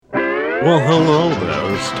Well, hello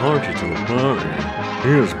there, it's Target to the party.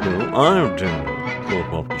 Here's Bill. I'm Tim. Well,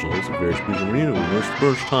 Pop is a very special reunion. We missed the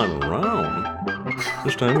first time around.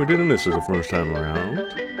 This time we didn't miss it the first time around.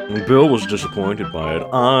 And Bill was disappointed by it.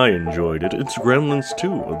 I enjoyed it. It's Gremlins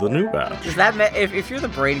 2, the new batch. Does that if you're the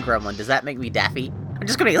brain gremlin, does that make me Daffy? I'm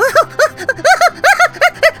just gonna.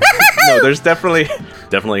 No, there's definitely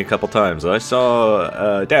a couple times I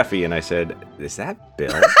saw Daffy and I said, "Is that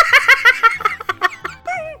Bill?"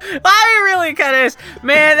 I really kind of,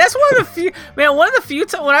 man. That's one of the few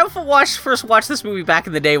times when I first watched this movie back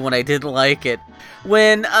in the day when I didn't like it.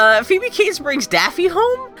 When Phoebe Cates brings Daffy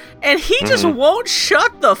home and he just won't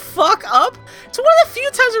shut the fuck up. It's one of the few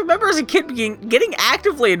times I remember as a kid getting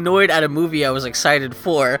actively annoyed at a movie I was excited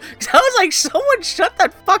for. Because I was like, someone shut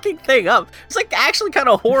that fucking thing up. It's like actually kind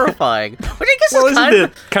of horrifying. Which I guess is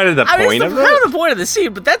kind of the point of it. Kind of the point of the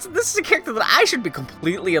scene. But this is a character that I should be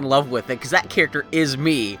completely in love with it because that character is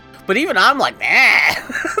me. But even I'm like,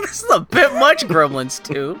 this is a bit much, Gremlins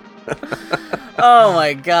 2. Oh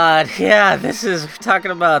my god, yeah, this is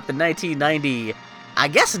talking about the 1990, I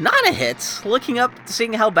guess not a hit, looking up,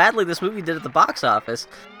 seeing how badly this movie did at the box office.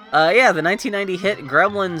 Yeah, the 1990 hit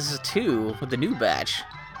Gremlins 2 with the new batch.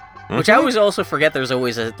 Which I always also forget there's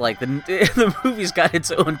always the movie's got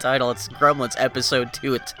its own title, it's Gremlins Episode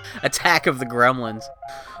 2, it's Attack of the Gremlins.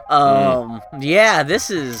 Yeah, this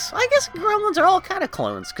is, I guess Gremlins are all kind of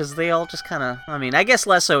clones, because they all just kind of, I guess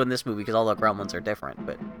less so in this movie, because all the Gremlins are different,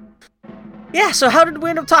 but... Yeah, so how did we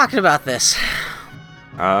end up talking about this?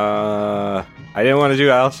 I didn't want to do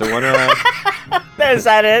Alice in Wonderland. Is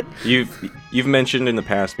that it? You've mentioned in the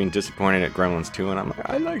past being disappointed at Gremlins 2, and I'm like,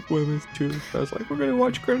 I like Gremlins 2. So I was like, we're going to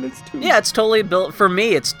watch Gremlins 2. Yeah, it's totally built, for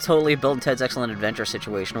me, it's totally Bill and Ted's Excellent Adventure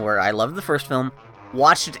situation, where I loved the first film,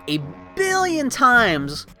 watched it a billion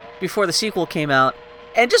times before the sequel came out,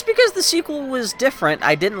 and just because the sequel was different,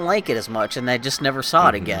 I didn't like it as much, and I just never saw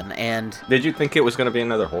it again, and... Did you think it was going to be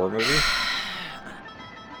another horror movie?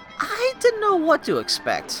 I didn't know what to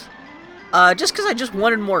expect. Just because I just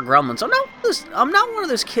wanted more Gremlins. I'm not one of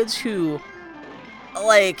those kids who,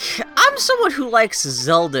 I'm someone who likes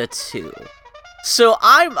Zelda 2. So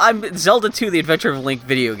I'm Zelda 2, The Adventure of Link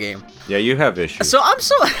video game. Yeah, you have issues. So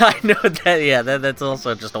I know that, yeah, that's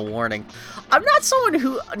also just a warning. I'm not someone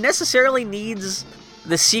who necessarily needs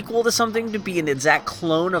the sequel to something to be an exact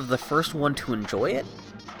clone of the first one to enjoy it.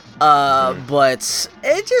 But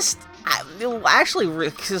it just... Actually,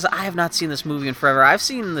 because I have not seen this movie in forever. I've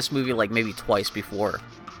seen this movie like maybe twice before,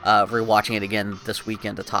 rewatching it again this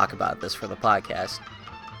weekend to talk about this for the podcast.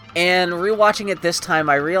 And rewatching it this time,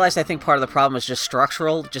 I realized I think part of the problem is just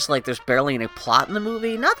structural, just like there's barely any plot in the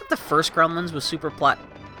movie. Not that the first Gremlins was super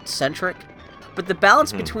plot-centric, but the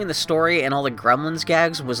balance between the story and all the Gremlins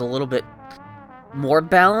gags was a little bit more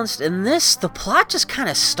balanced. In this, the plot just kind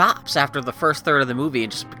of stops after the first third of the movie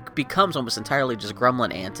and just becomes almost entirely just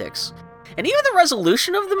Gremlin antics. And even the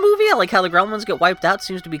resolution of the movie, I like how the Gremlins get wiped out,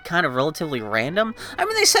 seems to be kind of relatively random.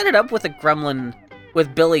 They set it up with a Gremlin,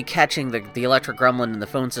 with Billy catching the electric Gremlin in the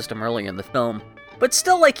phone system early in the film. But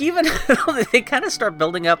still, even they kind of start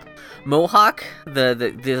building up Mohawk,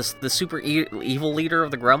 the super evil leader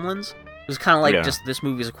of the Gremlins, who's kind of just this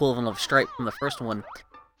movie's equivalent of Stripe from the first one.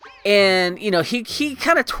 And, he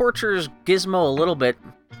kind of tortures Gizmo a little bit,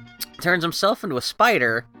 turns himself into a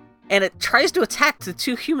spider, and it tries to attack the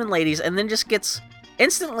two human ladies and then just gets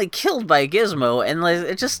instantly killed by Gizmo, and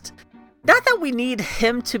it just... Not that we need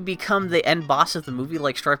him to become the end boss of the movie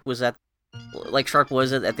like Sharp was at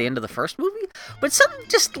the end of the first movie, but something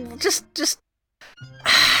just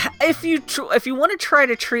if you want to try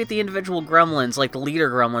to treat the individual Gremlins, like the leader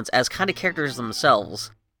Gremlins, as kind of characters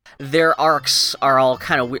themselves, their arcs are all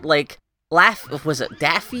kind of weird. Was it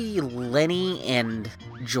Daffy, Lenny, and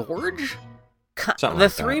George? The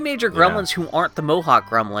three major Gremlins who aren't the Mohawk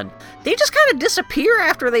Gremlin, they just kind of disappear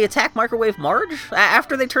after they attack Microwave Marge.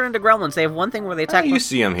 After they turn into Gremlins, they have one thing where they attack... You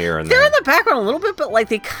see them here and there. They're in the background a little bit, but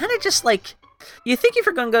they kind of just you think if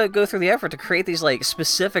you're going to go through the effort to create these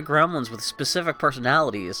specific Gremlins with specific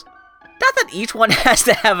personalities, not that each one has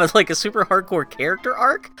to have a super hardcore character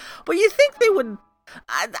arc, but you think they would...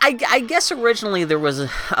 I guess originally there was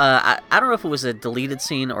I don't know if it was a deleted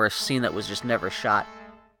scene or a scene that was just never shot,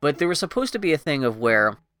 but there was supposed to be a thing of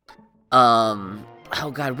where,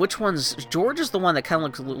 oh god, which one's... George is the one that kind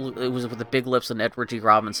of looks... It was with the big lips and Edward G.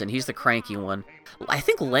 Robinson. He's the cranky one. I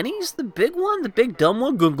think Lenny's the big one, the big dumb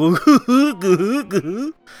one.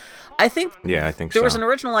 I think... Yeah, I think there was an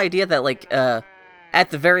original idea that, at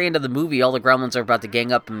the very end of the movie, all the Gremlins are about to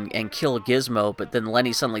gang up and kill Gizmo, but then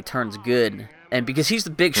Lenny suddenly turns good. And because he's the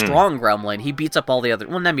big, strong Gremlin, he beats up all the other...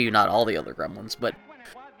 Well, maybe not all the other Gremlins, but...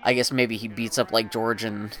 I guess maybe he beats up like George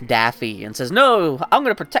and Daffy and says, "No, I'm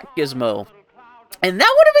gonna protect Gizmo." And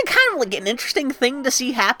that would have been kind of like an interesting thing to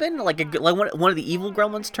see happen, like one of the evil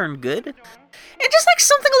gremlins turned good. And just like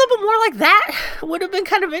something a little bit more like that would have been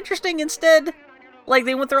kind of interesting. Instead, like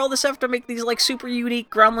they went through all this effort to make these like super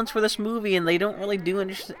unique gremlins for this movie, and they don't really do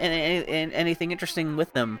anything interesting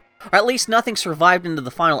with them. Or at least nothing survived into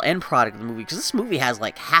the final end product of the movie, because this movie has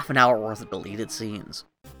like half an hour worth of deleted scenes.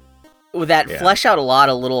 With that, flesh out a lot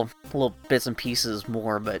of little bits and pieces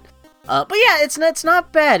more, but yeah, it's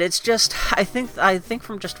not bad. It's just I think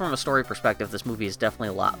from a story perspective, this movie is definitely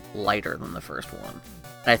a lot lighter than the first one,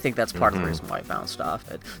 and I think that's part of the reason why I bounced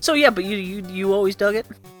off it. So yeah, but you always dug it?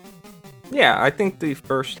 Yeah, I think the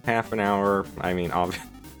first half an hour, I mean,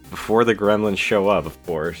 before the gremlins show up, of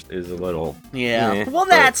course, is a little... Yeah, well,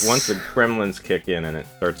 that's... Once the gremlins kick in and it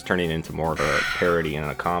starts turning into more of a parody and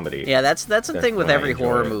a comedy... Yeah, that's the thing with every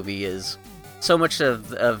horror movie is so much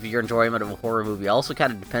of your enjoyment of a horror movie also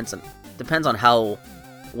kind of depends on how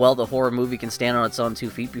well the horror movie can stand on its own 2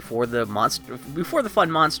 feet before the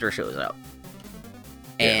fun monster shows up.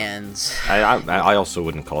 Yeah. And... I also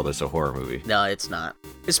wouldn't call this a horror movie. No, it's not.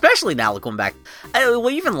 Especially now, going back,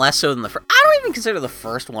 well, even less so than the first. I don't even consider the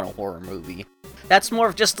first one a horror movie. That's more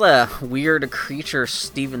of just a weird creature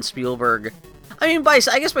Steven Spielberg. I mean, I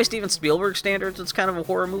guess by Steven Spielberg standards, it's kind of a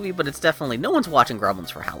horror movie, but it's definitely no one's watching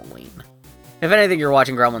Gremlins for Halloween. If anything, you're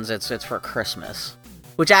watching Gremlins, it's for Christmas.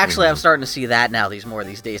 Which actually, I'm starting to see that now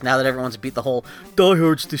these days. Now that everyone's beat the whole Die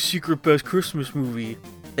Hard's the secret best Christmas movie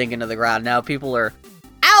thing into the ground, now people are.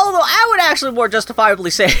 Although I would actually more justifiably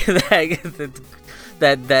say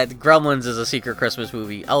that Gremlins is a secret Christmas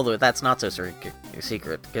movie, although that's not so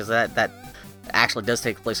secret, because that actually does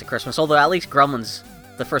take place at Christmas, although at least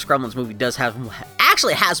the first Gremlins movie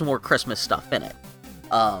actually has more Christmas stuff in it.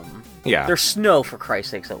 Yeah. There's snow, for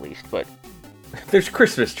Christ's sakes, at least, but... There's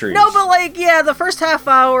Christmas trees. No, but, like, yeah, the first half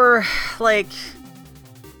hour, like...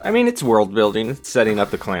 I mean, it's world building, it's setting up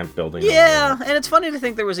the Clamp building. Yeah, and it's funny to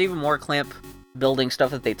think there was even more Clamp building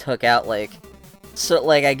stuff that they took out, like... So,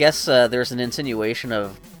 like, I guess there's an insinuation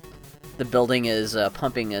of the building is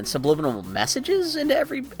pumping in subliminal messages into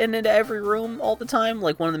every room all the time.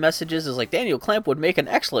 Like, one of the messages is, like, Daniel Clamp would make an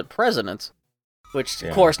excellent president. Which,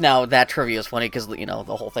 of course, now that trivia is funny because, you know,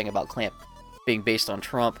 the whole thing about Clamp being based on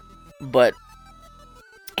Trump. But,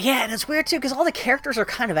 yeah, and it's weird, too, because all the characters are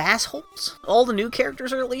kind of assholes. All the new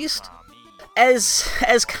characters are, at least. As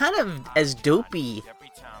kind of as dopey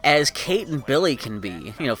as Kate and Billy can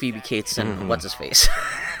be. You know, Phoebe Cates and what's-his-face.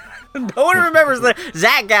 No one remembers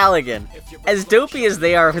Zach Galligan. As dopey as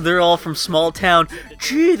they are, they're all from small town.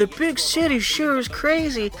 Gee, the big city sure is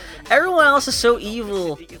crazy. Everyone else is so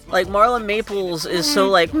evil. Like, Marla Maples is so,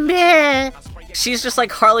 like, meh. She's just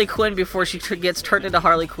like Harley Quinn before she gets turned into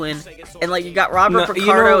Harley Quinn. And, like, you got Robert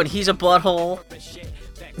Picardo, and he's a butthole.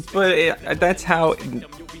 But that's how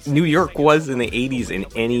New York was in the 80s in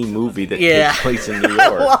any movie that takes place in New York. I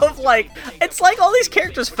love, like, it's like all these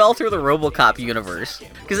characters fell through the RoboCop universe.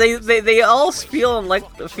 Because they all feel and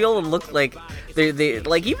look like they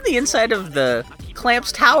like, even the inside of the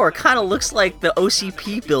Clamp's tower kind of looks like the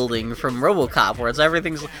OCP building from RoboCop, where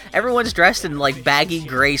everyone's dressed in, like, baggy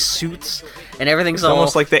gray suits and everything's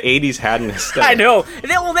almost like the 80s had an aesthetic. I know. They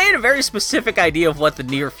had a very specific idea of what the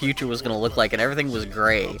near future was going to look like, and everything was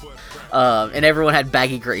gray. And everyone had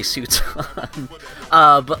baggy gray suits on.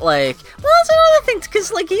 But, like, well, that's another thing,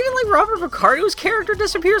 because, like, even, like, Robert Picardo's character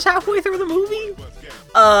disappears halfway through the movie.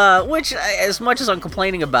 Which, as much as I'm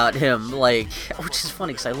complaining about him, like, which is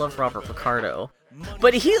funny, because I love Robert Picardo.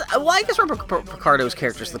 But I guess Robert Picardo's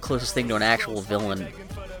character is the closest thing to an actual villain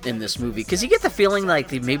in this movie, because you get the feeling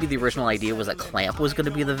like maybe the original idea was that Clamp was going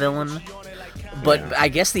to be the villain. But I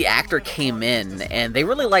guess the actor came in, and they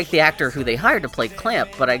really liked the actor who they hired to play Clamp,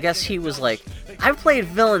 but I guess he was like, I've played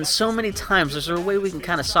villains so many times, is there a way we can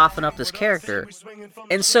kind of soften up this character?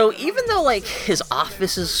 And so even though, like, his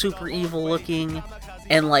office is super evil looking,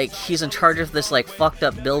 and, like, he's in charge of this, like, fucked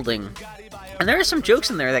up building, and there are some jokes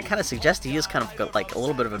in there that kind of suggest he is kind of, like, a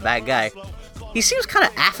little bit of a bad guy, he seems kind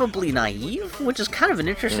of affably naive, which is kind of an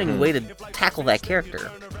interesting way to tackle that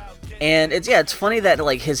character. And it's funny that,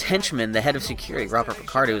 like, his henchman, the head of security, Robert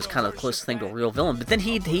Picardo, is kind of the closest thing to a real villain. But then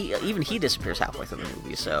he disappears halfway through the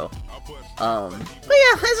movie. So, but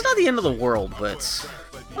yeah, it's not the end of the world. But,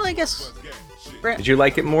 well, I guess. Did you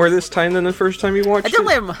like it more this time than the first time you watched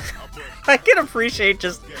it? I can appreciate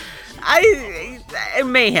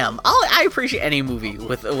mayhem. I appreciate any movie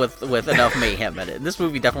with enough mayhem in it. And this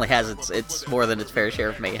movie definitely has its more than its fair share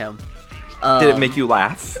of mayhem. Did it make you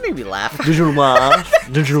laugh? It made me laugh. Did you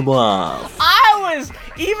laugh? Did you laugh? I was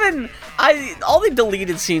all the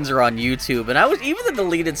deleted scenes are on YouTube, and even the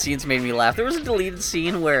deleted scenes made me laugh. There was a deleted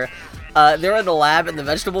scene where they're in the lab and the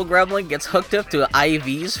vegetable gremlin gets hooked up to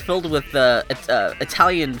IVs filled with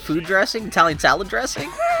Italian food dressing, Italian salad dressing.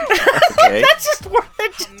 Okay. That's just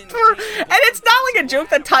and it's not like a joke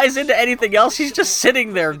that ties into anything else. He's just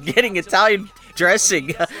sitting there getting Italian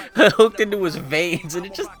dressing hooked into his veins, and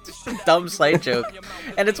it's just a dumb side joke.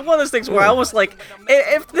 And it's one of those things where I almost like,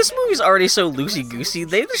 if this movie's already so loosey-goosey,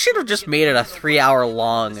 they should have just made it a 3-hour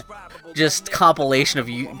long just compilation of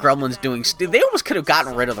gremlins doing they almost could have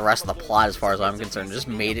gotten rid of the rest of the plot as far as I'm concerned, just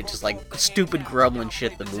made it just like stupid gremlin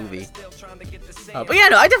shit the movie. But yeah,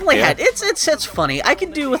 no, I definitely had it's funny. I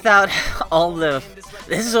can do without all the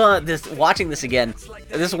watching this again.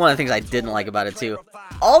 This is one of the things I didn't like about it too.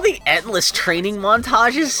 All the endless training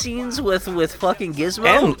montages scenes with fucking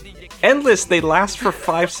Gizmo. Endless. They last for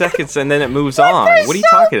 5 seconds and then it moves on. What are you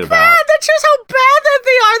talking about? That shows how bad that they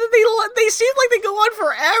are. That they seem like they go on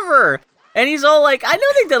forever. And he's all like, I know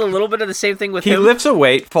they did a little bit of the same thing with him. He lifts a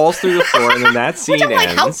weight, falls through the floor, and then that scene ends. Like,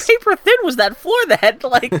 how paper thin was that floor then?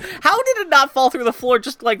 Like, how did it not fall through the floor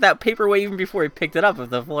just like that paperweight even before he picked it up if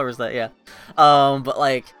the floor was that, yeah. But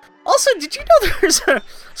like, also, did you know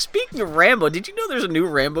speaking of Rambo, did you know there's a new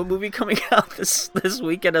Rambo movie coming out this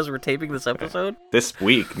weekend as we're taping this episode? This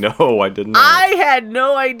week? No, I didn't know. I had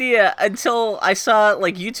no idea until I saw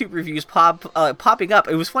like YouTube reviews popping up.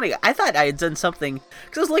 It was funny. I thought I had done something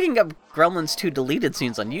because I was looking up Gremlins 2 deleted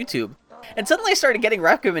scenes on YouTube, and suddenly I started getting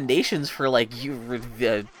recommendations for like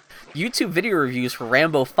YouTube video reviews for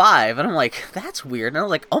Rambo 5, and I'm like, that's weird. And I was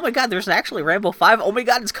like, oh my god, there's actually Rambo 5. Oh my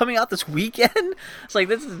god, it's coming out this weekend. It's like,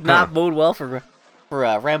 this does not bode well for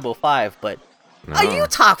Rambo 5. But you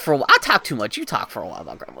talk for a while. I talk too much. You talk for a while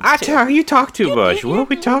about Gremlins. You talk too much. What are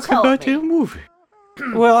we talking about the movie?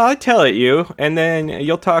 Well, I'll tell it you, and then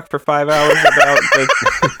you'll talk for 5 hours about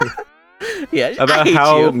about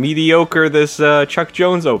how mediocre this Chuck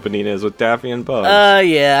Jones opening is with Daffy and Bugs.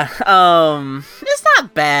 Yeah. It's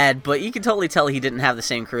not bad, but you can totally tell he didn't have the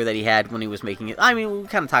same crew that he had when he was making it. I mean, we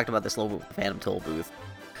kind of talked about this a little bit with Phantom Toll Booth,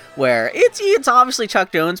 where it's obviously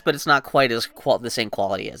Chuck Jones, but it's not quite as the same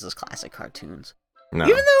quality as his classic cartoons. No.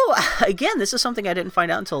 Even though, again, this is something I didn't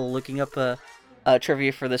find out until looking up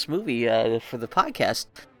trivia for this movie for the podcast.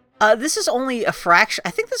 This is only a fraction.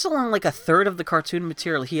 I think this is only like a third of the cartoon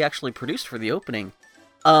material he actually produced for the opening.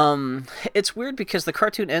 It's weird because the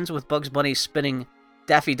cartoon ends with Bugs Bunny spinning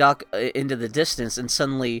Daffy Duck into the distance, and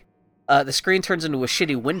suddenly the screen turns into a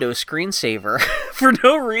shitty Windows screensaver for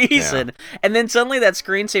no reason. Yeah. And then suddenly that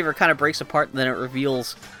screensaver kind of breaks apart, and then it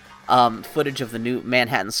reveals footage of the new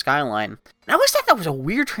Manhattan skyline. And I always thought that was a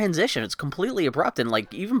weird transition. It's completely abrupt, and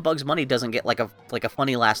like even Bugs Bunny doesn't get like a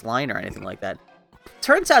funny last line or anything like that.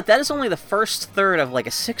 Turns out that is only the first third of like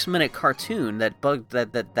a 6-minute cartoon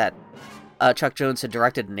that Chuck Jones had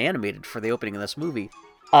directed and animated for the opening of this movie.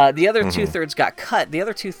 The other 2/3 got cut. The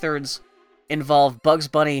other 2/3 involve Bugs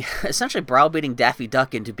Bunny essentially browbeating Daffy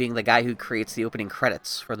Duck into being the guy who creates the opening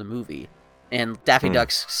credits for the movie. And Daffy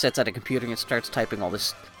Duck sits at a computer and starts typing all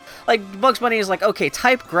this. Like, Bugs Bunny is like, okay,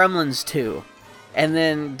 type Gremlins 2. And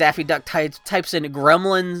then Daffy Duck types in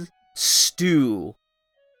Gremlins Stew.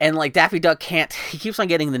 And, like, Daffy Duck he keeps on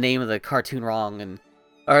getting the name of the cartoon wrong,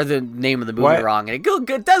 or the name of the movie wrong, and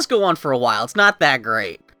it does go on for a while. It's not that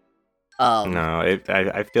great. No,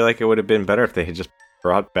 I feel like it would have been better if they had just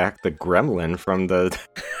brought back the gremlin from the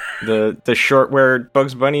short where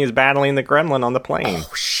Bugs Bunny is battling the gremlin on the plane.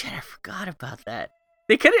 Oh, shit, I forgot about that.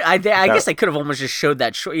 They could I guess they could have almost just showed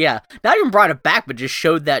that short. Yeah, not even brought it back, but just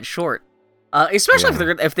showed that short.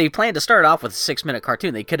 Especially if they planned to start off with a 6-minute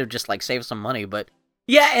cartoon, they could have just, like, saved some money, but...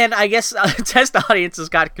 Yeah, and I guess test audiences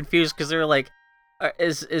got confused because they were like,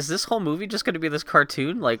 is this whole movie just going to be this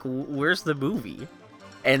cartoon? Like, where's the movie?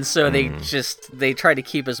 And so they tried to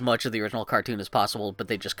keep as much of the original cartoon as possible, but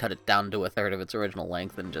they just cut it down to a third of its original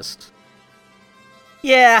length and just...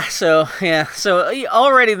 So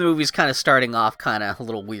already the movie's kind of starting off kind of a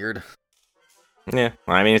little weird. Yeah,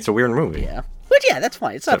 I mean, it's a weird movie. Yeah, but yeah, that's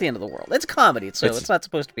fine. It's not the end of the world. It's a comedy, so it's not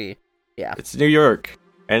supposed to be... Yeah. It's New York.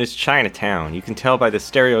 And it's Chinatown. You can tell by the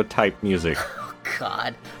stereotype music. Oh,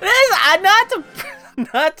 God.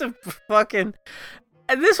 Not to fucking...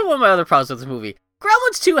 And this is one of my other problems with this movie.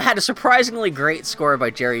 Gremlins 2 had a surprisingly great score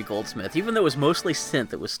by Jerry Goldsmith. Even though it was mostly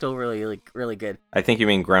synth, it was still really, really, really good. I think you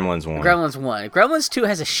mean Gremlins 1. Gremlins 1. Gremlins 2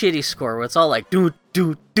 has a shitty score where it's all like... do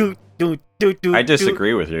do do do do do. I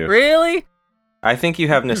disagree with you. Really? I think you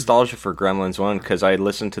have nostalgia for Gremlins 1 because I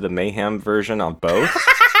listened to the Mayhem version on both.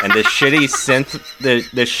 And the shitty synth, the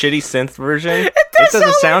shitty synth version, it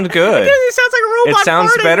doesn't sound good. It sounds like a robot It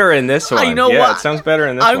sounds farting? better in this one. You know what? what? It sounds better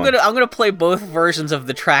in this one. I'm gonna play both versions of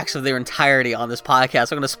the tracks of their entirety on this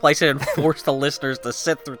podcast. I'm gonna splice it and force the listeners to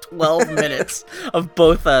sit through 12 minutes of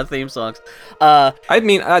both theme songs. I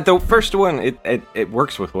mean, the first one it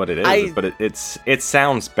works with what it is, but it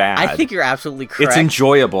sounds bad. I think you're absolutely correct. It's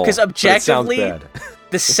enjoyable because objectively, it sounds bad.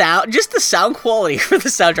 The sound quality for the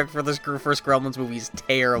soundtrack for this first Gremlins movie is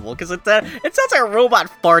terrible because it sounds like a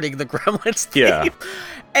robot farting the Gremlins theme. Yeah.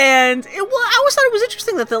 And I always thought it was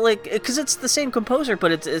interesting that because it's the same composer,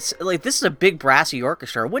 but it's like this is a big brassy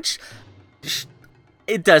orchestra, which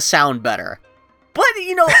it does sound better. But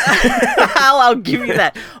I'll give you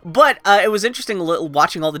that. But it was interesting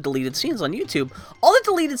watching all the deleted scenes on YouTube. All the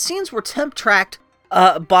deleted scenes were temp tracked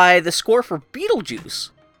by the score for Beetlejuice.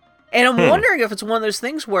 And I'm wondering if it's one of those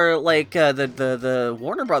things where, like, the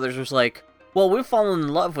Warner Brothers was like, well, we've fallen in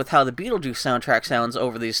love with how the Beetlejuice soundtrack sounds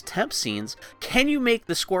over these temp scenes. Can you make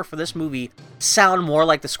the score for this movie sound more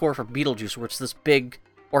like the score for Beetlejuice, where it's this big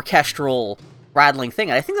orchestral rattling thing?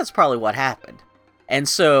 And I think that's probably what happened. And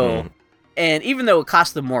so, and even though it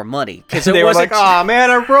cost them more money, because they were like, oh man,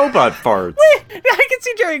 a robot farts. I can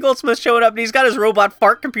see Jerry Goldsmith showing up, and he's got his robot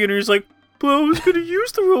fart computer, and he's like, but I was going to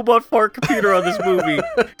use the robot fart computer on this movie.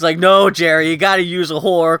 He's like, no, Jerry, you got to use a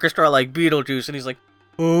whole orchestra like Beetlejuice. And he's like,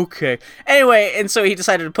 okay. Anyway, and so he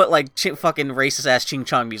decided to put, like, fucking racist-ass Ching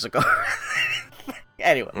Chong music over.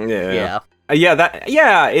 Anyway,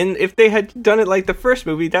 yeah, and if they had done it like the first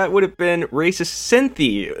movie, that would have been racist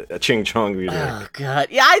synthy Ching Chong music. Oh god,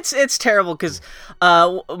 yeah, it's terrible because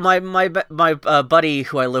my buddy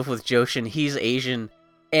who I live with, Joshin, he's Asian.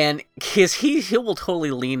 And he will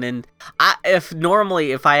totally lean in.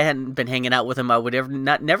 If I hadn't been hanging out with him, I would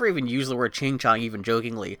never even use the word ching chong, even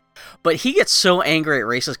jokingly. But he gets so angry at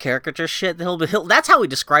racist caricature shit that that's how he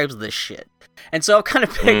describes this shit. And so I've kind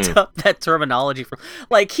of picked up that terminology from,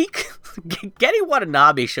 like, Getty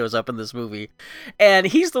Watanabe shows up in this movie, and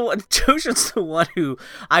he's the one, Joshin's the one who,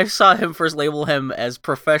 I saw him first label him as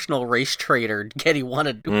professional race trader, Getty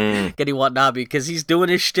Watanabe, because he's doing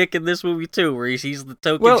his shtick in this movie too, where he's the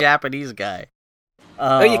token Japanese guy.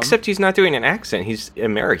 Except he's not doing an accent, he's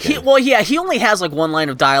American. He only has like one line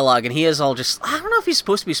of dialogue, and he is all just, I don't know if he's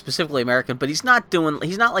supposed to be specifically American, but he's not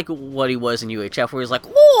like what he was in UHF, where he's like,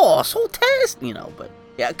 oh, so tasty, but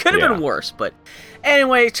yeah, it could have been worse, but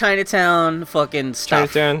anyway, Chinatown, fucking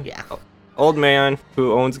stuff. Chinatown, yeah. Old man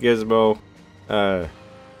who owns Gizmo, the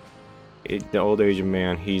old Asian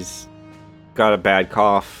man, he's got a bad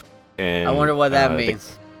cough, and I wonder what that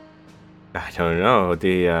means. I don't know.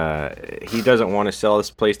 He doesn't want to sell this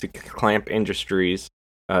place to Clamp Industries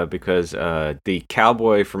because the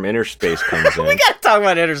cowboy from Inner Space comes in. We gotta talk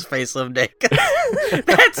about Inner Space someday.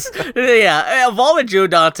 That's of all the Joe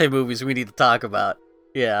Dante movies we need to talk about.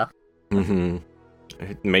 Yeah. Mm-hmm.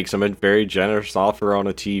 It makes him a very generous offer on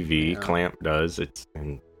a TV. Yeah. Clamp does.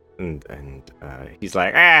 And he's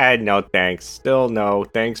like, no thanks. Still no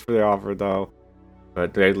thanks for the offer though.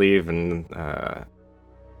 But they leave and.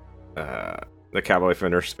 The cowboy from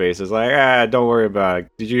Inner Space is like, don't worry about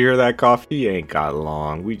it. Did you hear that cough? He ain't got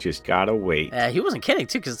long. We just gotta wait. He wasn't kidding,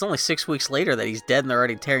 too, because it's only 6 weeks later that he's dead and they're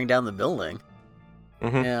already tearing down the building.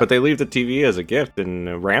 Mm-hmm. Yeah. But they leave the TV as a gift,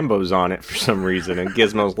 and Rambo's on it for some reason, and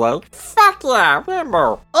Gizmo's like, fuck yeah,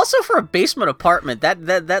 Rambo. Also, for a basement apartment, that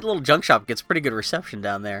little junk shop gets pretty good reception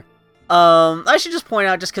down there. I should just point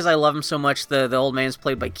out, just because I love him so much, the old man's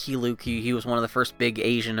played by Key Luke. He was one of the first big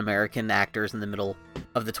Asian American actors in the middle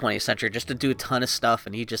of the 20th century, just to do a ton of stuff,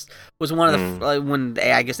 and he just was one of the when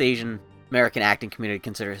I guess the Asian American acting community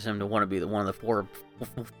considers him to want to be one of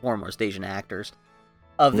the foremost Asian actors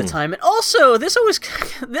of the time. And also, I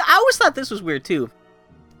always thought this was weird too,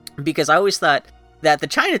 because I always thought that the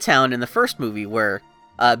Chinatown in the first movie where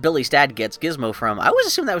Billy's dad gets Gizmo from, I always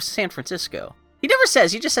assumed that was San Francisco. He never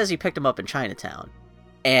says. He just says he picked him up in Chinatown.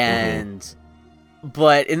 And,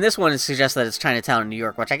 but in this one, it suggests that it's Chinatown in New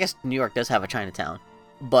York, which I guess New York does have a Chinatown.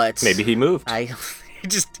 But maybe he moved. He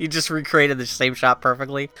just recreated the same shop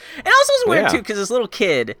perfectly. And also it's weird, too, because this little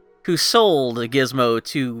kid who sold a Gizmo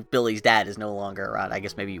to Billy's dad is no longer around. I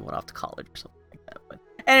guess maybe he went off to college or something like that. But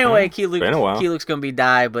anyway, Key Luke's going to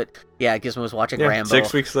die, but yeah, Gizmo's watching Rambo.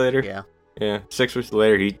 6 weeks later. Yeah, 6 weeks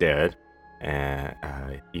later, he's dead. And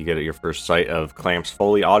you get your first sight of Clamp's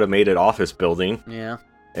fully automated office building. Yeah.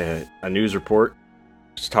 A news report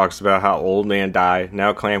just talks about how old man died.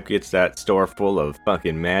 Now Clamp gets that store full of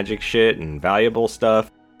fucking magic shit and valuable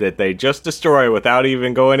stuff that they just destroy without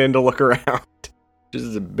even going in to look around.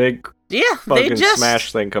 Just a big fucking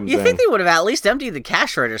smash thing comes in. You think they would have at least emptied the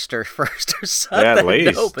cash register first or something? Yeah, at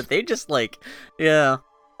least. No, but they just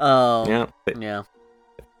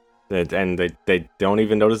And they don't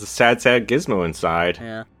even notice the sad Gizmo inside.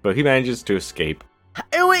 Yeah. But he manages to escape.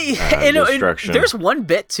 Destruction. There's one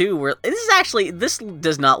bit too where this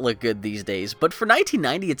does not look good these days, but for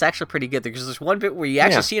 1990 it's actually pretty good because there's one bit where you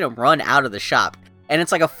actually see him run out of the shop, and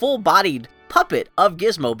it's like a full-bodied puppet of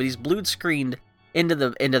Gizmo, but he's blue screened into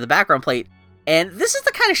the background plate. And this is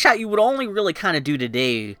the kind of shot you would only really kind of do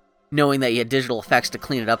today, knowing that you had digital effects to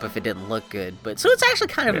clean it up if it didn't look good. But so it's actually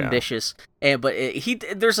kind of ambitious. They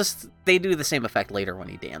do the same effect later when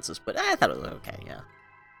he dances, but I thought it was okay. Yeah.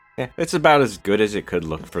 Yeah, it's about as good as it could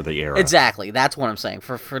look for the era. Exactly, that's what I'm saying.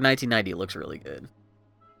 For 1990, it looks really good.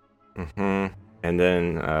 Mm-hmm. And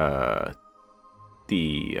then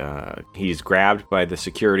he's grabbed by the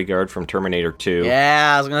security guard from Terminator 2.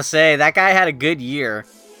 Yeah, I was gonna say that guy had a good year.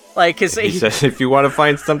 Like, cause he says, if you want to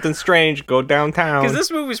find something strange, go downtown. Because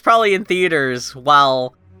this movie was probably in theaters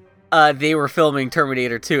while they were filming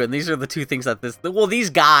Terminator 2, and these are the two things that these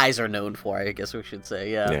guys are known for, I guess we should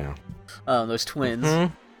say. Yeah. Those twins.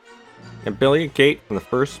 Mm-hmm. And Billy and Kate from the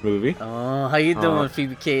first movie. Oh, how you doing,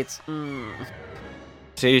 Phoebe Cates?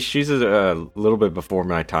 See, she's a little bit before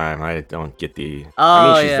my time. I don't get the...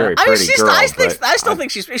 I mean, she's very pretty girl, I still think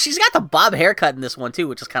she's got the bob haircut in this one, too,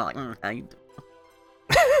 which is kind of like, how you doing?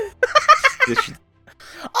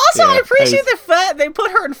 Also, I appreciate the fact they put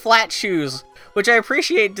her in flat shoes, which I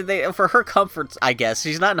appreciate for her comfort, I guess.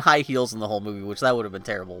 She's not in high heels in the whole movie, which that would have been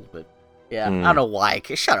terrible, but yeah, I don't know why.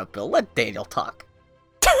 Shut up, Bill. Let Daniel talk.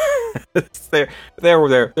 They're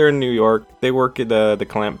in New York. They work at the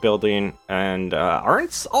Clamp building, and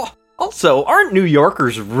aren't New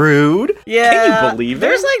Yorkers rude? Yeah, can you believe it?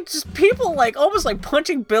 There's like just people like almost like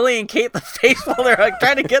punching Billy and Kate in the face while they're like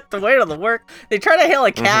trying to get the way to the work. They try to hail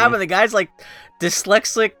a cab, and the guy's like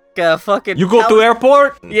dyslexic. Fucking. You go to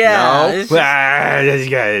airport? Yeah.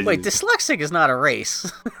 No. Wait, dyslexic is not a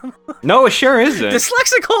race. No, it sure isn't.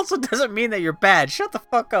 Dyslexic also doesn't mean that you're bad. Shut the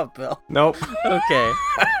fuck up, Bill. Nope. Okay.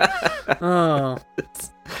 Oh.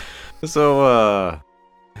 So,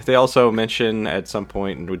 they also mention at some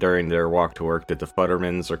point during their walk to work that the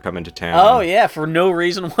Futtermans are coming to town. Oh yeah, for no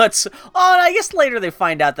reason whatsoever. Oh, and I guess later they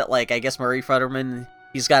find out that I guess Murray Futterman,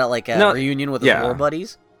 he's got a reunion with his war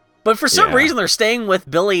buddies. But for some reason, they're staying with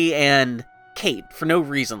Billy and Kate for no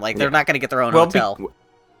reason. Like, they're not going to get their own hotel.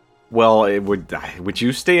 Would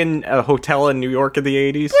you stay in a hotel in New York in the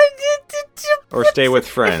 80s? Or stay with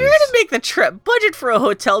friends? If you're going to make the trip, budget for a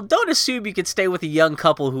hotel, don't assume you could stay with a young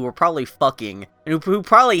couple who are probably fucking, and who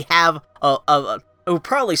probably have who are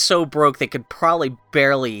probably so broke they could probably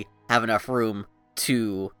barely have enough room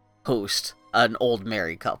to host an old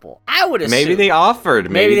married couple. I would assume. Maybe they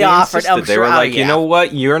offered. Maybe they offered. They were like, you know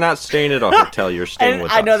what? You're not staying at a hotel. You're staying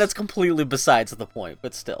with us. I know that's completely besides the point,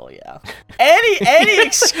 but still, yeah. Any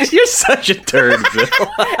excuse. You're such a turd, Bill.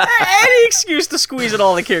 Any excuse to squeeze in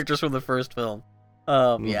all the characters from the first film.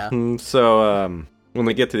 Yeah. So, when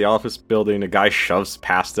they get to the office building, a guy shoves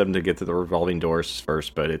past them to get to the revolving doors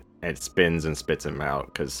first, but it spins and spits him out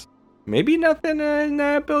because maybe nothing in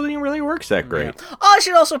that building really works that great. Yeah. Oh, I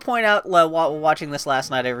should also point out, while watching this last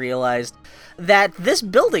night, I realized that this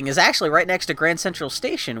building is actually right next to Grand Central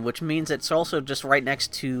Station, which means it's also just right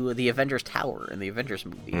next to the Avengers Tower in the Avengers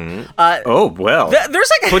movie. Mm-hmm.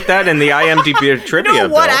 There's like put that in the IMDb trivia. You know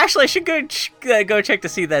what? Bill. Actually, I should go check to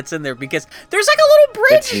see that's in there because there's like a little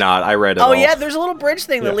bridge. It's not. I read it. Oh yeah, there's a little bridge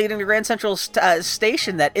thing that leading to Grand Central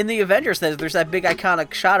Station. That in the Avengers, there's that big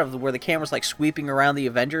iconic shot of where the camera's like sweeping around the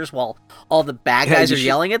Avengers while all the bad guys are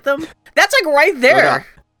yelling at them. That's like right there.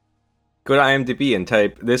 Go to IMDb and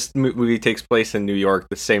type, this movie takes place in New York,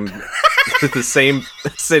 the same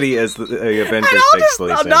city as the Avengers takes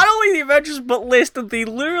place in. Not only the Avengers, but list of the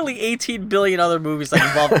literally 18 billion other movies that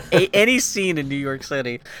involve any scene in New York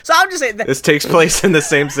City. So I'm just saying this takes place in the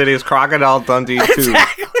same city as Crocodile Dundee 2.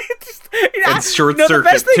 Exactly. And Short Circuit 2. The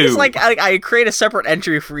best thing is I create a separate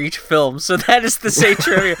entry for each film, so that is the same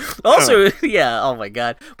trivia. Also, yeah, oh my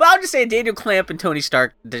god. But I'm just saying Daniel Clamp and Tony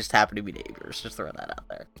Stark just happen to be neighbors. Just throw that out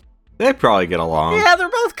there. They probably get along. Yeah, they're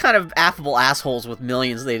both kind of affable assholes with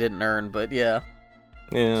millions they didn't earn, but yeah.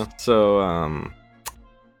 Yeah, so,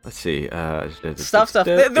 let's see. Stuff.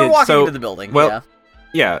 They're walking into the building,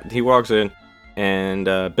 Yeah, he walks in, and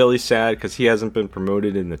Billy's sad because he hasn't been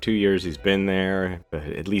promoted in the 2 years he's been there, but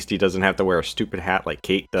at least he doesn't have to wear a stupid hat like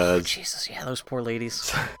Kate does. Oh, Jesus, yeah, those poor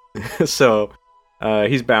ladies. So...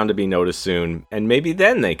 he's bound to be noticed soon, and maybe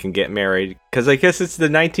then they can get married, because I guess it's the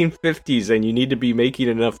 1950s, and you need to be making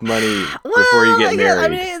enough money before you get married. I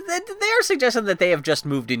mean, they are suggesting that they have just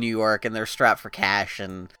moved to New York, and they're strapped for cash,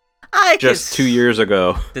 and just 2 years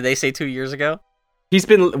ago. Did they say 2 years ago? He's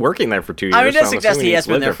been working there for 2 years. I mean, that suggests he has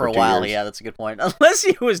been there for a while. Yeah, that's a good point. Unless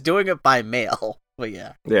he was doing it by mail. But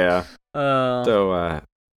yeah. Yeah. So,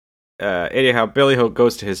 anyhow, Billy Hope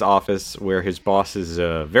goes to his office where his boss is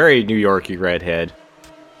a very New York-y redhead.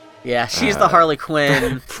 Yeah, she's the Harley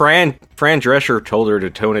Quinn. Fran Drescher told her to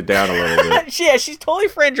tone it down a little bit. Yeah, she's totally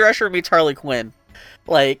Fran Drescher meets Harley Quinn.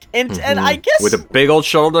 Like, and I guess... With a big old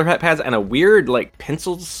shoulder pads and a weird, like,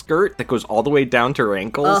 pencil skirt that goes all the way down to her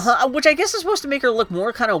ankles. Which I guess is supposed to make her look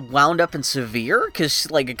more kind of wound up and severe, because,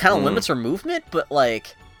 like, it kind of limits her movement, but,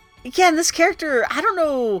 like... Again, this character, I don't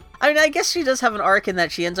know... I mean, I guess she does have an arc in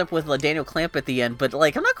that she ends up with Daniel Clamp at the end, but,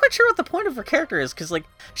 like, I'm not quite sure what the point of her character is, because, like,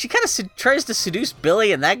 she kind of tries to seduce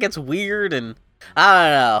Billy, and that gets weird, and... I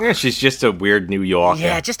don't know. Yeah, she's just a weird New Yorker.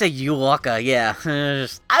 Yeah, just a Yorker, yeah.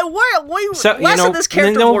 Less of this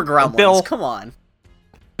character, more Gremlins. Bill, come on.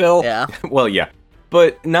 Bill. Yeah. Well, yeah.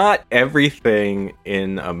 But not everything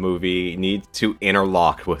in a movie needs to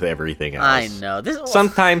interlock with everything else. I know.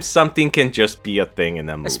 Sometimes something can just be a thing in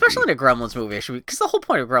a movie. Especially in a Gremlins movie, actually, because the whole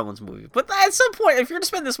point of a Gremlins movie. But at some point, if you're going to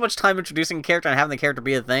spend this much time introducing a character and having the character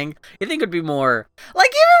be a thing, you think it would be more... Like,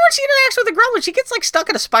 even when she interacts with the Gremlin, she gets, like, stuck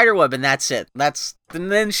in a spider web, and that's it. And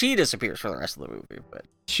then she disappears for the rest of the movie. But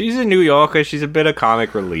she's a New Yorker. She's a bit of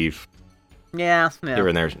comic relief. Yeah. Here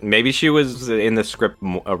and there. Maybe she was in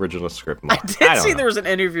the original script more. I did see there was an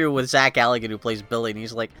interview with Zach Galligan who plays Billy, and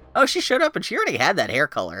he's like, oh, she showed up and she already had that hair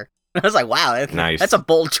color. I was like, wow, nice. That's a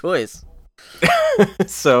bold choice.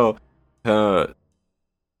 So,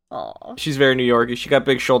 she's very New Yorky. She got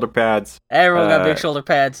big shoulder pads. Everyone got big shoulder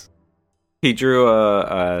pads. He drew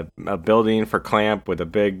a building for Clamp with a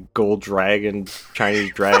big gold dragon,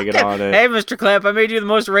 Chinese dragon on it. Hey, Mr. Clamp, I made you the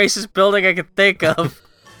most racist building I could think of.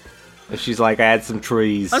 And she's like, I had some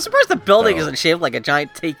trees. I'm surprised the building isn't shaped like a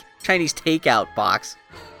giant Chinese takeout box.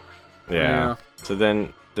 Yeah. So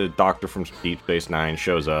then the doctor from Deep Space Nine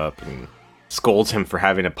shows up and scolds him for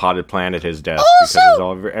having a potted plant at his desk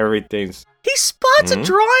because everything's... He spots a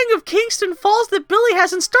drawing of Kingston Falls that Billy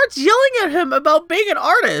has and starts yelling at him about being an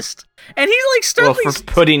artist. And he like starts for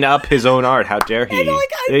putting up his own art. How dare he?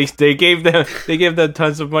 They gave them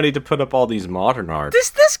tons of money to put up all these modern art. Does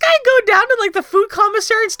this guy go down to like the food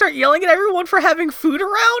commissary and start yelling at everyone for having food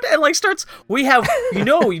around and like starts? We have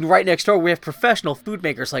right next door we have professional food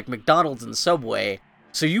makers like McDonald's and Subway.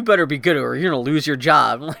 So you better be good or you're gonna lose your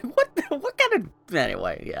job. I'm like, what kind of...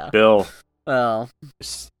 Anyway, yeah. Bill. Well,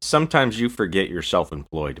 sometimes you forget you're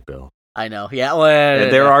self-employed, Bill. I know, yeah. Well,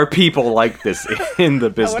 and there are people like this in the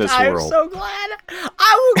business world. I'm so glad.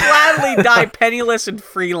 I will gladly die penniless and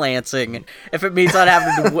freelancing if it means not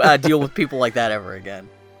having to deal with people like that ever again.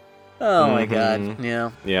 Oh my god, yeah.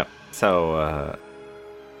 Yep. So,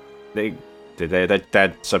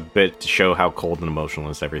 that's a bit to show how cold and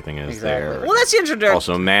emotionless everything is there. Well, that's the introduction.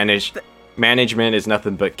 Also, management is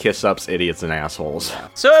nothing but kiss-ups, idiots, and assholes. Yeah.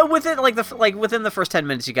 So within within the first 10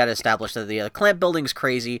 minutes, you got to establish that the Clamp building's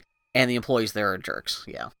crazy and the employees there are jerks.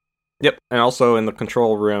 Yeah. Yep. And also in the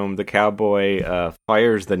control room, the cowboy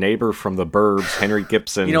fires the neighbor from the Burbs, Henry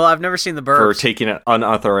Gibson. You know, I've never seen the Burbs for taking an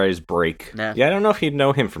unauthorized break. Nah. Yeah, I don't know if you'd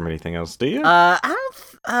know him from anything else. Do you? I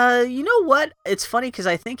don't. You know what? It's funny because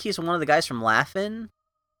I think he's one of the guys from Laugh-In.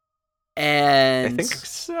 And I think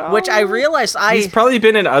so. Which I realized he's probably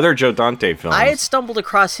been in other Joe Dante films. I had stumbled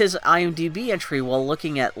across his IMDb entry while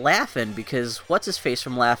looking at Laugh-In because what's-his-face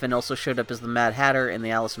from Laugh-In also showed up as the Mad Hatter in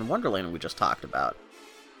the Alice in Wonderland we just talked about.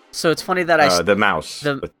 So it's funny that the mouse,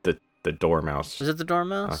 the dormouse. Is it the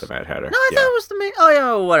dormouse? Not the Mad Hatter. No, I thought it was the main... Oh,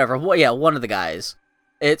 yeah, whatever. Well, yeah, one of the guys.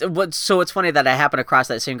 So it's funny that I happened across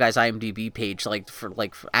that same guy's IMDb page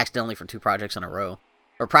accidentally for 2 projects in a row.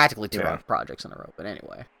 Or practically 2 projects in a row, but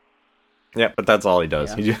anyway. Yeah, but that's all he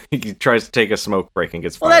does. Yeah. He tries to take a smoke break and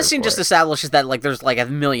gets fired. Well, that scene just establishes that there's like a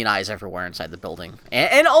million eyes everywhere inside the building,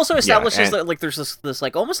 and also establishes that like there's this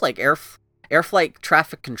like almost like air flight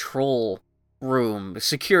traffic control room,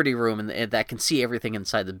 security room, and that can see everything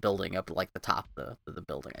inside the building up like the top of the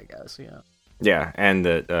building, I guess. Yeah. Yeah, and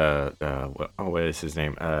what is his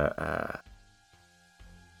name?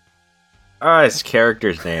 His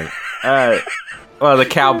character's name. Well, the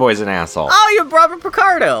cowboy's an asshole. Oh, you're Robert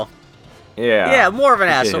Picardo. Yeah, more of an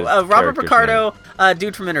asshole. Robert Picardo,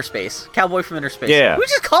 dude from Inner Space, cowboy from Inner Space. Yeah, we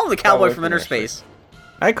just call him the cowboy from Inner Space.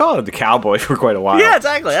 I call him the cowboy for quite a while. Yeah,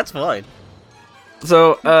 exactly. That's fine.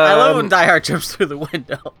 So I love when Die Hard jumps through the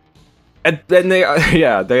window. And then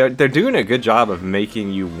they're doing a good job of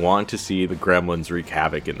making you want to see the Gremlins wreak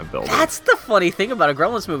havoc in the building. That's the funny thing about a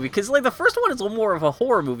Gremlins movie, because like the first one is a little more of a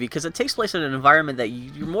horror movie because it takes place in an environment that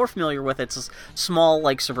you're more familiar with. It's a small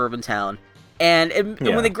like suburban town. And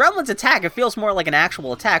when the Gremlins attack, it feels more like an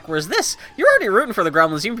actual attack, whereas this, you're already rooting for the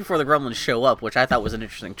Gremlins even before the Gremlins show up, which I thought was an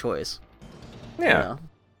interesting choice. Yeah.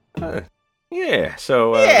 Yeah,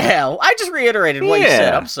 so... yeah, I just reiterated what you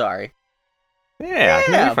said. I'm sorry.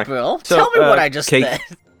 Yeah, Bill. So, tell me what I just said.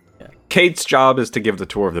 Kate's job is to give the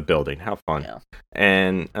tour of the building. Have fun. Yeah.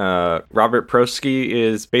 And Robert Prosky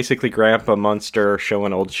is basically Grandpa Munster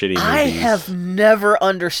showing old shitty movies. I have never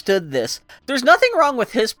understood this. There's nothing wrong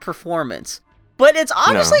with his performance, but it's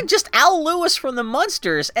obviously just Al Lewis from the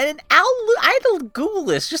Munsters. And I had to Google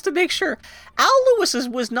this just to make sure. Al Lewis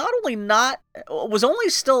was not only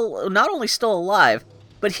still alive,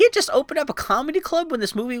 but he had just opened up a comedy club when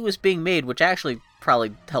this movie was being made, which actually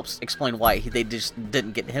probably helps explain why they just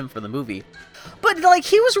didn't get him for the movie. But, like,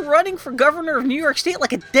 he was running for governor of New York State,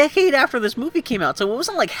 like, a decade after this movie came out, so it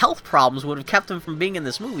wasn't like health problems would have kept him from being in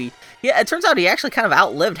this movie. Yeah, it turns out he actually kind of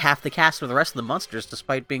outlived half the cast of the rest of the Munsters,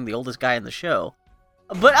 despite being the oldest guy in the show.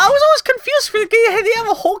 But I was always confused. They have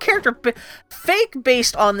a whole character fake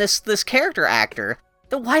based on this character actor.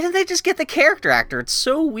 Then why didn't they just get the character actor? It's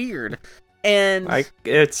so weird. And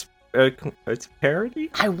it's a parody?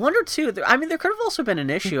 I wonder, too. I mean, there could have also been an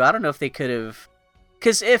issue. I don't know if they could have...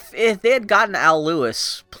 Because if they had gotten Al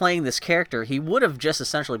Lewis playing this character, he would have just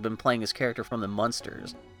essentially been playing his character from the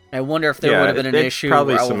Munsters. And I wonder if there would have been an issue,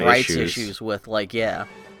 probably some rights issues with, like, yeah.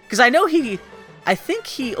 Because I think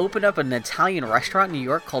he opened up an Italian restaurant in New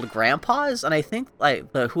York called Grandpa's, and I think,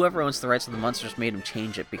 like, whoever owns the rights to the Munsters made him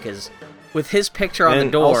change it, because with his picture on the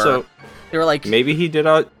door, also, they were like... Maybe he did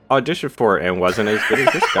audition for it and wasn't as good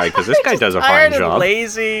as this guy, because this guy does a fine job.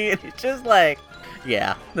 Lazy, and he's just like...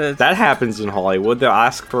 Yeah. That happens in Hollywood. They'll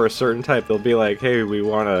ask for a certain type. They'll be like, hey, we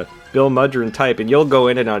want a Bill Mudrin type. And you'll go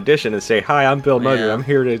in and audition and say, hi, I'm Bill Mudrin. I'm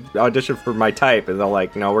here to audition for my type. And they're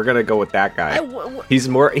like, no, we're going to go with that guy. He's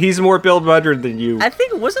more Bill Mudrin than you. I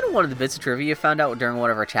think, wasn't it one of the bits of trivia you found out during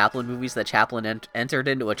one of our Chaplin movies that Chaplin entered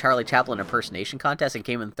into a Charlie Chaplin impersonation contest and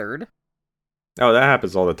came in third? Oh, that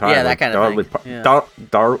happens all the time. Yeah, that kind of thing. Yeah.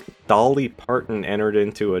 Dolly Parton entered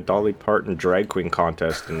into a Dolly Parton drag queen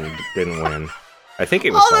contest and didn't win. I think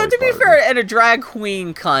it was. Although, to be fair, in a drag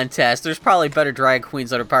queen contest, there's probably better drag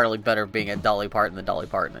queens that are probably better being a Dolly Parton than Dolly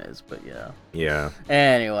Parton is, but yeah. Yeah.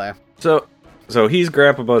 Anyway. So he's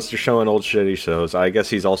Grandpa Buster showing old shitty shows. I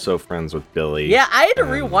guess he's also friends with Billy. Yeah, I had to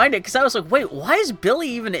rewind it because I was like, wait, why is Billy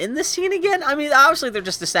even in this scene again? I mean, obviously they're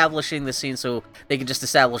just establishing the scene so they can just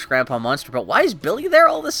establish Grandpa Munster, but why is Billy there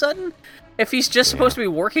all of a sudden? If he's just supposed to be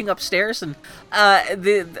working upstairs, and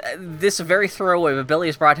this very throwaway, but Billy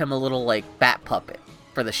has brought him a little, like, bat puppet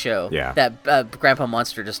for the show. Yeah. That Grandpa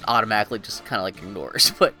Munster just automatically just kind of, like,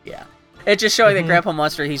 ignores. But, yeah. It's just showing that Grandpa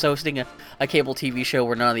Munster, he's hosting a cable TV show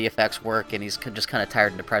where none of the effects work, and he's just kind of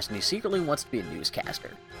tired and depressed, and he secretly wants to be a newscaster.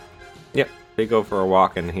 Yep. They go for a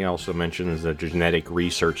walk, and he also mentions the genetic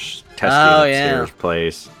research testing upstairs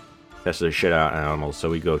place. Tests the shit out of animals, so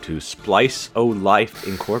we go to Splice O Life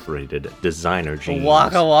Incorporated, designer genes.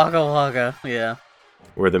 Waka waka waka, yeah.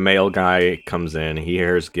 Where the male guy comes in, he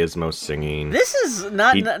hears Gizmo singing. This is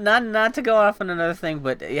not to go off on another thing,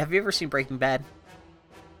 but have you ever seen Breaking Bad?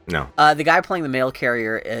 No. The guy playing the mail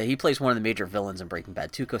carrier, he plays one of the major villains in Breaking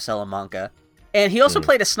Bad, Tuco Salamanca. And he also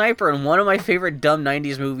played a sniper in one of my favorite dumb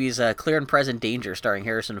 90s movies, Clear and Present Danger, starring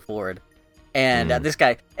Harrison Ford. And this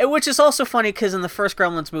guy, which is also funny because in the first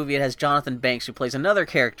Gremlins movie, it has Jonathan Banks, who plays another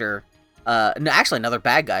character, actually another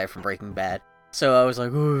bad guy from Breaking Bad. So I was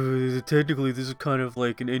like, oh, technically this is kind of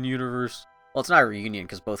like an in-universe. Well, it's not a reunion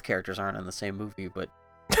because both characters aren't in the same movie, but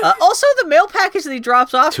also the mail package that he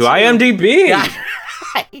drops off to IMDb. Yeah,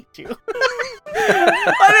 I hate you.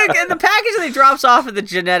 The package that he drops off at the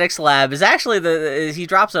genetics lab is actually he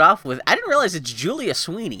drops it off with. I didn't realize it's Julia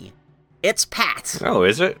Sweeney. It's Pat. Oh,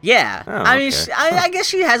 is it? Yeah. Oh, I mean, I guess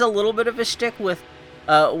she has a little bit of a shtick with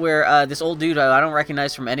where this old dude I don't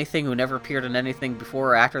recognize from anything, who never appeared in anything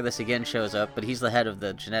before or after this again, shows up, but he's the head of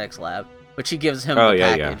the genetics lab, but she gives him the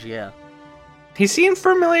package. Yeah. He seemed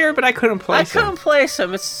familiar, but I couldn't place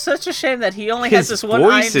him. It's such a shame that he only has this one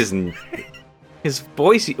eye. His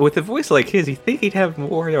voice, with a voice like his, you think he'd have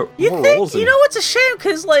more roles. You know what's a shame?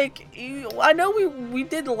 Because, like, I know we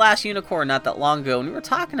did The Last Unicorn not that long ago, and we were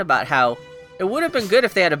talking about how it would have been good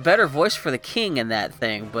if they had a better voice for the king in that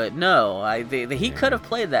thing, but no. He could have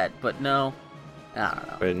played that, but no. I don't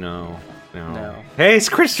know. But no. Hey, it's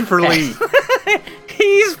Christopher Lee!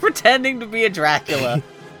 He's pretending to be a Dracula.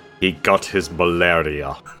 He got his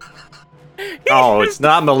malaria. Oh, it's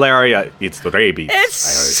not malaria, it's rabies.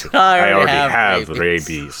 I already have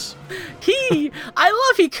rabies. I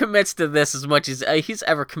love he commits to this as much as he's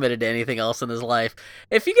ever committed to anything else in his life.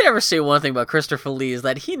 If you could ever say one thing about Christopher Lee, is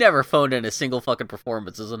that he never phoned in a single fucking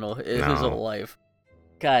performance his whole life.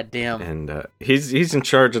 God damn. And he's in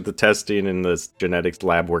charge of the testing in this genetics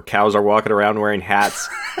lab where cows are walking around wearing hats.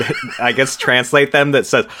 I guess translate them that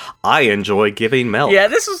says, "I enjoy giving milk." Yeah,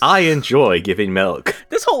 I enjoy giving milk.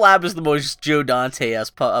 This whole lab is the most Joe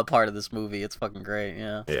Dante-esque part of this movie. It's fucking great,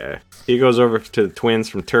 yeah. Yeah. He goes over to the twins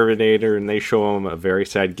from Terminator, and they show him a very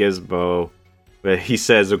sad Gizmo. But he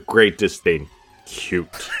says a great disdain.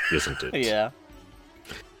 Cute, isn't it? Yeah.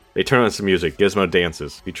 They turn on some music. Gizmo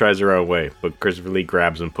dances. He tries her away, but Christopher Lee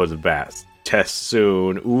grabs him and puts it back. Test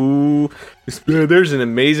soon. Ooh. There's an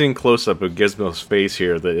amazing close-up of Gizmo's face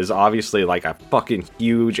here that is obviously like a fucking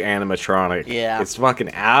huge animatronic. Yeah. It's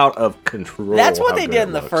fucking out of control. That's what they did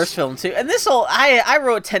in the first film, too. And this whole... I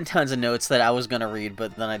wrote 10 tons of notes that I was going to read,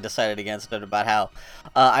 but then I decided against it about how...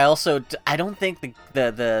 I don't think the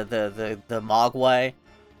Mogwai...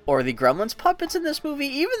 or the Gremlins puppets in this movie,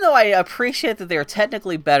 even though I appreciate that they're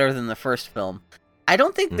technically better than the first film, I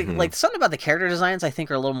don't think something about the character designs I think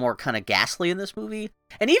are a little more kind of ghastly in this movie.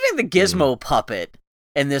 And even the Gizmo puppet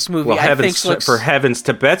in this movie, well, I think looks... for heavens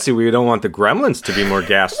to Betsy, we don't want the Gremlins to be more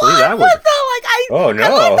ghastly. That would... Oh no!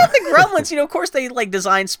 I like that the Gremlins, of course they like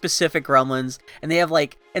design specific Gremlins, and they have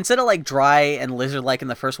like instead of like dry and lizard-like in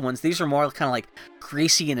the first ones, these are more kind of like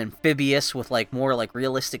greasy and amphibious with like more like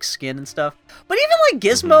realistic skin and stuff. But even like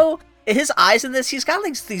Gizmo, his eyes in this, he's got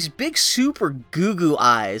like these big super goo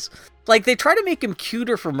eyes. Like they try to make him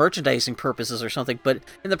cuter for merchandising purposes or something, but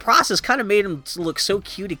in the process, kind of made him look so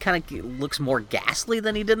cute. He kind of looks more ghastly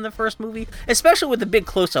than he did in the first movie, especially with the big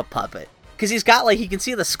close-up puppet. Because he's got, like, you can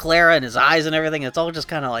see the sclera in his eyes and everything. It's all just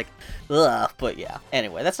kind of like, ugh. But yeah,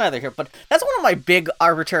 anyway, that's neither here. But that's one of my big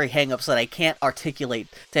arbitrary hangups that I can't articulate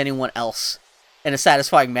to anyone else in a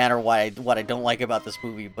satisfying manner what I don't like about this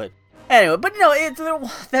movie. But anyway, but no,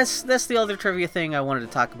 that's the other trivia thing I wanted to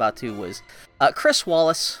talk about too was Chris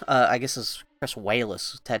Wallace. I guess is Chris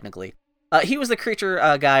Wallace technically. He was the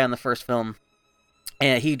creature guy on the first film,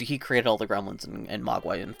 and he created all the Gremlins and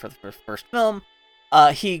Mogwai for the first film.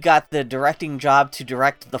 He got the directing job to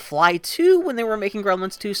direct The Fly 2 when they were making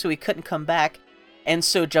Gremlins 2, so he couldn't come back. And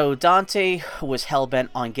so Joe Dante was hell-bent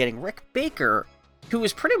on getting Rick Baker, who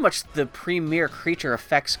was pretty much the premier creature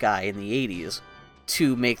effects guy in the 80s,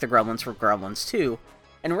 to make the Gremlins for Gremlins 2.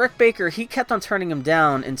 And Rick Baker, he kept on turning him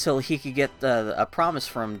down until he could get a promise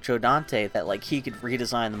from Joe Dante that like he could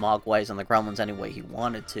redesign the Mogwais and the Gremlins any way he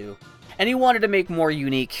wanted to. And he wanted to make more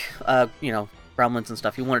unique, Gremlins and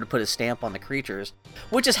stuff. He wanted to put his stamp on the creatures,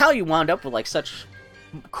 which is how you wound up with like such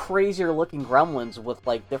crazier looking Gremlins with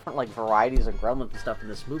like different like varieties of Gremlins and stuff in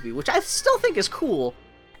this movie, which I still think is cool.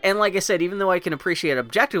 And like I said, even though I can appreciate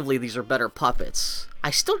objectively these are better puppets, I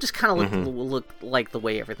still just kind of look like the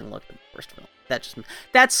way everything looked in the first film.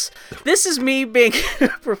 This is me being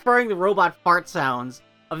preferring the robot fart sounds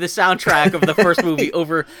of the soundtrack of the first movie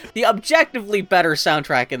over the objectively better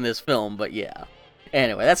soundtrack in this film. But yeah,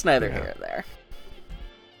 anyway, that's neither here nor there.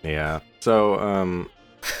 Yeah. So,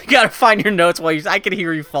 you gotta find your notes while I can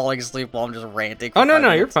hear you falling asleep while I'm just ranting. Oh,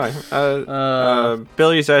 no, you're fine.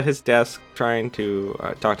 Billy's at his desk trying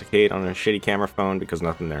to talk to Kate on a shitty camera phone because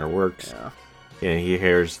nothing there works. Yeah, he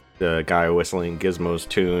hears the guy whistling Gizmo's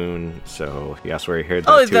tune, so he asks where he heard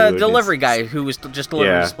that tune. Oh, the delivery guy who was just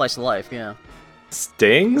delivering Splice of Life, yeah.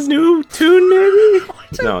 Sting's new tune, maybe?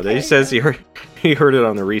 No, he says he heard it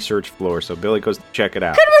on the research floor, so Billy goes to check it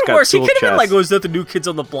out. Could have been worse. He could have been like, is that the New Kids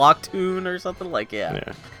on the Block tune or something? Like,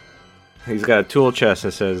 yeah. He's got a tool chest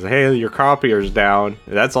that says, hey, your copier's down.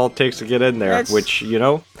 That's all it takes to get in there, which,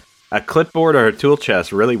 a clipboard or a tool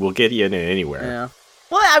chest really will get you in anywhere. Yeah.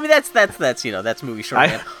 Well, I mean, that's movie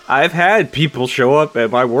shorthand. I've had people show up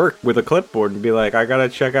at my work with a clipboard and be like, I gotta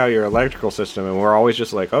check out your electrical system, and we're always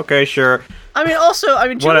just like, okay, sure. I mean,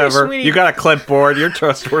 whatever. Sweeney, you got a clipboard, you're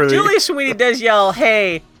trustworthy. Julia Sweeney does yell,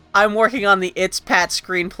 hey, I'm working on the It's Pat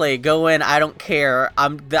screenplay, go in, I don't care,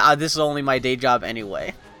 this is only my day job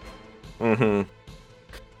anyway.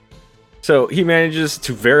 So he manages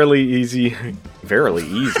to verily easy.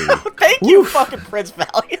 Thank you, fucking Prince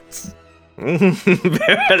Valiant.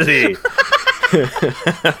 Verily.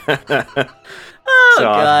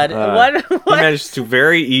 God. What? He managed to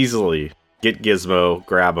very easily get Gizmo,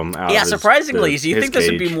 grab him out. Yeah, surprisingly. So you think this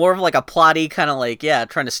would be more of like a plotty kind of like,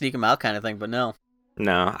 trying to sneak him out kind of thing, but no.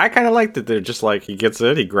 No, I kind of like that they're just like, he gets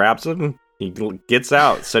it, he grabs him, he gets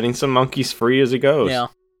out, setting some monkeys free as he goes. Yeah.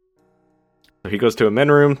 So he goes to a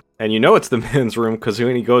men's room, and it's the men's room, because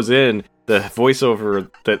when he goes in, the voiceover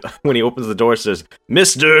that when he opens the door says,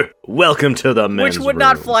 Mr. Welcome to the men's room. Which would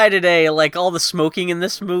not fly today. Like, all the smoking in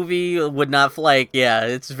this movie would not fly. Yeah,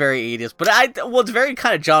 it's very 80s. But it's very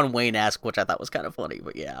kind of John Wayne-esque, which I thought was kind of funny,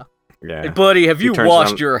 but yeah. Yeah. Hey, buddy, have you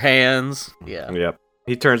washed your hands? Yeah. Yep.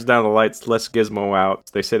 He turns down the lights, lets Gizmo out.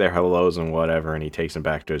 They say their hellos and whatever, and he takes him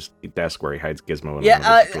back to his desk where he hides Gizmo.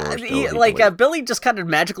 Billy just kind of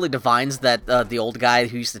magically divines that the old guy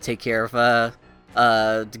who used to take care of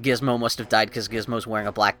Gizmo must have died because Gizmo's wearing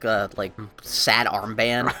a black sad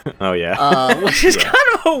armband. Oh yeah, which is kind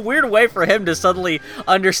of a weird way for him to suddenly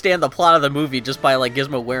understand the plot of the movie just by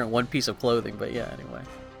Gizmo wearing one piece of clothing. But yeah, anyway.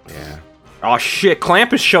 Yeah. Oh shit,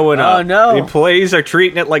 Clamp is showing up. Oh no. The employees are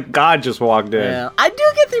treating it like God just walked in. Yeah. I do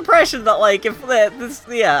get the impression that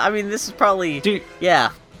this is probably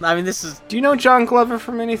this is... Do you know John Glover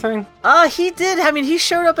from anything? He did. I mean, he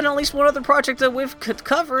showed up in at least one other project that we've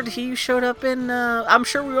covered. He showed up in, I'm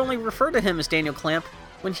sure we only refer to him as Daniel Clamp,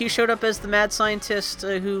 when he showed up as the mad scientist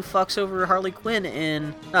who fucks over Harley Quinn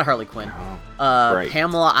in... Not Harley Quinn. Right.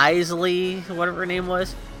 Pamela Isley, whatever her name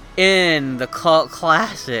was, in the cult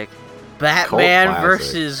classic... Batman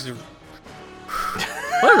versus...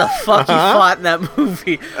 What the fuck he fought in that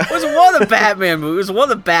movie? It was one of the Batman movies. It was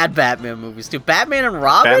one of the bad Batman movies, too. Batman and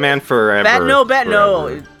Robin? Batman Forever. No, Batman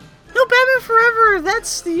Forever.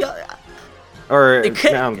 That's the... I was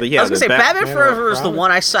going to say, Batman Forever is the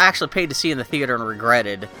one I actually paid to see in the theater and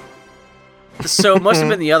regretted. So it must have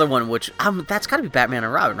been the other one, which... that's got to be Batman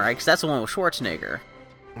and Robin, right? Because that's the one with Schwarzenegger.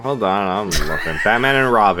 Hold on, I'm looking. Batman and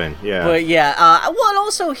Robin, yeah. But yeah, and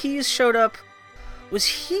also he showed up. Was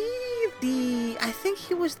he I think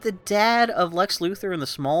he was the dad of Lex Luthor in the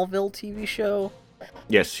Smallville TV show.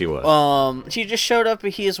 Yes, he was. He just showed up.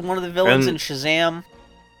 He is one of the villains in Shazam.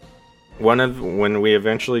 When we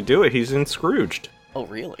eventually do it, he's in Scrooged. Oh,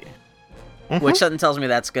 really? Mm-hmm. Which something tells me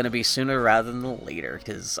that's going to be sooner rather than later,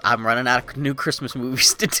 because I'm running out of new Christmas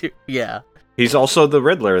movies to do. Yeah. He's also the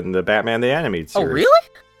Riddler in the Batman the Animated Series. Oh, really?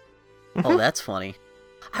 Mm-hmm. Oh, that's funny.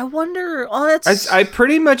 I wonder... I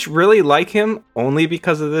pretty much really like him only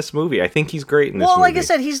because of this movie. I think he's great in this movie. Well, like I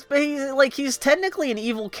said, he's technically an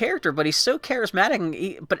evil character, but he's so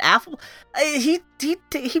charismatic. But affable. He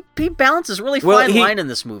balances really fine line in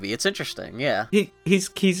this movie. It's interesting, yeah. His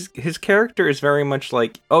character is very much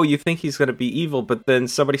like, oh, you think he's going to be evil, but then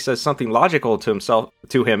somebody says something logical to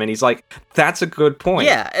him, and he's like, that's a good point.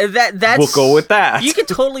 Yeah, that's... We'll go with that. You can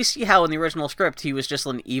totally see how in the original script he was just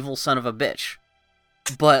an evil son of a bitch.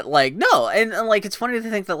 But, no, and it's funny to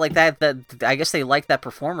think that that I guess they liked that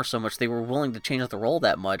performer so much they were willing to change the role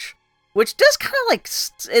that much, which does kind of,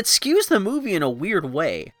 it skews the movie in a weird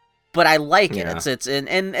way, but I like it. It's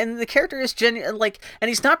and the character is genuine, and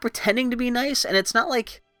he's not pretending to be nice, and it's not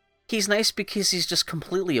like he's nice because he's just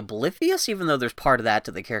completely oblivious, even though there's part of that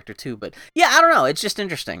to the character too, but, yeah, I don't know, it's just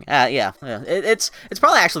interesting. It's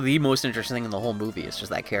probably actually the most interesting thing in the whole movie, is just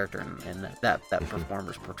that character and that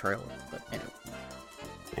performer's portrayal, but anyway.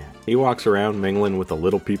 Yeah. He walks around mingling with the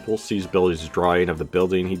little people, sees Billy's drawing of the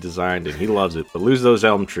building he designed, and he loves it. But lose those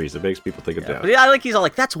elm trees, it makes people think of death. Yeah, he's all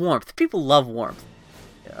like, that's warmth. People love warmth.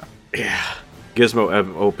 Yeah. Yeah.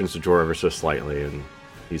 Gizmo opens the drawer ever so slightly, and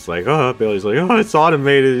he's like, Billy's like, it's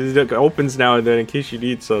automated. It opens now and then in case you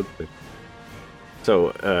need something.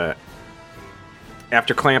 So,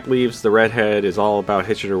 after Clamp leaves, the redhead is all about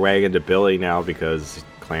hitching her wagon to Billy now because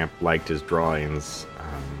Clamp liked his drawings.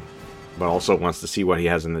 But also wants to see what he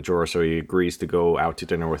has in the drawer, so he agrees to go out to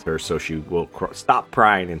dinner with her so she will stop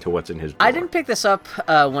prying into what's in his drawer. I didn't pick this up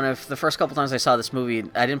the first couple times I saw this movie.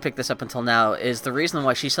 I didn't pick this up until now. Is the reason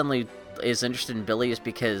why she suddenly is interested in Billy is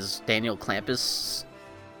because Daniel Clamp is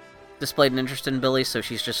displayed an interest in Billy, so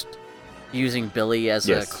she's just using Billy as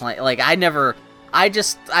a client. I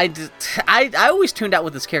always tuned out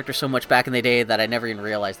with this character so much back in the day that I never even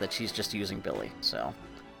realized that she's just using Billy, so...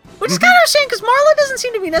 Which is kind of a shame, because Marla doesn't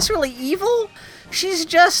seem to be necessarily evil. She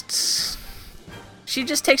just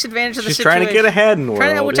takes advantage of the situation. She's trying to get ahead in the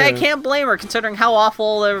world. Which I can't blame her, considering how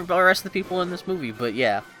awful the rest of the people in this movie, but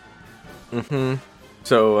yeah. Mm-hmm.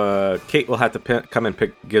 So, Kate will have to come and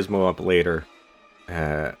pick Gizmo up later.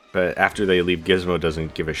 But after they leave, Gizmo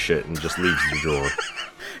doesn't give a shit and just leaves the drawer.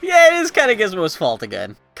 Yeah, it is kind of Gizmo's fault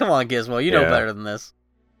again. Come on, Gizmo, you know better than this.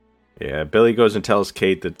 Yeah, Billy goes and tells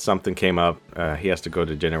Kate that something came up. He has to go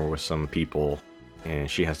to dinner with some people, and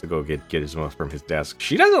she has to go get Gizmo from his desk.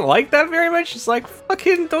 She doesn't like that very much. She's like,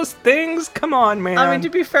 fucking those things. Come on, man. I mean, to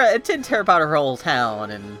be fair, it did tear apart her whole town,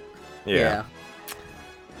 and yeah.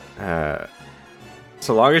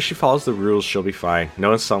 So long as she follows the rules, she'll be fine.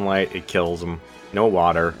 No sunlight, it kills him. No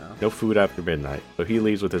water, no food after midnight. So he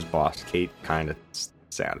leaves with his boss. Kate kind of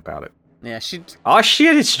sad about it. Yeah, she... Oh,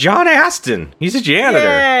 shit, it's John Astin. He's a janitor.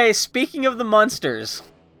 Yay, speaking of the Munsters.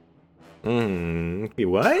 What?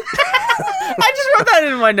 I just wrote that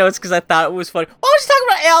in my notes because I thought it was funny. Oh, I was talking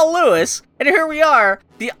about Al Lewis, and here we are,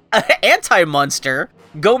 the anti-Munster,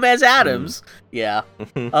 Gomez Adams. Yeah.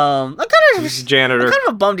 I'm kind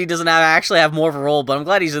of bummed he doesn't actually have more of a role, but I'm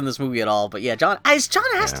glad he's in this movie at all. But yeah, is John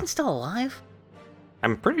Astin still alive?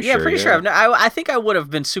 I'm pretty sure. Yeah, pretty sure. I think I would have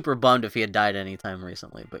been super bummed if he had died anytime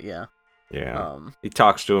recently, but yeah. Yeah. He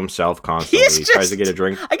talks to himself constantly. He tries to get a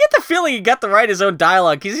drink. I get the feeling he got to write his own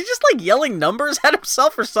dialogue. Is he just like yelling numbers at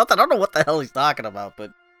himself or something? I don't know what the hell he's talking about,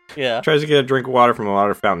 but yeah. Tries to get a drink of water from a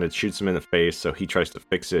water fountain. It shoots him in the face, so he tries to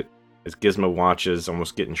fix it. As Gizmo watches,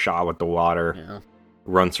 almost getting shot with the water.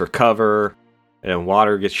 Runs for cover. And then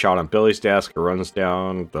water gets shot on Billy's desk. Runs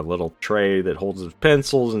down the little tray that holds his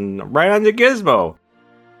pencils and right onto Gizmo.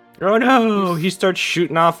 Oh no! He starts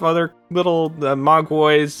shooting off other little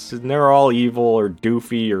Mogwais, and they're all evil or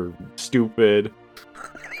doofy or stupid.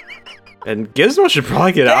 And Gizmo should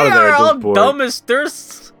probably get out of there at this point. They are all dumb as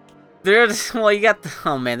well, you got...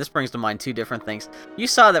 Oh man, this brings to mind two different things. You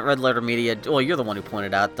saw that Red Letter Media... Well, you're the one who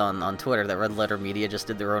pointed out on Twitter that Red Letter Media just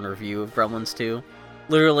did their own review of Gremlins 2.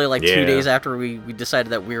 Literally, 2 days after we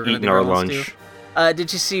decided that we were going to do Gremlins 2.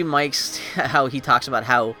 Did you see Mike's... How he talks about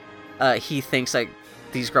how he thinks like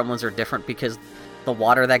these Gremlins are different because the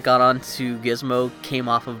water that got onto Gizmo came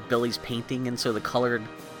off of Billy's painting, and so the colored...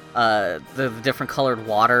 the different colored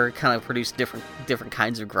water kind of produced different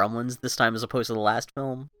kinds of Gremlins this time as opposed to the last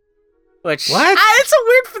film. Which, it's a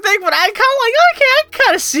weird thing, but I kind of like, okay, I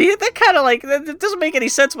kind of see it. That kind of like, that doesn't make any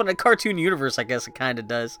sense, but in a cartoon universe, I guess it kind of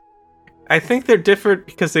does. I think they're different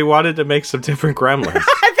because they wanted to make some different Gremlins.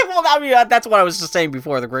 That's what I was just saying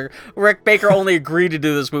before. Rick Baker only agreed to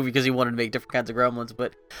do this movie because he wanted to make different kinds of Gremlins.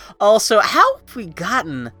 But also, how have we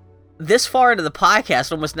gotten this far into the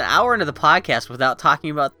podcast, almost an hour into the podcast, without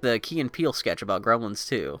talking about the Key and Peele sketch about Gremlins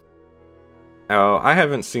 2? Oh, I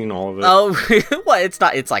haven't seen all of it. Oh, well, it's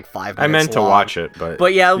like 5 minutes I meant long. to watch it,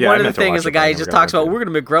 but yeah, one of the things the guy just talks about, we're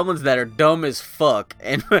gonna make Gremlins that are dumb as fuck,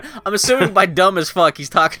 and I'm assuming by dumb as fuck he's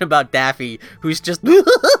talking about Daffy, who's just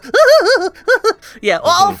yeah.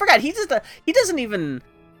 Well, I forgot he's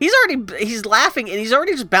laughing and he's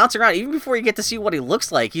already just bouncing around even before you get to see what he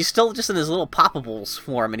looks like. He's still just in his little poppables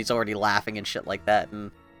form and he's already laughing and shit like that.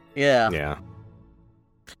 And yeah.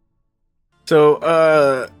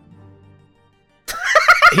 So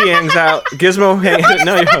he hangs out. Gizmo hangs.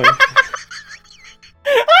 No, you.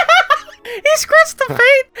 He squirts the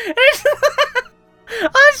paint.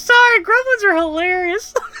 I'm sorry, Gremlins are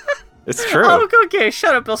hilarious. It's true. Oh, okay,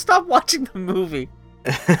 shut up, Bill. Stop watching the movie.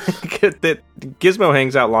 Gizmo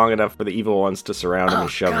hangs out long enough for the evil ones to surround him and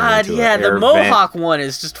shove him into the air Mohawk vent. one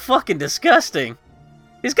is just fucking disgusting.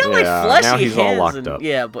 He's got like fleshy now he's hands. all locked up.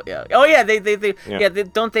 Yeah, but yeah. Oh yeah,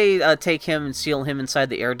 don't they take him and seal him inside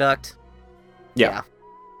the air duct? Yeah.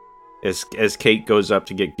 As Kate goes up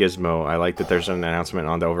to get Gizmo, I like that there's an announcement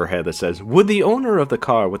on the overhead that says, "Would the owner of the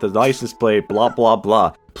car with the license plate blah blah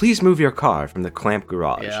blah please move your car from the Clamp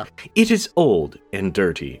garage? Yeah. It is old and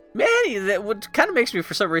dirty." Man, that kind of makes me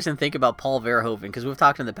for some reason think about Paul Verhoeven, because we've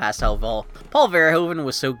talked in the past how Paul Verhoeven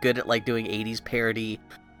was so good at like doing 80s parody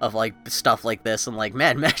of like stuff like this, and like,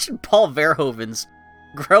 man, imagine Paul Verhoeven's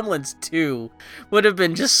Gremlins 2 would have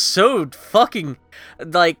been just so fucking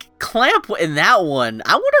like Clamp in that one.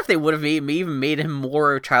 I wonder if they would have even made him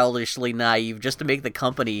more childishly naive just to make the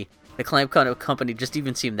Clamp company just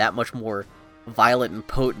even seem that much more violent and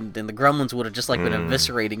potent, and the Gremlins would have just like been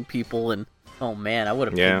eviscerating people, and oh man, I would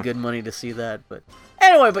have paid good money to see that. But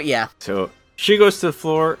anyway, but yeah. So she goes to the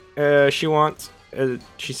floor.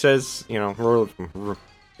 She says, floor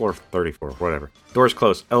 34, whatever. Doors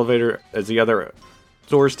closed. Elevator as the other.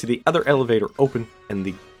 Doors to the other elevator open, and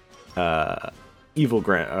the evil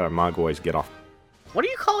Mogwais get off. What are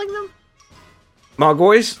you calling them?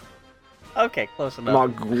 Mogwais? Okay, close enough.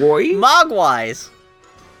 Mogwais?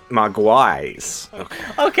 Mogwais.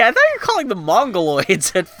 Okay, I thought you were calling them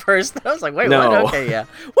Mongoloids at first. I was like, wait, no. What? Okay, yeah.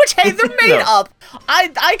 Which, hey, they're made up.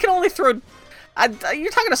 I can only throw...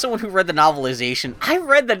 you're talking to someone who read the novelization. I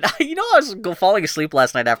was falling asleep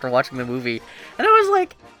last night after watching the movie, and I was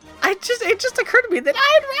like... It just occurred to me that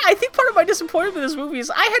I think part of my disappointment with this movie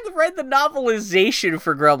is I had read the novelization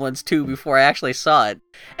for Gremlins 2 before I actually saw it.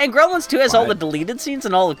 And Gremlins 2 has all the deleted scenes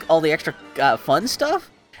and all the extra fun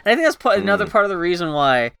stuff. And I think that's another part of the reason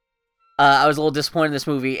why I was a little disappointed in this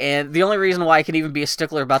movie. And the only reason why I can even be a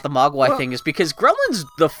stickler about the Mogwai thing is because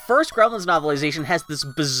the first Gremlins novelization has this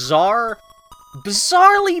bizarrely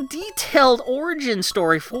detailed origin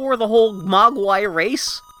story for the whole Mogwai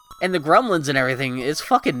race. And the Gremlins and everything is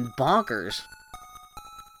fucking bonkers.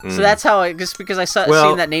 So that's how just because I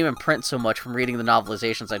seen that name in print so much from reading the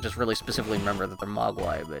novelizations, I just really specifically remember that they're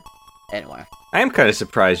Mogwai. But anyway, I am kind of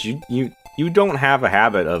surprised you you don't have a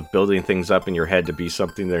habit of building things up in your head to be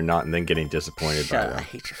something they're not and then getting disappointed by them. I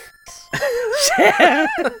hate your face.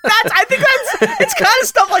 It's kind of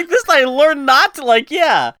stuff like this that I learned not to like,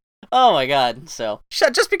 yeah. Oh my god. So,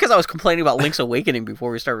 just because I was complaining about Link's Awakening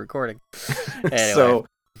before we started recording. Anyway. So,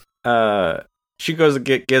 she goes to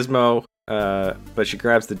get Gizmo, but she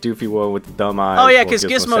grabs the doofy one with the dumb eyes. Oh yeah, because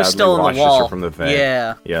Gizmo's still in the wall. From the vent.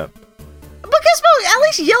 Yeah. Yep. But Gizmo, at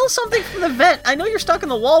least yell something from the vent. I know you're stuck in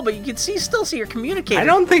the wall, but you can still see you're communicating. I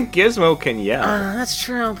don't think Gizmo can yell. That's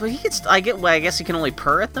true, but he can. I guess he can only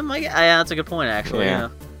purr at them. Yeah, that's a good point, actually. Yeah.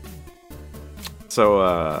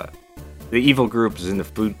 So, the evil group is in the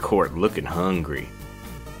food court looking hungry,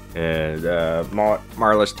 and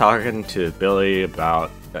Marla's talking to Billy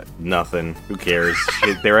about nothing. Who cares?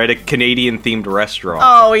 They're at a Canadian-themed restaurant.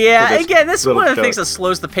 Oh yeah, again, this is one of the things that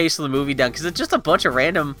slows the pace of the movie down because it's just a bunch of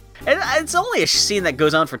random. And it's only a scene that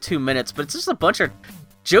goes on for 2 minutes, but it's just a bunch of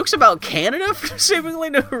jokes about Canada for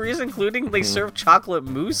seemingly no reason, including they serve chocolate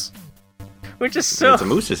mousse, which is so. It's a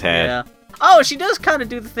moose's head. Yeah. Oh, she does kind of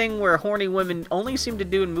do the thing where horny women only seem to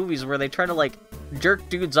do in movies, where they try to like jerk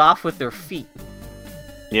dudes off with their feet.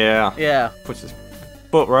 Yeah. Yeah. Puts his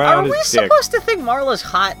foot right on his dick. Are we supposed to think Marla's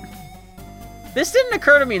hot? This didn't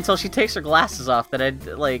occur to me until she takes her glasses off. That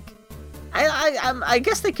I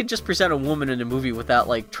guess they could just present a woman in a movie without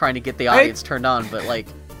like trying to get the audience turned on, but like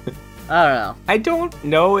I don't know. I don't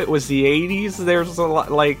know. It was the 80s. There's a lot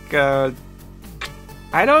like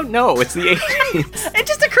I don't know. It's the 80s. It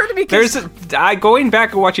just occurred to me. Going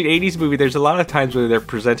back and watching 80s movie, there's a lot of times where they're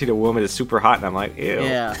presenting a woman as super hot, and I'm like, ew.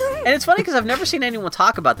 Yeah. And it's funny because I've never seen anyone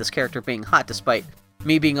talk about this character being hot, despite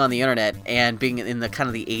me being on the internet and being in the kind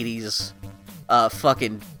of the 80s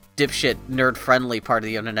fucking dipshit nerd-friendly part of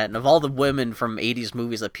the internet. And of all the women from 80s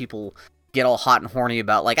movies that people get all hot and horny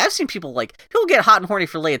about, like, I've seen people get hot and horny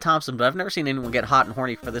for Leia Thompson, but I've never seen anyone get hot and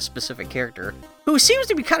horny for this specific character, who seems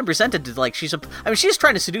to be kind of presented to, like, she's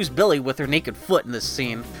trying to seduce Billy with her naked foot in this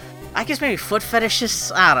scene. I guess maybe foot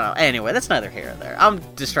fetishists? I don't know. Anyway, that's neither here nor there. I'm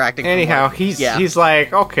distracting. Anyhow, he's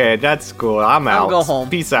like, okay, that's cool. I'm out. I'll go home.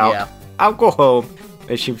 Peace out. Yeah. I'll go home.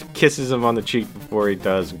 And she kisses him on the cheek before he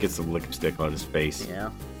does and gets some lipstick on his face. Yeah.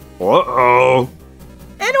 Uh-oh.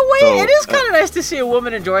 In a way, it is kind of nice to see a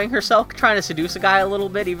woman enjoying herself, trying to seduce a guy a little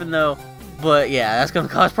bit, even though... But yeah, that's going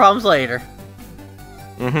to cause problems later.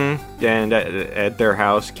 Mm-hmm. And at their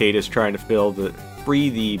house, Kate is trying to free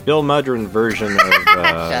the Bill Mudron version of...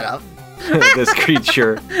 Shut up. this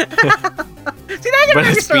creature. See, now you're going to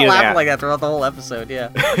make me start laughing like that throughout the whole episode,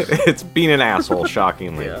 yeah. It's being an asshole,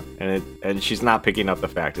 shockingly. Yeah. And she's not picking up the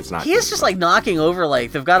fact it's not... He is just, like, knocking over,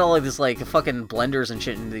 like, they've got all of this, like, fucking blenders and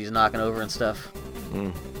shit and he's knocking over and stuff.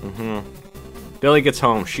 Mm-hmm. Billy gets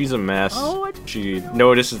home. She's a mess. She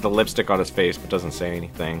notices the lipstick on his face but doesn't say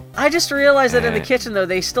anything. I just realized that in the kitchen, though,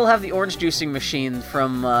 they still have the orange juicing machine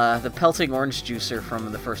from the pelting orange juicer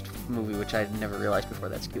from the first movie, which I never realized before.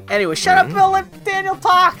 That's cute. Anyway, shut up, Bill. Let Daniel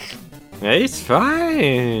talk. It's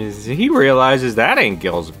fine. He realizes that ain't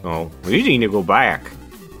Gizmo. We need to go back.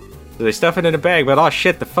 So they stuff it in a bag, but oh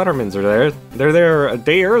shit, the Futtermans are there. They're there a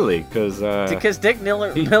day early because Dick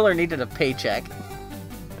Miller needed a paycheck.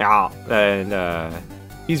 And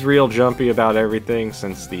he's real jumpy about everything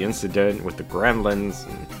since the incident with the gremlins.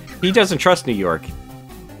 And he doesn't trust New York.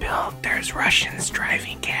 Bill, there's Russians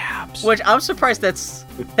driving cabs. Which I'm surprised that's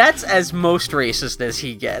as most racist as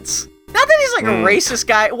he gets. Not that he's like a racist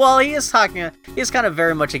guy. Well, he is kind of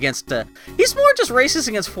very much against... he's more just racist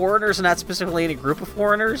against foreigners and not specifically any group of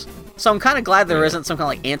foreigners. So I'm kind of glad there isn't some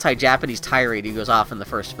kind of like anti-Japanese tirade he goes off in the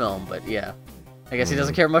first film. But yeah, I guess he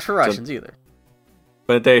doesn't care much for Russians either.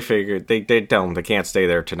 But they figured, they tell them they can't stay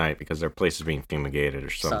there tonight because their place is being fumigated or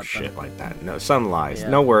some shit like that. No, some lies. Yeah.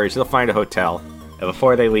 No worries, they'll find a hotel. And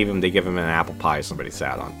before they leave him, they give him an apple pie somebody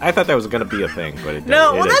sat on. I thought that was going to be a thing, but it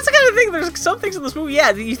no, well, that's the kind of thing. There's some things in this movie,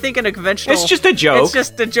 yeah, you think in a conventional... It's just a joke. It's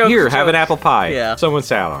just a joke. Here, have an apple pie. Yeah. Someone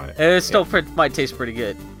sat on it. It still might taste pretty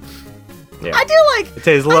good. Yeah. I do like... It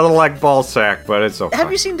tastes a little like ball sack, but it's okay.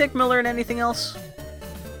 Have you seen Dick Miller in anything else?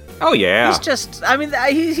 Oh, yeah. He's just... I mean,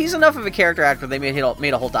 he's enough of a character actor. They made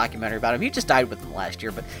a whole documentary about him. He just died with him last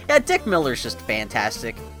year, but yeah, Dick Miller's just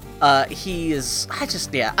fantastic. He is...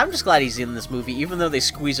 I'm just glad he's in this movie, even though they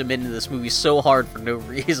squeeze him into this movie so hard for no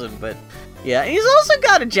reason, but... Yeah, he's also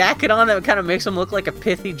got a jacket on that kind of makes him look like a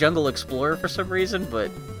pithy jungle explorer for some reason,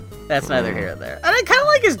 but that's neither here nor there. And I kind of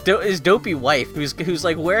like his dopey wife, who's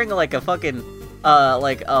like wearing like a fucking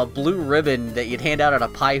like a blue ribbon that you'd hand out at a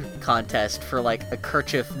pie contest for like a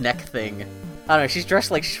kerchief neck thing. I don't know. She's dressed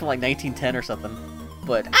like she's from like 1910 or something.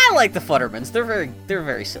 But I like the Futtermans. They're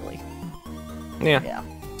very silly. Yeah.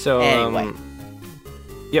 So anyway.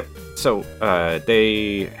 Yep. So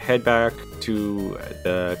they head back to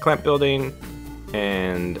the Clamp building,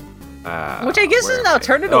 and which I guess is now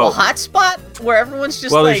turned into a hot spot where everyone's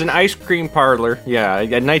just there's an ice cream parlor. Yeah,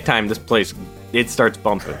 at nighttime this place it starts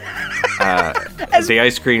bumping. The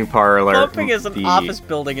ice cream parlor. Bumping as an office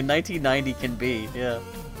building in 1990 can be. Yeah.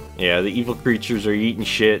 Yeah, the evil creatures are eating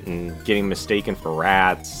shit and getting mistaken for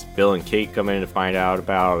rats. Bill and Kate come in to find out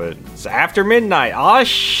about it. It's after midnight. Oh,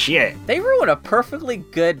 shit. They ruin a perfectly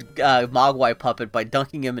good Mogwai puppet by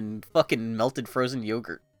dunking him in fucking melted frozen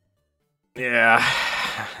yogurt. Yeah.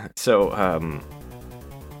 So,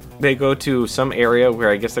 they go to some area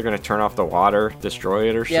where I guess they're going to turn off the water, destroy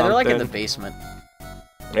it or something. Yeah, they're like in the basement.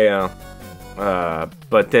 Yeah.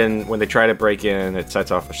 But then when they try to break in, it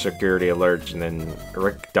sets off a security alert, and then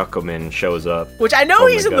Rick Duckelman shows up. Which I know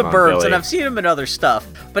he's in The Burbs, and I've seen him in other stuff,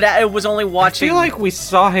 but I was only watching... I feel like we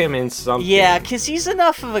saw him in something. Yeah, because he's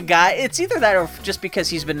enough of a guy. It's either that or just because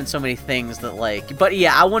he's been in so many things that, like... But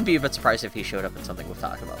yeah, I wouldn't be a bit surprised if he showed up in something we've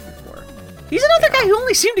talked about before. He's another guy who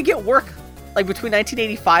only seemed to get work, like, between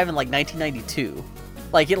 1985 and, like, 1992.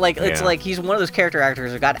 It's like he's one of those character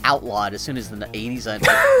actors that got outlawed as soon as the 80s ended.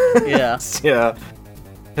 Yeah.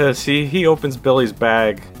 Yeah. See, he opens Billy's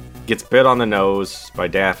bag, gets bit on the nose by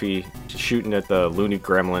Daffy, shooting at the loony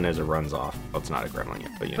gremlin as it runs off. Well, it's not a gremlin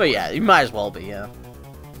yet, but you know. But yeah, you might as well be, yeah.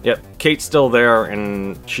 Yep. Kate's still there,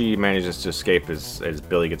 and she manages to escape as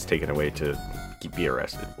Billy gets taken away to be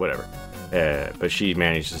arrested. Whatever. But she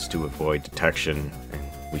manages to avoid detection.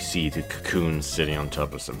 We see the cocoons sitting on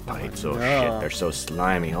top of some pipes. Oh, shit, they're so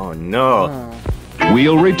slimy. Oh, no.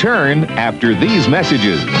 We'll return after these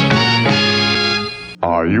messages.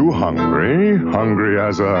 Are you hungry? Hungry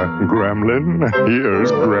as a gremlin?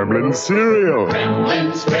 Here's gremlin cereal.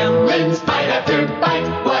 Gremlins, bite after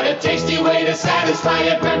bite. What a tasty way to satisfy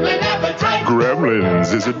a gremlin appetite.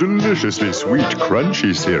 Gremlins is a deliciously sweet,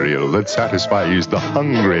 crunchy cereal that satisfies the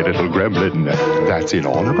hungry little gremlin that's in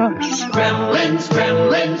all of us. Gremlins,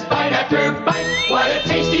 bite after bite. What a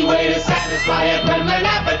tasty way to satisfy a gremlin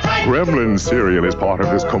appetite. Gremlin cereal is part of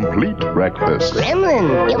this complete breakfast.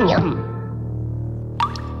 Gremlin, yum yum.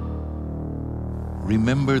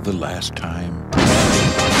 Remember the last time?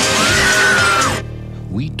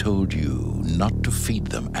 We told you not to feed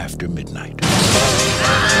them after midnight.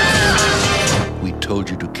 We told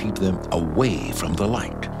you to keep them away from the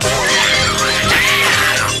light.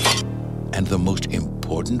 And the most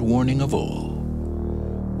important warning of all,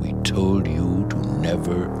 we told you to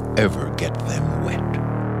never, ever get them wet.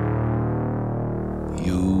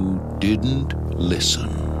 You didn't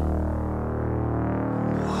listen.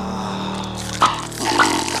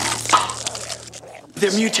 They're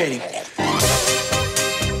mutating.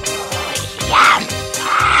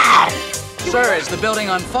 Sir, is the building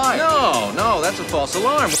on fire? No, that's a false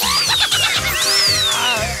alarm.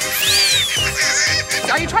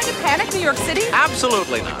 Are you trying to panic New York City?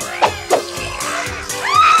 Absolutely not.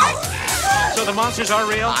 So the monsters are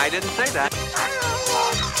real? I didn't say that.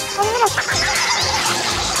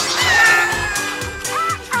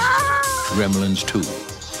 Gremlins 2.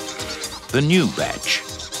 The new batch.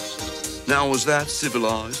 Now, was that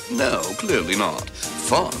civilized? No, clearly not.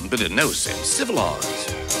 Fun, but in no sense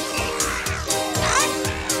civilized.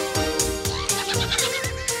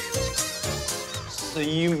 So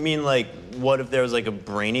you mean, like, what if there was, like, a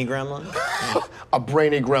brainy gremlin? A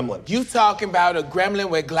brainy gremlin. You talking about a gremlin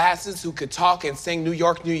with glasses who could talk and sing New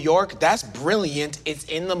York, New York? That's brilliant. It's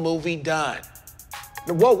in the movie Done.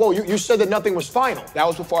 Whoa, you said that nothing was final. That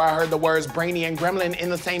was before I heard the words brainy and gremlin in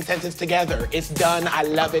the same sentence together. It's done, I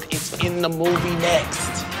love it, it's in the movie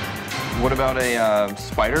next. What about a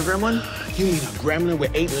spider gremlin? You mean a gremlin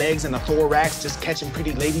with 8 legs and a thorax just catching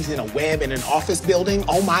pretty ladies in a web in an office building?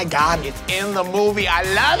 Oh my God, it's in the movie, I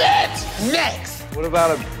love it! Next! What about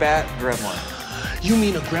a bat gremlin? You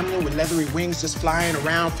mean a gremlin with leathery wings just flying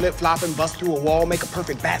around, flip-flopping, bust through a wall, make a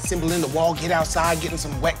perfect bat symbol in the wall, get outside, get in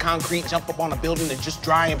some wet concrete, jump up on a building and just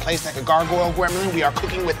dry in place like a gargoyle gremlin? We are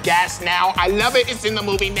cooking with gas now. I love it. It's in the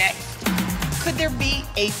movie next. Could there be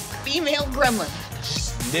a female gremlin?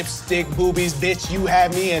 Lipstick, boobies, bitch, you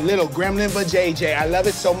have me and little gremlin but JJ. I love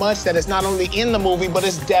it so much that it's not only in the movie, but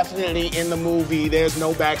it's definitely in the movie. There's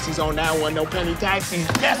no backsies on that one, no penny taxis.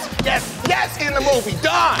 Yes, in the movie,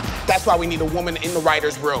 done! That's why we need a woman in the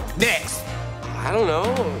writer's room. Next. I don't know.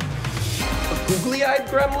 A googly-eyed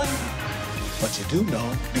gremlin? But you do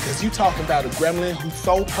know, because you talk about a gremlin whose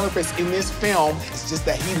sole purpose in this film is just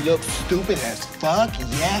that he looks stupid as fuck.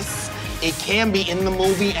 Yes. It can be in the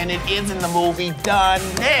movie, and it is in the movie. Done.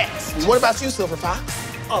 Next. What about you, Silver Fox?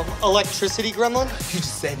 Electricity gremlin? You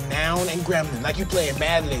just said noun and gremlin, like you playing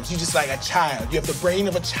Mad Libs. You just like a child. You have the brain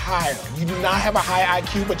of a child. You do not have a high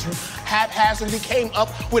IQ, but you haphazardly came up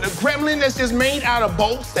with a gremlin that's just made out of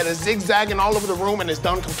bolts that is zigzagging all over the room and is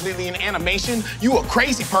done completely in animation. You a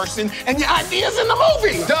crazy person, and your idea's in the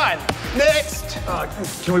movie. Done. Next.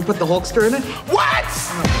 Can we put the Hulkster in it? What?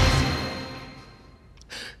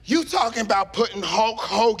 You talking about putting Hulk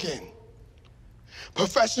Hogan,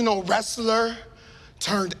 professional wrestler,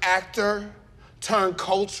 turned actor, turned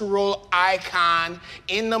cultural icon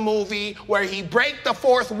in the movie where he break the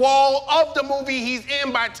fourth wall of the movie he's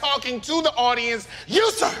in by talking to the audience.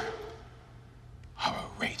 You, sir, are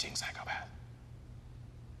a raging psychopath.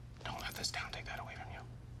 Don't let this town take that away from you.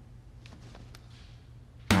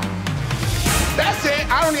 That's it.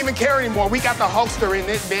 I don't even care anymore. We got the Hulkster in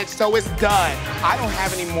this bitch, so it's done. I don't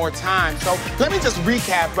have any more time. So let me just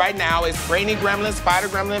recap right now. It's Brainy Gremlin, Spider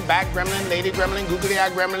Gremlin, Bat Gremlin, Lady Gremlin, Googly Eye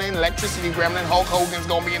Gremlin, Electricity Gremlin, Hulk Hogan's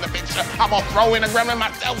gonna be in the picture. I'm gonna throw in a gremlin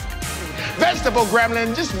myself. Vegetable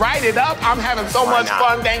Gremlin, just write it up. I'm having so much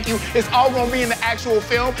fun, thank you. It's all gonna be in the actual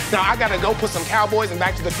film. Now I gotta go put some cowboys in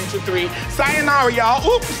Back to the Future 3. Sayonara,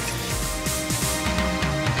 y'all. Oops.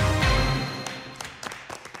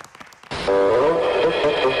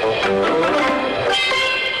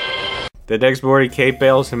 The next morning, Kate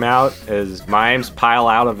bails him out as mimes pile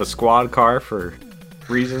out of a squad car for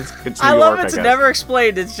reasons. I love it's never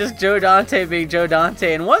explained. It's just Joe Dante being Joe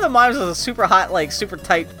Dante, and one of the mimes was a super hot, like super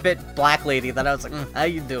tight fit black lady that I was like, how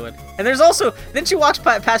you doing? And there's also then she walks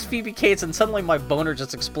past Phoebe Cates, and suddenly my boner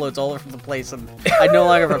just explodes all over the place, and I no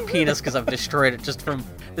longer have a penis because I've destroyed it just from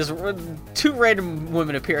this two random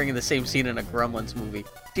women appearing in the same scene in a Gremlins movie.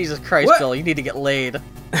 Jesus Christ, what? Bill, you need to get laid.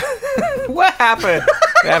 What happened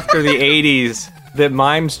after the 80s? That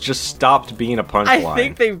mimes just stopped being a punchline.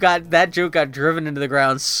 I think that joke got driven into the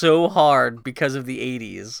ground so hard because of the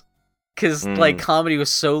 80s. Because, like, comedy was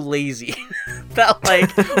so lazy that, like,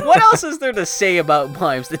 what else is there to say about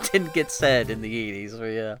mimes that didn't get said in the 80s? So,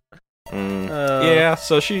 yeah. Yeah,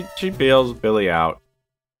 so she bails Billy out.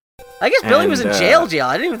 I guess Billy was in jail.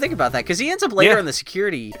 I didn't even think about that, because he ends up later in the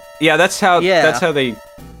security. Yeah, that's how they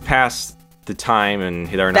pass the time and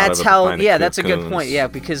they're not able to find the that's a good point. Yeah,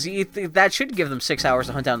 because that should give them 6 hours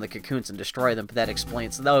to hunt down the cocoons and destroy them, but that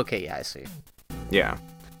explains. Okay, yeah, I see. Yeah,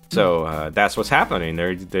 so that's what's happening.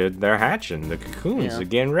 They're hatching the cocoons,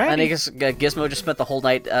 getting ready. And I guess Gizmo just spent the whole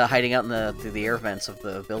night hiding out in the air vents of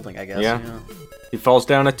the building. I guess. Yeah. He falls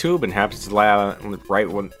down a tube and happens to land right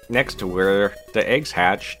next to where the eggs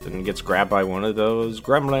hatched, and gets grabbed by one of those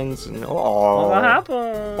gremlins. And what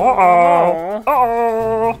happened?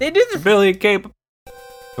 They do the Billy Cape.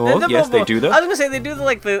 Well, yes, they do that. I was gonna say they do the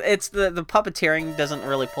puppeteering doesn't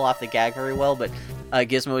really pull off the gag very well, but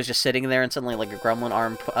Gizmo is just sitting there, and suddenly like a gremlin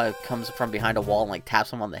arm comes from behind a wall and like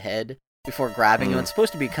taps him on the head before grabbing him. It's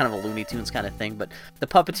supposed to be kind of a Looney Tunes kind of thing, but the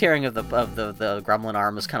puppeteering of the gremlin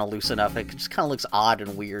arm is kind of loose enough. It just kind of looks odd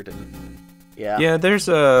and weird, and yeah. Yeah, there's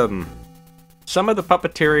some of the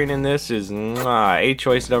puppeteering in this is A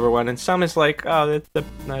choice number one, and some is like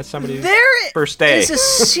somebody's first day. There's a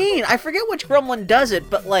scene, I forget which gremlin does it,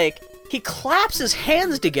 but like he claps his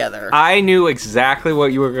hands together. I knew exactly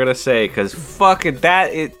what you were gonna say, because fucking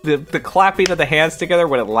the clapping of the hands together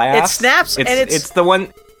when it laughs. It snaps, and it's the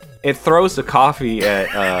one. It throws the coffee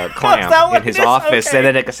at Clamp in his office, okay. And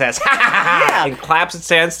then it says, ha ha ha, yeah. And claps its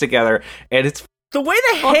hands together, and it's the way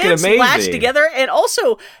the hands latch together, and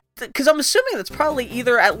also, because I'm assuming that's probably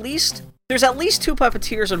there's at least two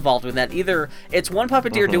puppeteers involved in that. Either it's one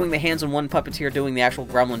puppeteer doing the hands and one puppeteer doing the actual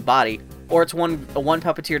gremlin body, or it's one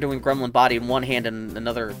puppeteer doing gremlin body in one hand and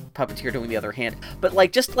another puppeteer doing the other hand. But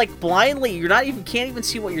like just like blindly, can't even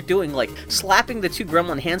see what you're doing. Like slapping the two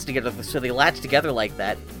gremlin hands together so they latch together like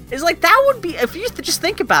that is like, that would be, if you just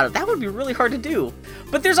think about it, that would be really hard to do.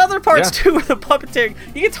 But there's other parts too where the puppeteering,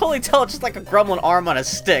 you can totally tell it's just like a gremlin arm on a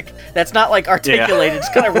stick that's not like articulated, it's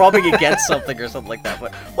kind of rubbing against something or something like that.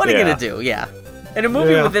 But what are you gonna do? Yeah. In a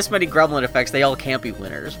movie with this many gremlin effects, they all can't be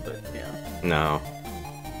winners, but yeah. No.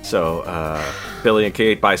 So, Billy and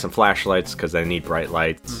Kate buy some flashlights because they need bright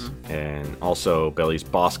lights. And also, Billy's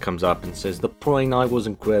boss comes up and says, the prank night was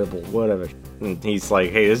incredible, whatever. And he's like,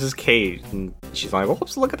 hey, this is Kate. And she's like,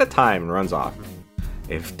 oops, look at the time, and runs off.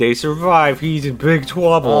 If they survive, he's in big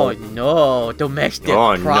trouble. Oh, no. Domestic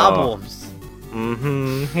problems. No.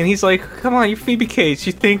 And he's like, come on, you're Phoebe Cates.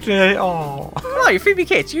 You think that, Come on, you're Phoebe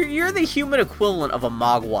Cates. You're the human equivalent of a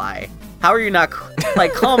Mogwai. How are you not,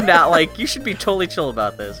 like, calm down? Like, you should be totally chill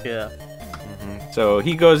about this, yeah. So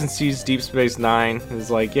he goes and sees Deep Space Nine. And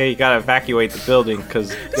is like, yeah, you gotta evacuate the building because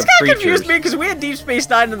the This creatures. kind of confused me because we had Deep Space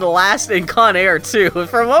Nine in the last in Con Air too.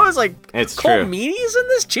 For a moment, I was like, it's Cole true. Meany's in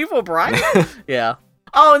this? Chief O'Brien? Yeah.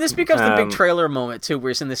 Oh, and this becomes the big trailer moment too, where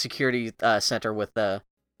he's in the security center with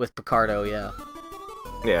Picardo. Yeah.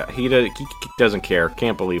 Yeah, he doesn't care.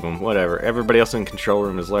 Can't believe him. Whatever. Everybody else in the control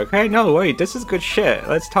room is like, hey, no, wait, this is good shit.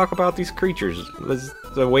 Let's talk about these creatures. This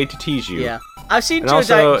is a way to tease you. Yeah. I've seen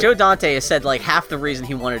Joe Dante has said like half the reason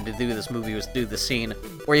he wanted to do this movie was to do the scene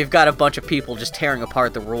where you've got a bunch of people just tearing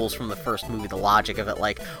apart the rules from the first movie, the logic of it.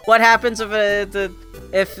 Like, what happens if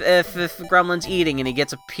Gremlin's eating and he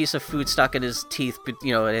gets a piece of food stuck in his teeth,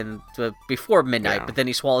 before midnight, but then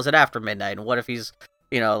he swallows it after midnight? And what if he's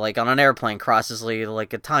like on an airplane, crosses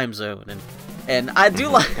like a time zone, and I do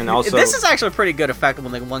like. And also, this is actually a pretty good effect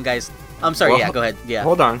when like one guy's. I'm sorry. Well, go ahead. Yeah.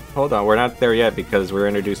 Hold on. We're not there yet because we're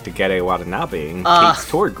introduced to Gede Watanabe and Kate's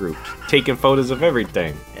tour group, taking photos of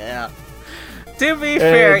everything. Yeah. To be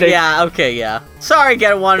fair, yeah. Sorry,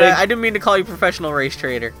 Gede Watanabe. I didn't mean to call you professional race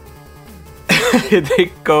trader.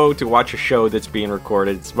 They go to watch a show that's being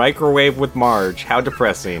recorded. It's Microwave with Marge. How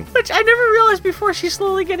depressing. Which I never realized before. She's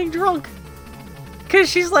slowly getting drunk. Because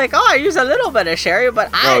she's like, I use a little bit of sherry, but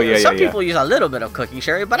some people use a little bit of cooking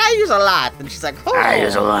sherry, but I use a lot. And she's like, I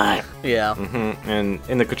use a lot. Yeah. Mm-hmm. And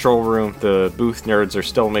in the control room, the booth nerds are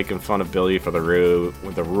still making fun of Billy for the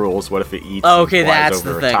rules. What if it eats and flies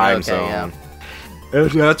over a time zone? Yeah.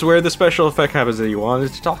 That's where the special effect happens that you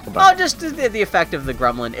wanted to talk about. Oh, just the effect of the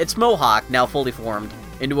gremlin. It's Mohawk, now fully formed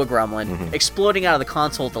into a gremlin, exploding out of the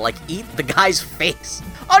console to, like, eat the guy's face.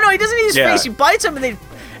 Oh, no, he doesn't eat his face. He bites him, and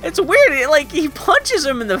it's weird. Like, he punches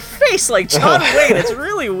him in the face like John Wayne.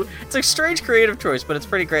 It's a strange creative choice, but it's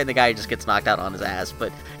pretty great. And the guy just gets knocked out on his ass.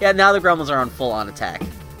 But, yeah, now the gremlins are on full-on attack.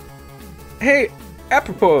 Hey, not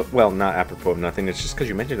apropos of nothing, it's just because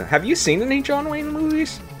you mentioned it. Have you seen any John Wayne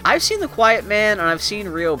movies? I've seen The Quiet Man, and I've seen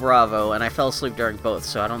Rio Bravo, and I fell asleep during both,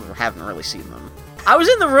 so I haven't really seen them. I was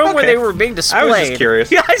in the room where they were being displayed. I was just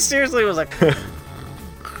curious. Yeah, I seriously was like...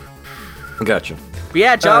 Gotcha. But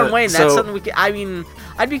yeah, John Wayne, that's something we can... I mean,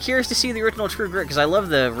 I'd be curious to see the original True Grit, because I love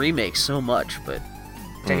the remake so much, but...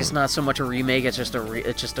 It's not so much a remake, it's just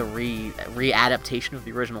a re-adaptation of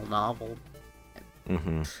the original novel.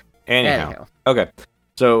 Mm-hmm. Anyhow. Okay.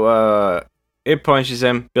 So, it punches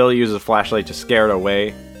him. Billy uses a flashlight to scare it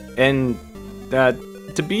away. And,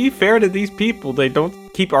 to be fair to these people, they don't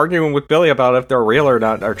keep arguing with Billy about if they're real or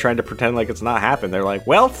not, or trying to pretend like it's not happened. They're like,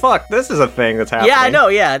 well, fuck, this is a thing that's happening. Yeah, I know,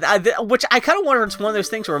 yeah. Which I kind of wonder, it's one of those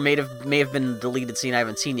things where it may have been a deleted scene I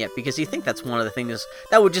haven't seen yet, because you think that's one of the things,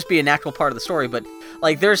 that would just be a natural part of the story, but,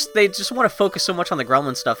 like, they just want to focus so much on the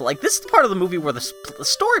gremlin stuff. Like, this is the part of the movie where the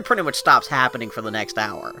story pretty much stops happening for the next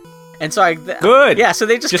hour. And so good. Yeah, so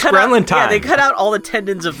they just cut gremlin out, time. Yeah, they cut out all the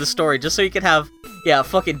tendons of the story just so you could have,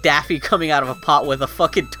 fucking Daffy coming out of a pot with a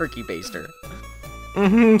fucking turkey baster.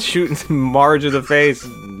 Mm-hmm. Shooting Marge in the face,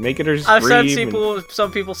 making her scream. I've seen some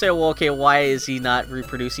people say, well, okay, why is he not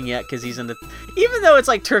reproducing yet? Because he's in the... Even though it's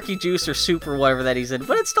like turkey juice or soup or whatever that he's in,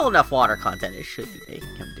 but it's still enough water content. It should be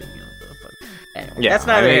making him do, Anyway, yeah, that's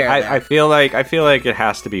neither here nor there. I feel like it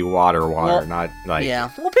has to be water, not like... Yeah.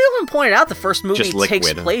 Well, people have pointed out the first movie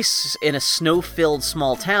takes place in a snow-filled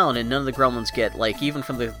small town, and none of the gremlins get, like, even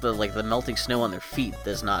from the melting snow on their feet,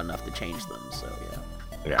 there's not enough to change them, so,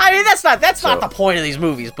 yeah. I mean, that's not the point of these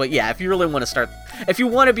movies, but yeah, if you really want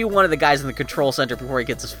to be one of the guys in the control center before he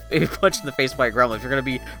gets punched in the face by a gremlin, if you're going to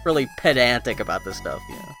be really pedantic about this stuff,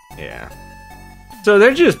 Yeah. So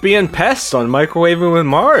they're just being pests on Microwaving with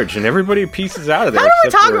Marge, and everybody pieces out of there. How do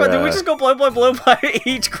we talk about it? Do we just go blow by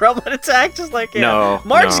each gremlin attack? Just like,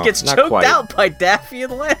 Marge gets choked out by Daffy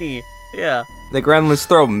and Lenny. Yeah. The gremlins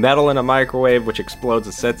throw metal in a microwave, which explodes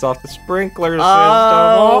and sets off the sprinkler system.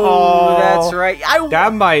 Oh, that's right.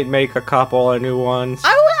 That might make a couple of new ones.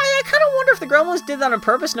 I kind of wonder if the gremlins did that on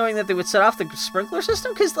purpose, knowing that they would set off the sprinkler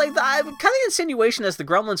system, because like kind of the insinuation is the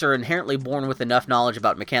gremlins are inherently born with enough knowledge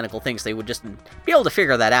about mechanical things they would just be able to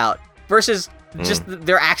figure that out, versus just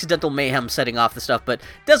their accidental mayhem setting off the stuff. But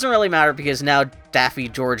it doesn't really matter, because now Daffy,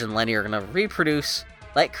 George, and Lenny are going to reproduce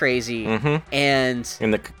like crazy, and...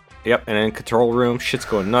 Yep, and in control room, shit's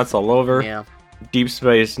going nuts all over. Yeah. Deep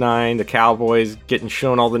Space Nine, the Cowboys getting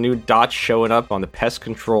shown all the new dots showing up on the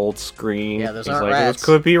pest-controlled screen. Yeah, those aren't rats. Those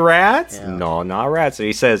could be rats? Yeah. No, not rats. And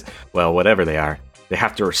he says, well, whatever they are, they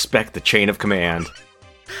have to respect the chain of command.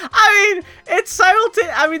 I mean, it's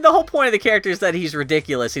simultaneous. I mean, the whole point of the character is that he's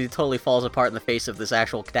ridiculous. He totally falls apart in the face of this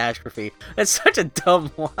actual catastrophe. That's such a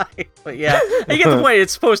dumb lie. But yeah, you get the point.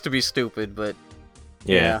 It's supposed to be stupid, but...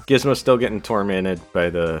 Yeah, Gizmo's still getting tormented by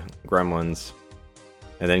the gremlins.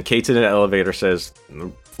 And then Kate's in an elevator, says,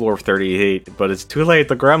 floor 38, but it's too late.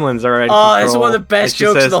 The gremlins are in control. Oh, it's one of the best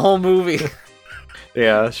jokes says, of the whole movie.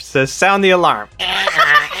 Yeah, she says, sound the alarm.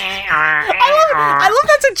 I love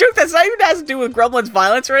that's a joke that's not even has to do with gremlins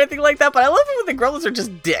violence or anything like that, but I love it when the gremlins are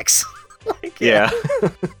just dicks. Yeah.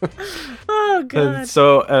 Oh, God. And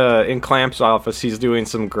so, in Clamp's office, he's doing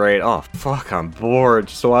some great, oh, fuck, I'm bored,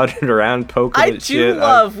 swatting around, poking at shit.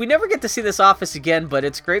 We never get to see this office again, but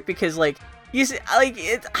it's great because, like, you see, like,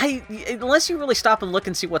 unless you really stop and look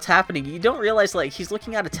and see what's happening, you don't realize, like, he's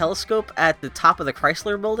looking at a telescope at the top of the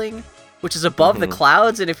Chrysler building, which is above the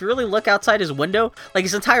clouds, and if you really look outside his window, like,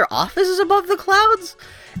 his entire office is above the clouds,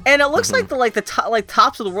 and it looks like the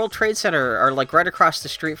tops of the World Trade Center are, like, right across the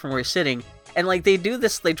street from where he's sitting, and, like, they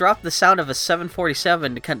drop the sound of a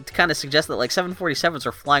 747 to kind of suggest that, like, 747s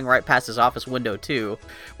are flying right past his office window, too,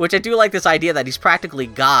 which I do like this idea that he's practically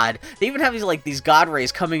God. They even have these God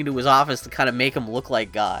rays coming into his office to kind of make him look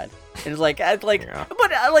like God. And it's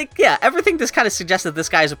everything just kind of suggests that this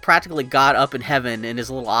guy is practically God up in heaven in his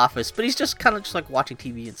little office, but he's just kind of just like watching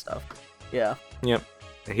TV and stuff. Yeah. Yep.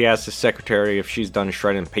 He asks his secretary if she's done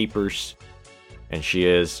shredding papers, and she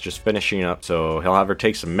is just finishing up, so he'll have her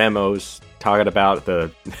take some memos, talking about the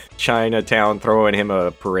Chinatown throwing him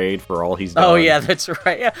a parade for all he's done. Oh, yeah, that's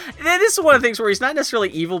right. Yeah. This is one of the things where he's not necessarily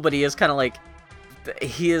evil, but he is kind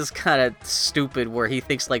of stupid where he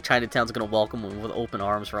thinks like Chinatown's gonna welcome him with open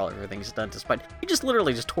arms for all everything he's done, despite he just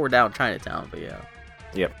literally just tore down Chinatown. But yeah.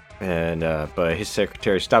 Yep. And but his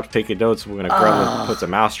secretary stopped taking notes. We're gonna Gremlin puts a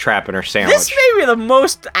mousetrap in her sandwich. This may be the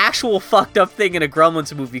most actual fucked up thing in a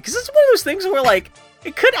Gremlins movie because it's one of those things where like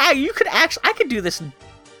I could do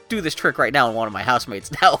this trick right now on one of my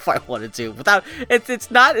housemates now if I wanted to. Without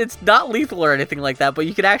it's not lethal or anything like that, but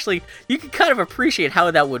you could kind of appreciate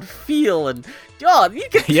how that would feel and you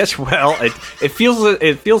can. Yes, well, it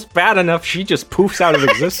feels bad enough. She just poofs out of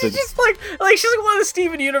existence. She's just like she's like one of the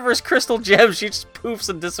Steven Universe crystal gems. She just poofs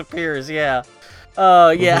and disappears. Yeah.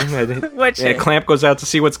 Yeah. Which Clamp goes out to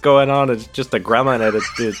see what's going on. It's just a gremlin at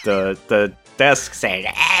the desk saying,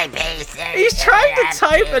 he's trying to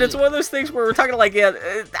type, and it's one of those things where we're talking like,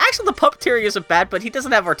 actually the puppeteering isn't bad, but he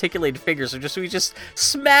doesn't have articulated figures, so he's just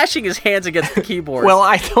smashing his hands against the keyboard. Well,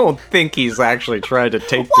 I don't think he's actually trying to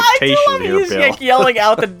take dictation here, Bill. He's like yelling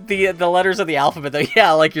out the letters of the alphabet, though.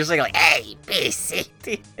 Yeah, like you're saying like A, B, C,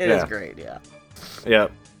 D. It is great, yeah. Yeah,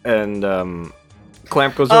 and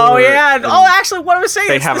Clamp goes over. Oh yeah. Actually, what I was saying,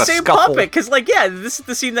 it's the same puppet. Because this is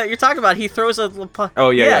the scene that you're talking about. He throws he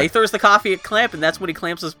throws the coffee at Clamp, and that's when he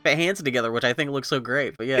clamps his hands together, which I think looks so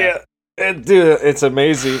great. But yeah, dude, it's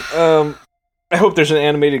amazing. I hope there's an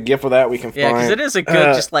animated GIF of that we can find. Yeah, because it is a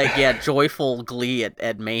good, joyful glee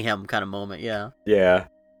at mayhem kind of moment. Yeah. Yeah.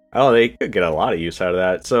 Oh, they could get a lot of use out of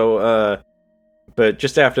that. So, but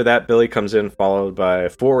just after that, Billy comes in, followed by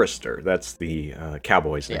Forrester. That's the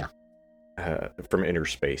cowboy's name. Yeah. From Inner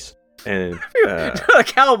Space. And a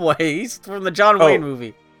cowboy, he's from the John Wayne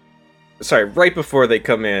movie. Sorry, right before they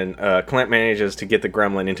come in, Clamp manages to get the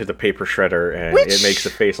gremlin into the paper shredder, and it makes a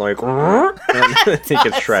face like, and it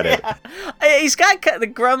gets shredded. Yeah. He's got the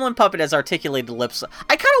gremlin puppet has articulated lips.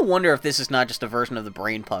 I kind of wonder if this is not just a version of the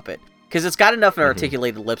brain puppet, because it's got enough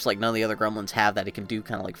articulated lips like none of the other gremlins have that it can do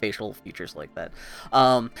kind of like facial features like that.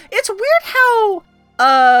 It's weird how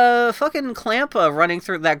fucking Clamp running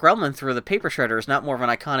through that gremlin through the paper shredder is not more of an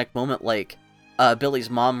iconic moment like Billy's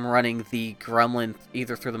mom running the gremlin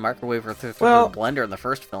either through the microwave or through the blender in the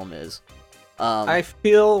first film is. I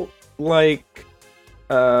feel like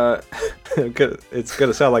it's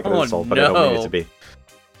gonna sound like an insult, but I don't mean it to be.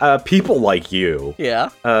 People like you,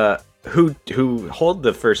 who hold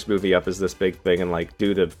the first movie up as this big thing and like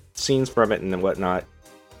do the scenes from it and whatnot,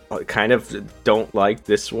 kind of don't like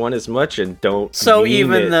this one as much and don't for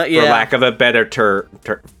lack of a better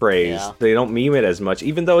phrase, they don't meme it as much,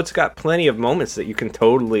 even though it's got plenty of moments that you can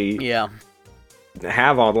totally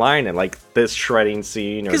have online, and like this shredding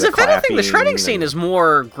scene, or because if anything the shredding scene is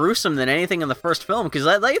more gruesome than anything in the first film, because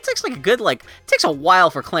it takes like it takes a while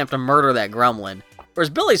for Clamp to murder that gremlin, whereas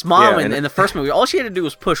Billy's mom in the first movie, all she had to do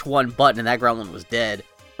was push one button and that gremlin was dead.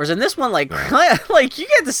 Whereas in this one, like you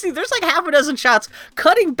get to see, there's like half a dozen shots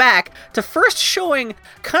cutting back to first showing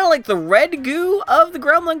kind of like the red goo of the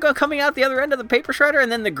gremlin coming out the other end of the paper shredder,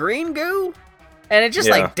 and then the green goo, and it's just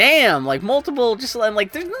like damn, like multiple, just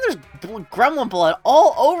like there's gremlin blood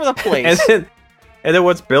all over the place. And then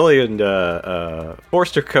once Billy and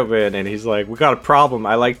Forster come in, and he's like, "We got a problem.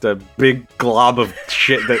 I like the big glob of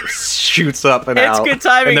shit that shoots up and out." It's good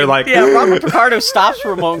timing. And they're like, Robert Picardo stops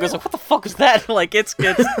for a moment and goes like, "What the fuck is that?" Like, it's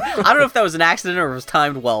good. I don't know if that was an accident or it was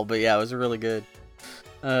timed well, but yeah, it was really good.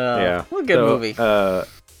 What a good movie.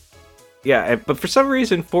 Yeah, but for some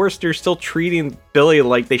reason, Forrester's still treating Billy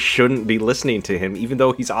like they shouldn't be listening to him, even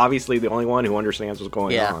though he's obviously the only one who understands what's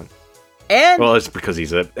going on. And well, it's because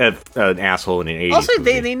he's an asshole in an 80s also,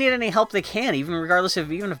 movie. they need any help they can, even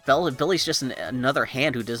if Billy's just another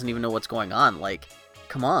hand who doesn't even know what's going on. Like,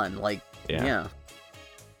 come on, like, yeah.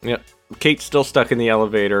 Yep. Kate's still stuck in the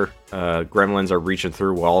elevator. Gremlins are reaching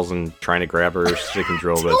through walls and trying to grab her so they can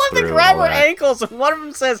drill this through. They grab her ankles, and one of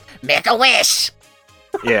them says, "Make a wish."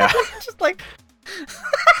 Yeah. Just like.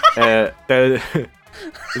 One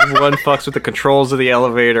fucks with the controls of the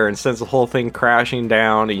elevator and sends the whole thing crashing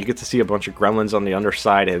down, and you get to see a bunch of gremlins on the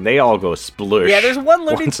underside, and they all go sploosh. Yeah, there's one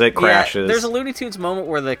once it crashes. There's a Looney Tunes moment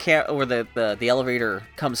where the elevator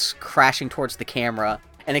comes crashing towards the camera,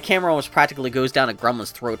 and the camera almost practically goes down a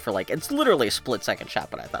gremlin's throat for it's literally a split-second shot,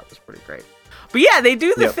 but I thought it was pretty great. But yeah, they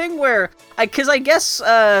do the thing where, because I guess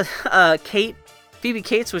Phoebe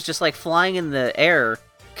Cates was just flying in the air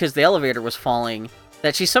because the elevator was falling,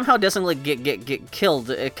 that she somehow doesn't get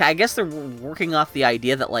killed. I guess they're working off the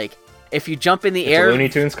idea that if you jump in the air, a Looney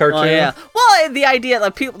Tunes cartoon. Well, yeah. Well, the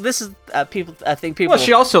idea people. This is people. I think people. Well,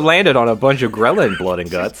 she also landed on a bunch of gremlin blood and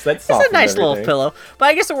guts. That's a nice little pillow. But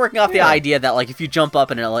I guess they're working off the idea that if you jump up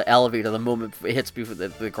in an elevator, the moment it hits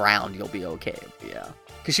the ground, you'll be okay. Yeah,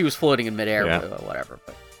 because she was floating in midair or whatever.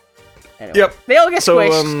 But anyway. Yep. They all get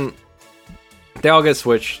squished. They all get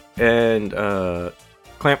switched, and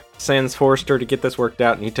Clamp sends Forrester to get this worked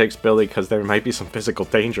out, and he takes Billy because there might be some physical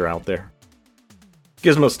danger out there.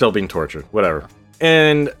 Gizmo's still being tortured, whatever.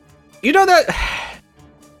 And you know that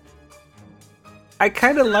I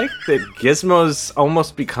kind of like that Gizmo's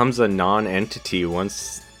almost becomes a non-entity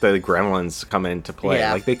once the gremlins come into play.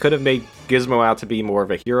 Yeah. They could have made Gizmo out to be more of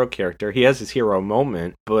a hero character. He has his hero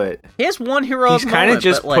moment, but he has one hero moment. He's kind of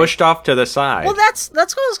just pushed off to the side. Well, that's what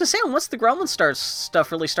I was gonna say. Once the gremlin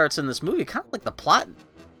stuff really starts in this movie, kind of the plot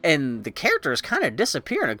and the characters kind of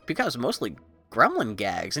disappear, and it becomes mostly gremlin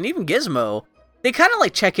gags. And even Gizmo, they kind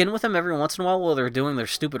of check in with him every once in a while they're doing their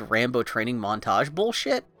stupid Rambo training montage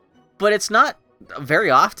bullshit, but it's not very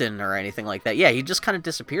often or anything like that. Yeah, he just kind of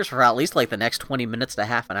disappears for at least the next 20 minutes to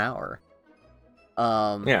half an hour.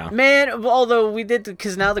 Yeah. Man, although we did,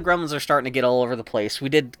 because now the gremlins are starting to get all over the place, we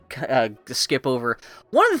did skip over.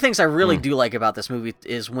 One of the things I really do like about this movie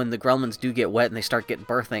is when the gremlins do get wet and they start getting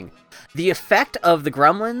birthing. The effect of the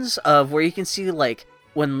gremlins, of where you can see,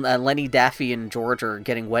 when Lenny, Daffy, and George are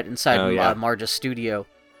getting wet inside Marge's studio.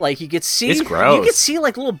 You could see, it's gross. You could see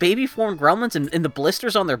little baby form gremlins and the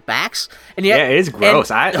blisters on their backs, and yet, it is gross.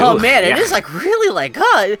 It is really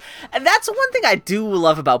and that's one thing I do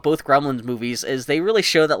love about both Gremlins movies is they really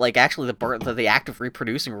show that actually the act of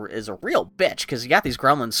reproducing is a real bitch, because you got these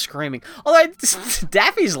gremlins screaming. Although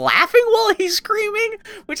Daffy's laughing while he's screaming,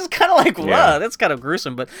 which is kind of whoa, that's kind of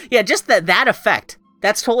gruesome. But yeah, just that effect.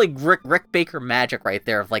 That's totally Rick Baker magic right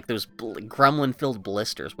there of those gremlin-filled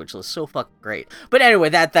blisters, which was so fucking great. But anyway,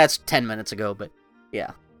 that's 10 minutes ago, but yeah.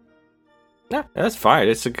 Yeah, that's fine.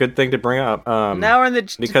 It's a good thing to bring up. Now we're in the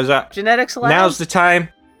genetics lab. Now's the time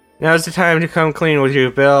to come clean with you,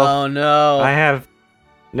 Bill. Oh no. I have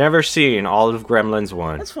never seen all of Gremlins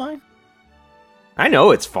 1. That's fine. I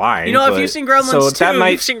know it's fine. If you've seen Gremlins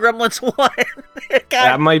 2, you've seen Gremlins 1.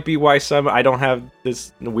 That might be why I don't have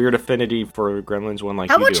this weird affinity for Gremlins 1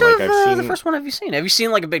 How you much do. Of the first one have you seen? Have you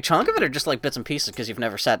seen a big chunk of it, or just bits and pieces because you've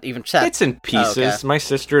never sat? Bits and pieces. Oh, okay. My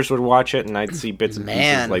sisters would watch it, and I'd see bits and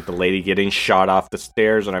pieces, like the lady getting shot off the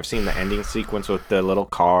stairs, and I've seen the ending sequence with the little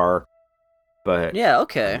car. But yeah,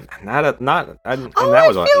 okay. That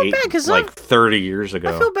was 30 years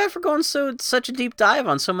ago. I feel bad for going such a deep dive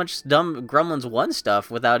on so much dumb Gremlins 1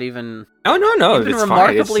 stuff without even. Oh no, it's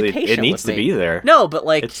remarkably fine. It needs to be there. No, but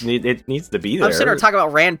it needs to be there. I'm sitting here talking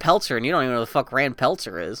about Rand Peltzer, and you don't even know who the fuck Rand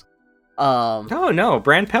Peltzer is. No,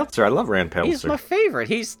 Rand Peltzer. I love Rand Peltzer. He's my favorite.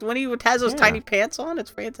 When he has those tiny pants on,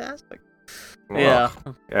 it's fantastic. Well, yeah.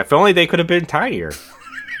 If only they could have been tinier.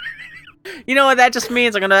 You know what that just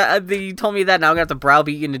means? You told me that, now I'm gonna have to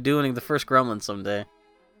browbeat you into doing the first Gremlin someday.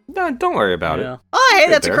 No, don't worry about it. Oh, hey,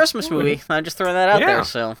 that's a Christmas movie. I'm just throwing that out there.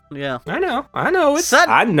 So yeah, I know.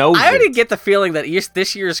 I already get the feeling that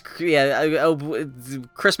this year's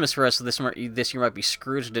Christmas for us this year might be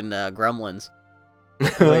Scrooged and Gremlins.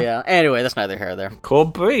 But yeah. Anyway, that's neither here nor there.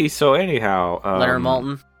 Cool. So anyhow, Leonard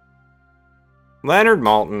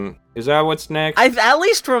Maltin. Is that what's next? At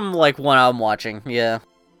least from one I'm watching. Yeah.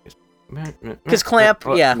 Because Clamp,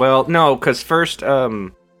 yeah. Well, no, because first,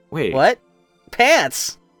 wait. What?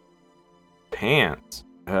 Pants.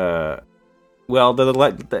 Well,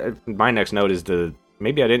 my next note is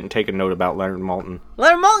maybe I didn't take a note about Leonard Maltin.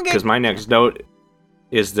 Leonard Maltin. Because my next note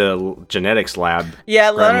is the genetics lab.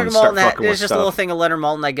 Yeah, Leonard Maltin. There's just a little thing of Leonard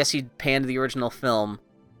Maltin. I guess he panned the original film,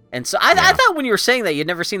 and so I thought when you were saying that you'd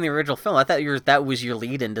never seen the original film, I thought that was your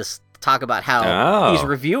lead in to talk about how he's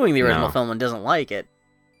reviewing the original film and doesn't like it.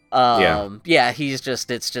 He's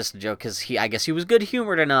just it's just a joke because I guess he was good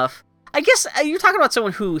humored enough. I guess you're talking about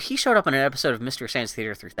someone who he showed up in an episode of Mystery Science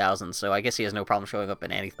Theater 3000, so I guess he has no problem showing up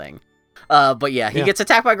in anything. But he gets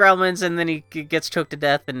attacked by gremlins, and then he gets choked to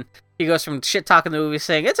death, and he goes from shit-talking the movie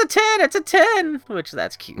saying, it's a 10, which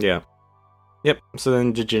that's cute. Yeah. Yep, so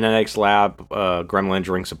then the genetics lab, gremlin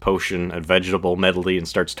drinks a potion, a vegetable medley, and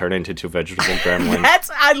starts turning into a vegetable gremlin.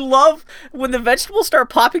 I love when the vegetables start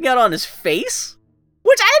popping out on his face.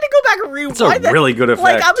 Which I had to go back and rewind. It's a really good effect.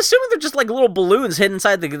 Like, I'm assuming they're just like little balloons hidden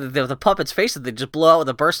inside the puppet's face that they just blow out with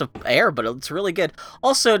a burst of air, but it's really good.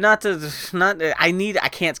 Also, I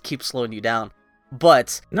can't keep slowing you down.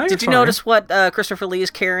 But did you notice what Christopher Lee is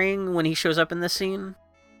carrying when he shows up in this scene?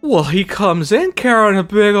 Well, he comes in carrying a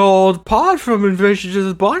big old pod from Invasion of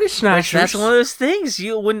the Body Snatchers. That's one of those things.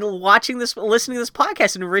 When listening to this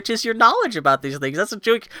podcast enriches your knowledge about these things. That's a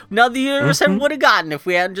joke none of the universe would have gotten if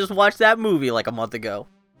we hadn't just watched that movie like a month ago.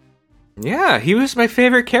 Yeah, he was my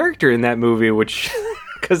favorite character in that movie, which...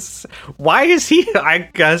 Because why is he... I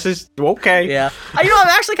guess it's okay. Yeah. I'm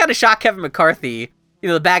actually kind of shocked Kevin McCarthy...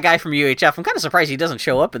 the bad guy from UHF. I'm kind of surprised he doesn't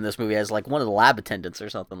show up in this movie as, like, one of the lab attendants or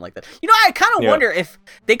something like that. I kind of wonder if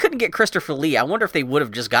they couldn't get Christopher Lee. I wonder if they would have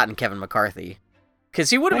just gotten Kevin McCarthy. Because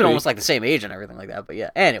he would have been almost like the same age and everything like that. But yeah,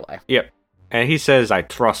 anyway. Yep. And he says, I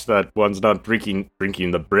trust that one's not drinking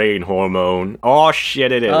the brain hormone. Oh,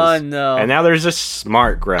 shit, it is. Oh, no. And now there's a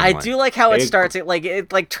smart gremlin. I do like how it starts.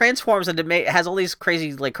 It transforms and it has all these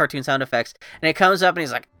crazy, like, cartoon sound effects. And it comes up and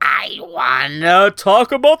he's like, I wanna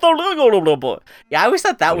talk about the little boy. Yeah, I always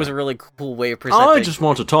thought that was a really cool way of presenting. I just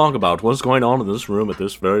want to talk about what's going on in this room at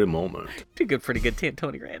this very moment. Pretty good,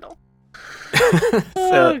 Tony Randall.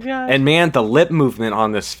 Oh, God. And man, the lip movement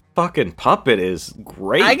on this fucking puppet is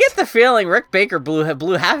great. I get the feeling Rick Baker blew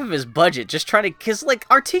half of his budget just trying to, cause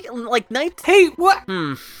Hey, what?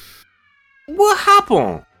 What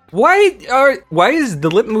happened? Why is the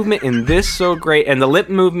lip movement in this so great, and the lip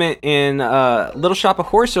movement in Little Shop of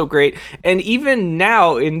Horrors so great, and even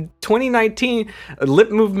now in 2019,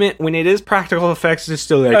 lip movement when it is practical effects is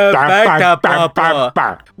still like.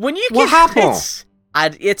 When you what happened?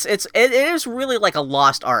 It is really like a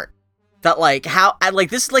lost art. That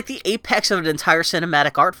this is like the apex of an entire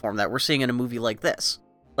cinematic art form that we're seeing in a movie like this,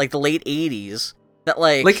 like the late 80s. That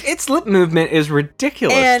its lip movement is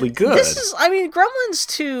ridiculously good. This is, Gremlins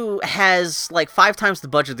 2 has like 5 times the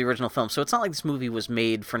budget of the original film, so it's not like this movie was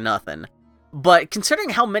made for nothing. But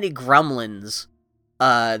considering how many Gremlins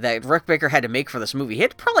that Rick Baker had to make for this movie, he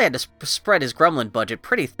probably had to spread his Gremlin budget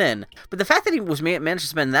pretty thin. But the fact that he was managed to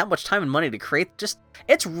spend that much time and money to create,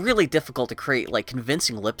 it's really difficult to create like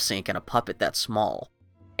convincing lip sync in a puppet that small.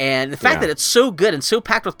 And the fact that it's so good and so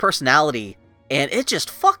packed with personality. And it's just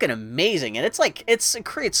fucking amazing, and it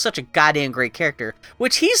creates such a goddamn great character.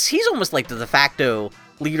 Which he's almost like the de facto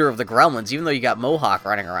leader of the Gremlins, even though you got Mohawk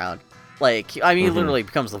running around. He literally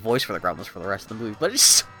becomes the voice for the Gremlins for the rest of the movie. But it's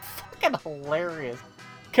so fucking hilarious.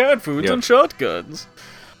 Canned foods and shotguns.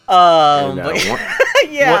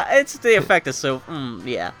 It's the effect is so.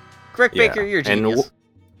 Rick Baker, you're a genius.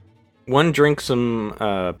 And one drinks some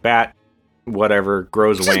bat, whatever,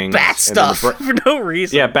 grows just wings. Bat stuff for no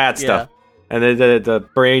reason. Yeah, bat stuff. And then the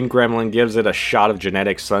brain gremlin gives it a shot of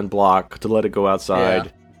genetic sunblock to let it go outside.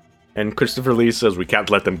 Yeah. And Christopher Lee says, we can't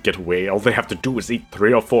let them get away. All they have to do is eat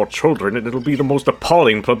 3 or 4 children, and it'll be the most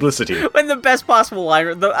appalling publicity. And the best possible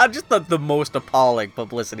line, the most appalling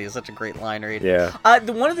publicity is such a great line read. Yeah.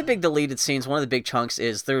 One of the big deleted scenes, one of the big chunks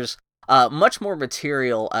is there's much more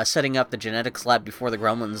material setting up the genetics lab before the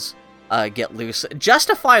Gremlins get loose,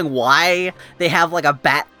 justifying why they have like a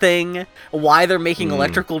bat thing, why they're making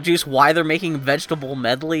electrical juice, why they're making vegetable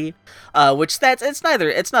medley,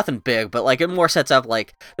 it's nothing big, but like it more sets up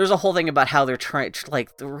like there's a whole thing about how they're trying,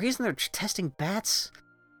 like the reason they're testing bats.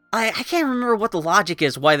 I can't remember what the logic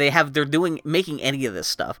is why they're making any of this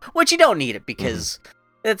stuff, which you don't need it because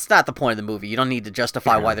it's not the point of the movie. You don't need to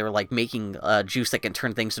justify why they're like making juice that can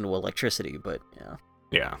turn things into electricity, but yeah.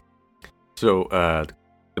 Yeah. So,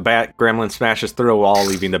 the bat gremlin smashes through a wall,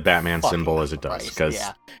 leaving the Batman symbol as it does, because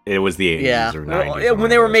it was the 80s or 90s. When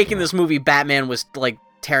they were making this movie, Batman was, like,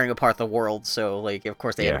 tearing apart the world, so, like, of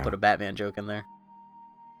course they had to put a Batman joke in there.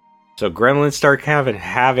 So gremlins start having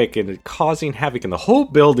havoc and causing havoc in the whole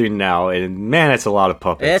building now, and man, it's a lot of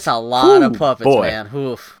puppets. It's a lot of puppets, man.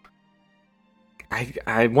 Oof.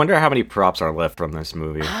 I wonder how many props are left from this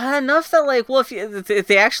movie. Enough that like, well, if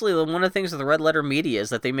they actually, one of the things of the Red Letter Media is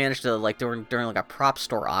that they managed to like during like a prop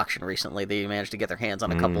store auction recently, they managed to get their hands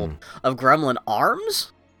on a couple of Gremlin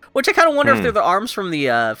arms, which I kind of wonder if they're the arms from the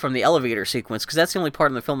elevator sequence, because that's the only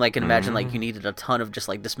part in the film that I can imagine like you needed a ton of just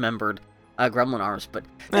like dismembered Gremlin arms, but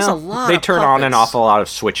there's a lot. They of turn puppets. on an awful lot of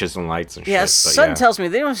switches and lights and shit. Sutton Yeah, tells me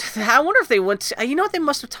they don't. I wonder if they went. You know what? They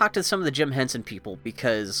must have talked to some of the Jim Henson people,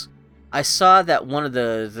 because I saw that one of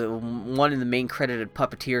the one of the main credited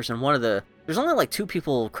puppeteers and there's only like 2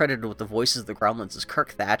 people credited with the voices of the Gremlins is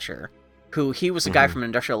Kirk Thatcher, who he was a guy from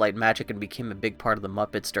Industrial Light and Magic and became a big part of the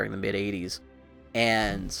Muppets during the mid '80s,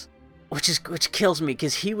 and which kills me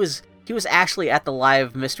because he was actually at the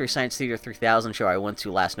live Mystery Science Theater 3000 show I went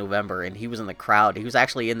to last November, and he was in the crowd. He was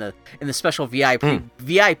actually in the special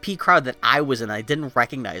VIP crowd that I was in. I didn't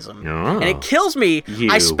recognize him, and it kills me.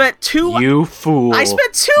 I spent 2 you fool. I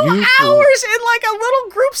spent 2 hours in like a little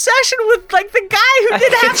group session with like the guy who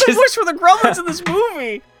did half the voice for the Gremlins in this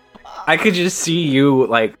movie. I could just see you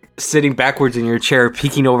like sitting backwards in your chair,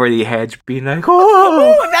 peeking over the hedge, being like,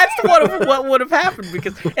 "Oh!" That's what would have happened,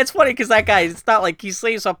 because it's funny because that guy, it's not like he's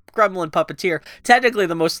a Gremlin puppeteer. Technically,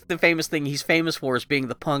 the famous thing he's famous for is being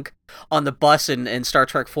the punk on the bus in Star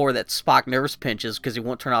Trek 4 that Spock nerves pinches because he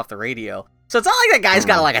won't turn off the radio. So it's not like that guy's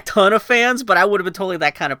got like a ton of fans, but I would have been totally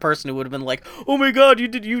that kind of person who would have been like, "Oh my god, you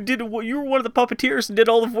were one of the puppeteers and did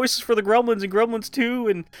all the voices for the Gremlins and Gremlins 2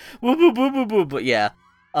 and boo boo boo boo boo." But yeah.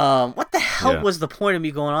 What the hell was the point of me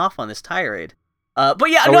going off on this tirade? But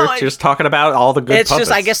yeah, we're just talking about all the good puppets. It's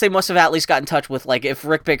just, I guess they must have at least got in touch with, like, if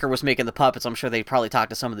Rick Baker was making the puppets, I'm sure they probably talked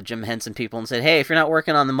to some of the Jim Henson people and said, "Hey, if you're not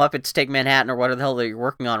working on the Muppets Take Manhattan or whatever the hell that you're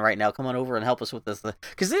working on right now, come on over and help us with this."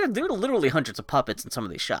 Because there are literally hundreds of puppets in some of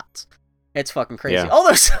these shots. It's fucking crazy. Yeah.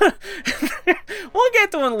 Although, we'll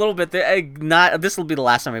get to it in a little bit. This will be the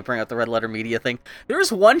last time we bring up the Red Letter Media thing.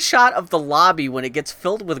 There's one shot of the lobby when it gets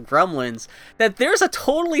filled with gremlins that there's a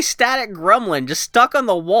totally static gremlin just stuck on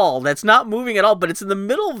the wall that's not moving at all, but it's in the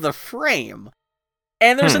middle of the frame.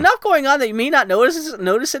 And there's enough going on that you may not notice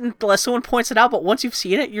it unless someone points it out, but once you've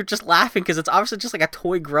seen it, you're just laughing because it's obviously just like a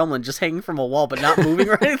toy gremlin just hanging from a wall but not moving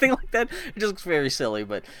or anything like that. It just looks very silly,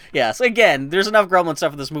 but yeah. So again, there's enough gremlin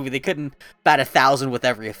stuff in this movie. They couldn't bat 1,000 with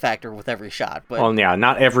every effect or with every shot. But well, yeah,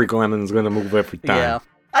 not every gremlin's going to move every time. Yeah.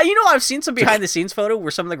 I've seen some behind-the-scenes photo where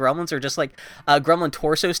some of the gremlins are just like gremlin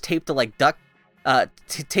torsos taped to like duck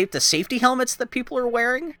tape the safety helmets that people are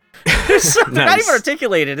wearing. So they're not even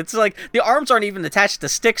articulated. It's like the arms aren't even attached to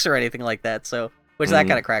sticks or anything like that. So, which that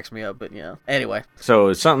kind of cracks me up. But yeah. Anyway.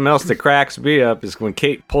 So something else that cracks me up is when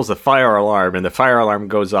Kate pulls the fire alarm and the fire alarm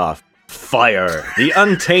goes off. Fire, the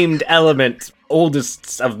untamed element,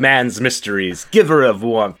 oldest of man's mysteries, giver of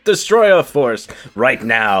warmth, destroyer of force. Right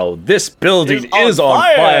now, this building is on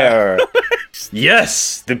fire.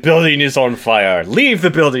 Yes, the building is on fire. Leave the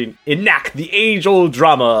building. Enact the age-old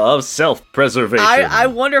drama of self-preservation. I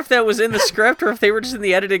wonder if that was in the script or if they were just in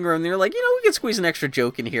the editing room. They were like, we can squeeze an extra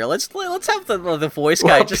joke in here. Let's have the voice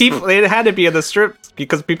guy. It had to be in the script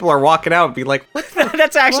because people are walking out and be like, "What the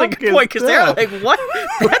That's actually a good point because they're like, "What?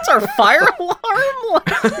 That's our fire alarm?"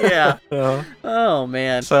 Yeah. Oh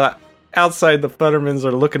man. So outside, the Futtermans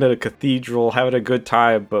are looking at a cathedral, having a good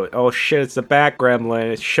time, but oh shit, it's the Bat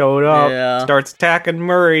Gremlin. It showed up, starts attacking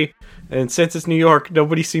Murray, and since it's New York,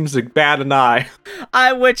 nobody seems to bat an eye.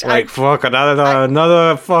 Fuck,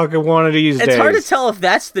 another fucking one of these days. It's hard to tell if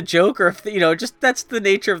that's the joke or if, just that's the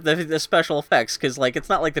nature of the special effects, because, it's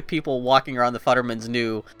not like the people walking around the Futtermans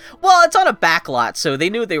knew. Well, it's on a back lot, so they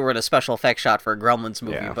knew they were in a special effects shot for a Gremlins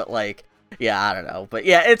movie, but, yeah, I don't know. But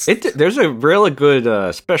yeah, there's a really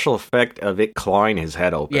good special effect of it clawing his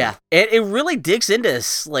head open. Yeah, it really digs into his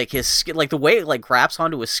skin, the way it grabs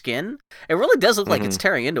onto his skin. It really does look like it's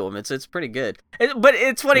tearing into him. It's pretty good. But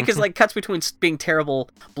it's funny because cuts between being terrible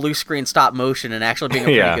blue screen stop motion and actually being a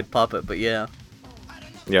pretty good puppet. But yeah.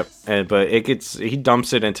 Yep, but he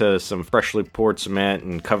dumps it into some freshly poured cement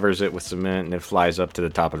and covers it with cement, and it flies up to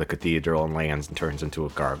the top of the cathedral and lands and turns into a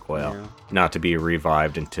gargoyle, not to be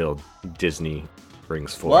revived until Disney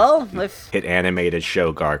brings forth hit animated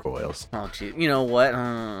show Gargoyles. Oh, gee, you know what?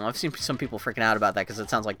 I've seen some people freaking out about that because it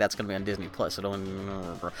sounds like that's going to be on Disney Plus.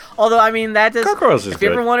 Although, I mean, that is. Gargoyles is if you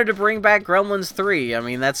ever wanted to bring back Gremlins 3, I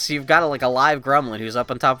mean, you've got a live Gremlin who's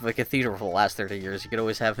up on top of a cathedral for the last 30 years. You could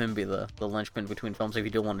always have him be the linchpin between films if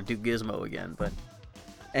you don't want to do Gizmo again. But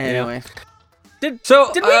anyway. Yeah. Did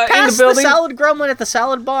we pass the salad gremlin at the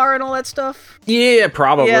salad bar and all that stuff? Yeah,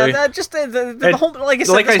 probably. Yeah, the whole this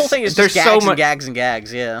whole thing is just gags and gags and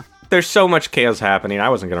gags. Yeah. there's so much chaos happening. I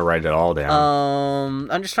wasn't gonna write it all down.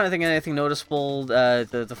 I'm just trying to think of anything noticeable.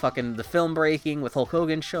 The film breaking with Hulk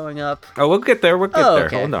Hogan showing up. Oh, we'll get there.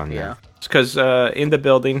 Okay. Hold on. Yeah. Because in the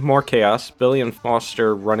building, more chaos. Billy and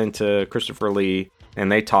Foster run into Christopher Lee,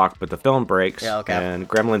 and they talk, but the film breaks. Yeah, okay. And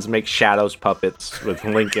Gremlins make Shadows puppets with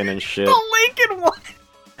Lincoln and shit. The Lincoln one.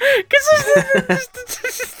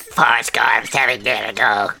 Forrest Gump's having there to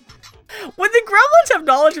go. When the Gremlins have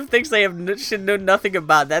knowledge of things they should know nothing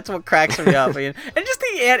about, that's what cracks me up. And just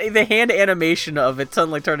the hand animation of it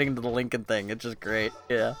suddenly turning into the Lincoln thing, it's just great.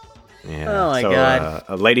 Yeah. Yeah. Oh my god.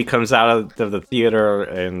 A lady comes out of the theater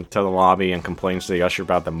and to the lobby and complains to the usher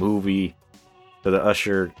about the movie. So the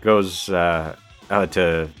usher goes to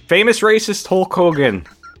famous racist Hulk Hogan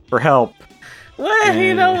for help. Well,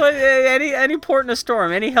 you know, any port in a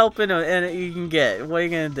storm, any help you can get. What are you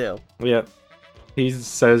gonna do? Yeah. He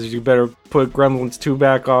says, you better put Gremlins 2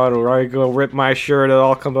 back on or I go rip my shirt and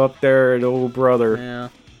I'll come up there and old brother. Yeah.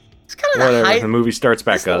 It's kind of whatever. the height. The movie starts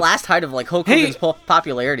back up. The last height of like Hulk Hogan's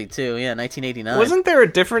popularity too. Yeah, 1989. Wasn't there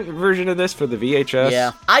a different version of this for the VHS?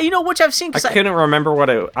 Yeah. You know which I've seen. I couldn't remember what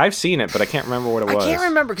I've seen it, but I can't remember what it was. I can't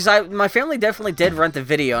remember because my family definitely did rent the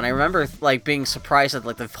video, and I remember like being surprised that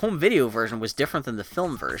like the home video version was different than the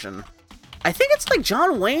film version. I think it's like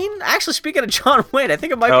John Wayne. Actually, speaking of John Wayne, I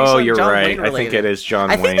think it might be something you're John right. Wayne related. I think it is John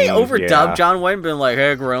Wayne. I think they overdubbed John Wayne, being like,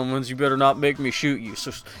 "Hey, Gremlins, you better not make me shoot you.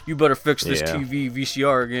 So you better fix this TV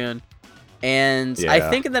VCR again." And I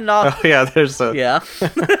think in the novel, there's a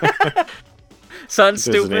Son there's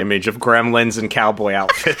stupid an image of Gremlins in cowboy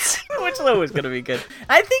outfits, which is always gonna be good.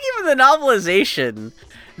 I think even the novelization,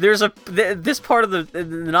 there's this part of the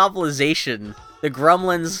novelization, the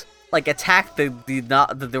Gremlins like attack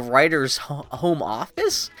the writer's home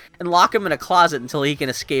office and lock him in a closet until he can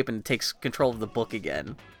escape and takes control of the book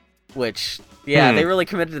again. Which, they really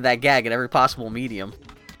committed to that gag in every possible medium.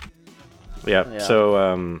 Yeah.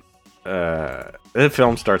 So, the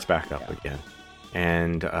film starts back up again,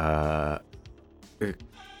 and oh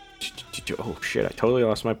shit! I totally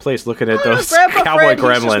lost my place looking at those cowboy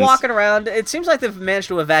Gremlins. He's just walking around. It seems like they've managed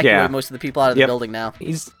to evacuate most of the people out of the building now.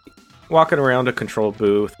 He's walking around a control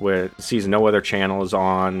booth where sees no other channel is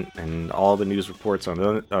on, and all the news reports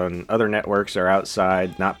on other networks are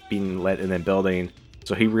outside, not being let in the building.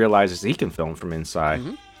 So he realizes he can film from inside.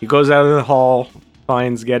 Mm-hmm. He goes out in the hall,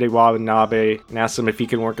 finds Geddy Watanabe, and asks him if he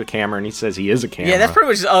can work a camera, and he says he is a camera. Yeah, that's pretty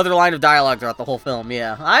much his other line of dialogue throughout the whole film.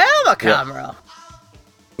 Yeah, I am a camera.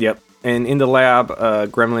 Yep. And in the lab,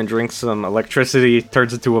 Gremlin drinks some electricity,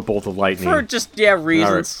 turns into a bolt of lightning. For just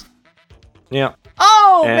reasons. Right. Yeah.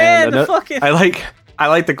 Oh man, the fucking. I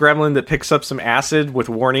like the Gremlin that picks up some acid with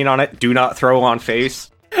warning on it: "Do not throw on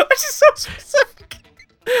face." Which is so specific.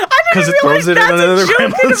 Because it throws it in another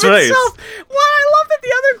Gremlin's face. Well, I love that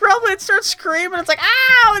the other Gremlin starts screaming. It's like,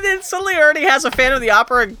 ow! And then suddenly already has a Phantom of the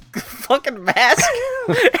Opera fucking mask.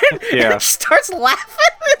 and he starts laughing.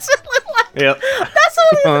 Yep. That's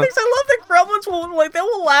one of the things I love. That Gremlins they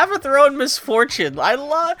will laugh at their own misfortune. I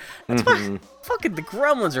love. That's why fucking the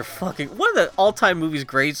Gremlins are fucking one of the all-time movies'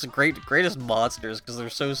 greatest monsters because they're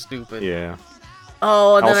so stupid. Yeah.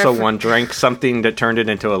 Oh, and also one drank something that turned it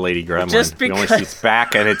into a lady Gremlin. Just because... You only see its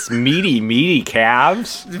back, and it's meaty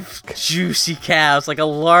calves. Juicy calves, like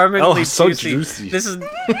alarmingly so juicy. This is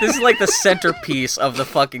like the centerpiece of the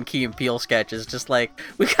fucking Key and Peele sketches. Just like,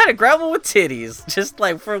 we got a Gremlin with titties. Just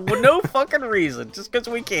like, for no fucking reason. Just because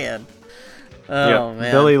we can. Oh,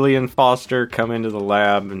 man. Billy, Lee, and Foster come into the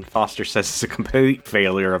lab, and Foster says it's a complete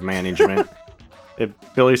failure of management.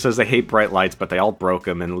 Billy says they hate bright lights, but they all broke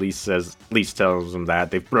them, and Lee tells him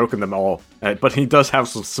that they've broken them all. But he does have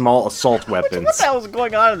some small assault weapons. What the hell is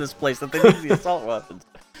going on in this place that they need the assault weapons?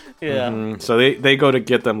 Yeah. Mm-hmm. So they go to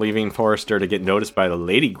get them, leaving Forrester to get noticed by the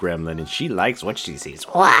lady Gremlin, and she likes what she sees.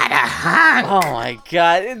 What a hunk! Oh my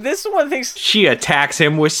god, this is one of the things. She attacks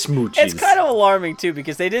him with smoochies. It's kind of alarming too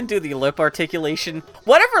because they didn't do the lip articulation.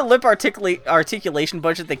 Whatever lip articulation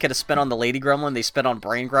budget they could have spent on the lady Gremlin, they spent on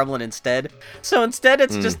Brain Gremlin instead. So instead,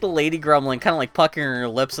 it's just the lady Gremlin kind of like puckering her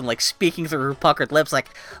lips and like speaking through her puckered lips, like,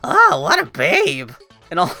 "Oh, what a babe."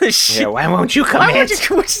 And all this shit. Yeah, why won't you come in? Which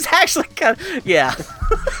is actually kind of, yeah.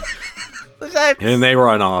 And they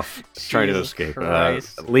run off, trying to escape.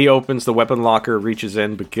 Lee opens the weapon locker, reaches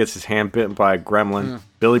in, but gets his hand bitten by a Gremlin.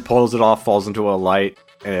 Billy pulls it off, falls into a light,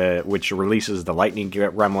 which releases the lightning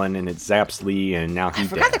Gremlin, and it zaps Lee, and now he's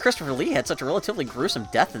dead. I forgot that Christopher Lee had such a relatively gruesome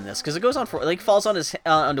death in this, because it goes on for, like, falls on his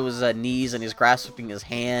onto his knees, and he's grasping his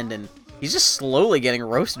hand, and he's just slowly getting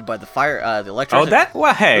roasted by the fire, the electricity.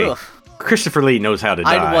 Hey. Ugh. Christopher Lee knows how to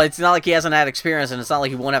die. Well, it's not like he hasn't had experience, and it's not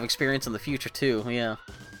like he won't have experience in the future, too, yeah.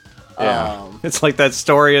 Yeah. It's like that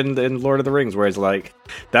story in Lord of the Rings where it's like,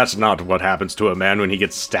 that's not what happens to a man when he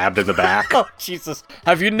gets stabbed in the back. Oh, Jesus.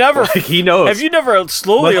 Have you never... Like, he knows. Have you never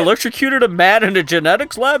slowly electrocuted a man in a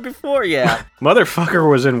genetics lab before? Yeah. Motherfucker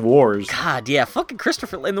was in wars. God, yeah. Fucking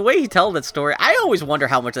Christopher... And the way he tells that story, I always wonder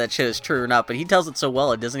how much of that shit is true or not, but he tells it so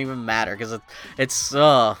well it doesn't even matter, because it's...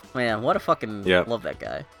 Oh, man. What a fucking... Love that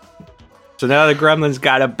guy. So now the gremlin's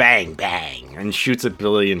got a bang, bang, and shoots at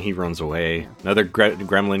Billy, and he runs away. Another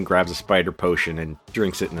gremlin grabs a spider potion and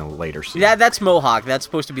drinks it in a later scene. Yeah, that's Mohawk. That's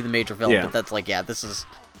supposed to be the major villain, but that's like, this is...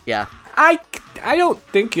 Yeah. I don't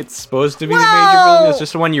think it's supposed to be the major villain. It's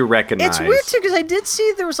just the one you recognize. It's weird, too, because I did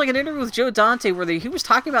see there was like an interview with Joe Dante where he was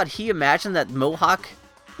talking about he imagined that Mohawk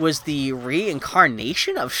was the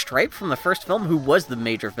reincarnation of Stripe from the first film, who was the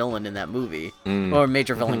major villain in that movie. Or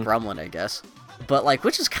major villain gremlin, I guess. But, like,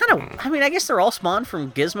 which is kind of... I mean, I guess they're all spawned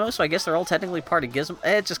from Gizmo, so I guess they're all technically part of Gizmo.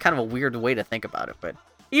 It's just kind of a weird way to think about it, but...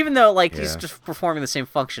 Even though, like, he's just performing the same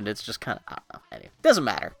function, it's just kind of... I don't know. Anyway, doesn't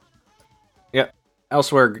matter. Yep.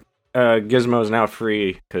 Elsewhere, Gizmo's now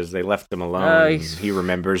free, because they left him alone. He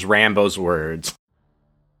remembers Rambo's words.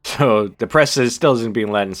 So, the press still isn't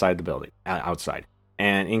being let inside the building. Outside.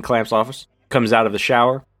 And in Clamp's office, comes out of the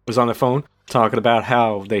shower, was on the phone, talking about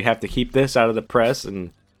how they have to keep this out of the press,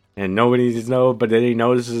 and nobody knows, but then he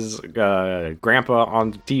notices Grandpa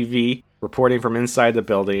on TV reporting from inside the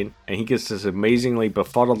building, and he gets this amazingly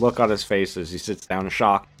befuddled look on his face as he sits down in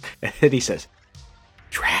shock, and then he says,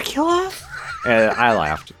 "Dracula?" And I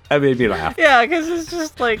laughed. That made me laugh. Yeah, because it's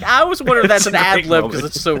just like, I was wondering if that's an ad-lib because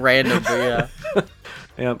it's so random, but yeah.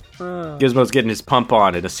 Yep. Gizmo's getting his pump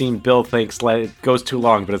on, and a scene Bill thinks it goes too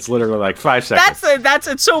long, but it's literally like 5 seconds.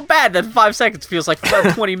 It's so bad that 5 seconds feels like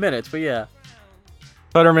 20 minutes, but yeah.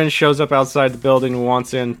 Futterman shows up outside the building and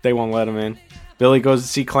wants in. They won't let him in. Billy goes to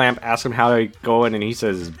see Clamp, asks him how they're going, and he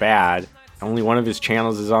says it's bad. Only one of his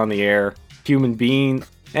channels is on the air. Human being.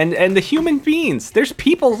 And the human beings. There's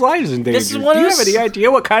people's lives in danger. Do you have any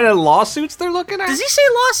idea what kind of lawsuits they're looking at? Does he say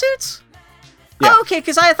lawsuits? Yeah. Oh, okay,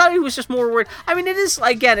 because I thought he was just more worried. I mean, it is,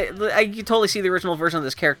 again, you totally see the original version of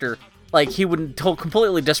this character. Like, he wouldn't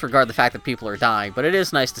completely disregard the fact that people are dying, but it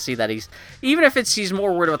is nice to see that even if he's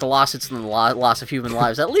more worried about the lawsuits than the loss of human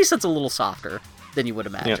lives, at least it's a little softer than you would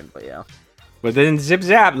imagine, but yeah. But then zip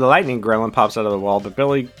zap, the lightning gremlin pops out of the wall, but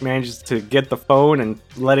Billy manages to get the phone and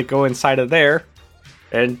let it go inside of there,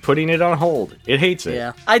 and putting it on hold. It hates it.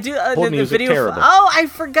 Yeah, I do. The video. Terrible. Oh, I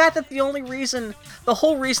forgot that the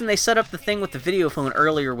whole reason they set up the thing with the video phone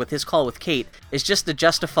earlier with his call with Kate is just to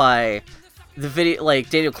justify the video, like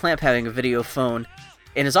Daniel Clamp having a video phone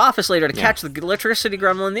in his office later to catch the electricity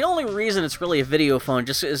gremlin. The only reason it's really a video phone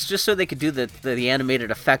is just so they could do the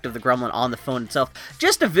animated effect of the gremlin on the phone itself,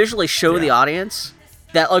 just to visually show the audience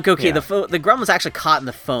that, like, okay, the gremlin's actually caught in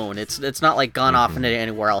the phone. It's not like gone off into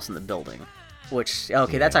anywhere else in the building. Which,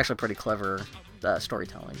 that's actually pretty clever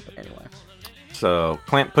storytelling, but anyway. So,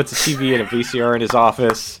 Clamp puts a TV and a VCR in his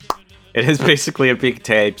office. It is basically a big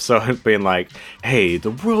tape, so it being like, hey,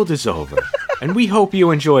 the world is over, and we hope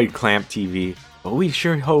you enjoyed Clamp TV, but we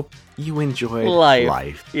sure hope you enjoyed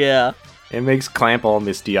life. Yeah. It makes Clamp all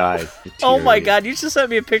misty-eyed. Oh my god, you just sent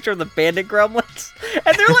me a picture of the bandit gremlins,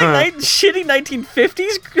 and they're like shitty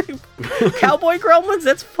 1950s cowboy gremlins?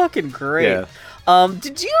 That's fucking great. Yeah.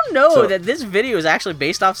 Did you know that this video is actually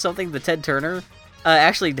based off something that Ted Turner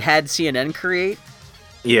actually had CNN create?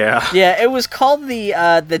 Yeah. Yeah, it was called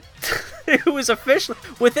it was officially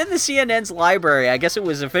within the CNN's library. I guess it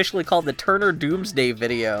was officially called the Turner Doomsday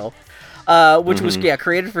Video, which was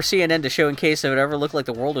created for CNN to show in case it would ever look like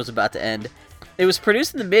the world was about to end. It was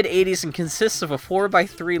produced in the mid-'80s and consists of a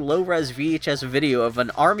 4x3 low-res VHS video of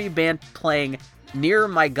an army band playing "Near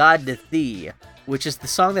My God to Thee," which is the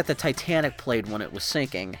song that the Titanic played when it was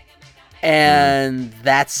sinking. And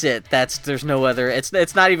that's it. There's no other. It's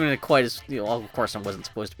not even quite as, of course it wasn't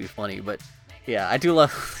supposed to be funny, but yeah, I do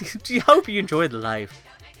love. I hope you enjoyed life.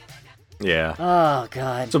 Yeah. Oh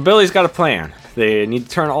god. So Billy's got a plan. They need to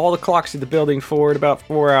turn all the clocks in the building forward about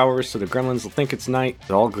 4 hours, so the gremlins will think it's night.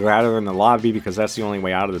 They'll all gather in the lobby because that's the only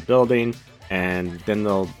way out of the building, and then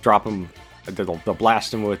they'll drop them. They'll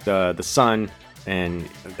blast them with the sun. And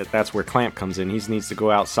that's where Clamp comes in. He needs to go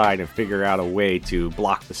outside and figure out a way to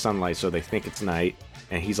block the sunlight so they think it's night.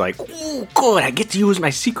 And he's like, "Oh, good, I get to use my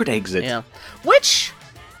secret exit." Yeah. Which,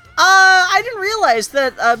 I didn't realize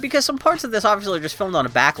that, because some parts of this obviously are just filmed on a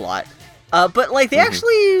backlot. But, like, they actually,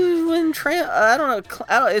 I don't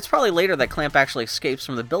know, it's probably later that Clamp actually escapes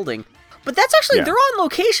from the building. But that's actually, they're on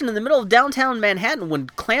location in the middle of downtown Manhattan when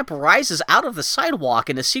Clamp rises out of the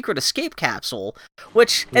sidewalk in a secret escape capsule,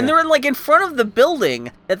 and they're in front of the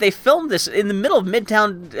building that they filmed this in the middle of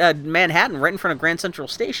Midtown Manhattan, right in front of Grand Central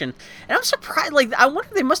Station. And I'm surprised, I wonder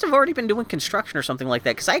if they must have already been doing construction or something like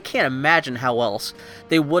that, because I can't imagine how else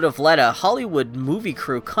they would have let a Hollywood movie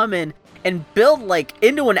crew come in and build,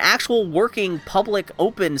 into an actual working public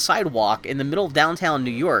open sidewalk in the middle of downtown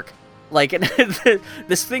New York.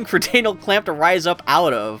 This thing for Daniel Clamp to rise up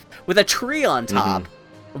out of with a tree on top.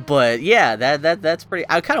 But yeah, that's pretty.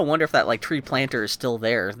 I kind of wonder if that tree planter is still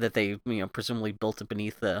there that they presumably built it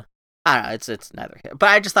beneath the. I don't know. It's neither here. But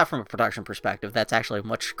I just thought from a production perspective, that's actually a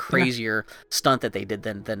much crazier stunt that they did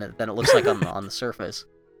than it looks like on the surface.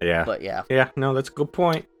 Yeah. But yeah. Yeah. No, that's a good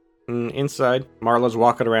point. Inside, Marla's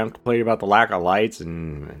walking around complaining about the lack of lights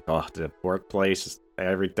and the workplace.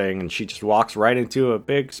 Everything, and she just walks right into a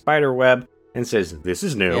big spider web and says, "This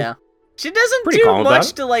is new." Yeah, she doesn't do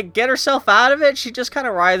much to get herself out of it. She just kind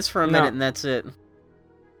of writhes for a minute, and that's it.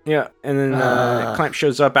 Yeah, and then Clamp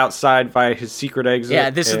shows up outside via his secret exit. Yeah,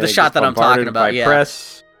 this is the shot that I'm talking about. Yeah.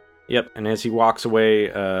 Press. Yep, and as he walks away,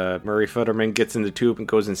 Murray Futterman gets in the tube and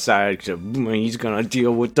goes inside. He's gonna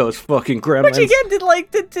deal with those fucking gremlins. Which again,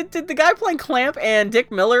 did the guy playing Clamp and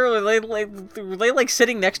Dick Miller, were they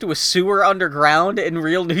sitting next to a sewer underground in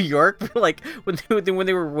real New York, when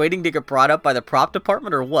they were waiting to get brought up by the prop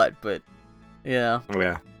department or what? But yeah.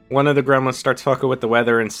 Yeah. One of the gremlins starts fucking with the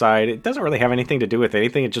weather inside. It doesn't really have anything to do with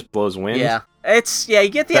anything. It just blows wind. Yeah. You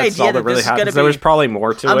get the idea that really this is going to be... There was probably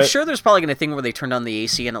more to it. I'm sure there's probably going to be a thing where they turned on the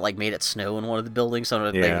AC and it made it snow in one of the buildings.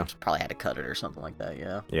 So they probably had to cut it or something like that,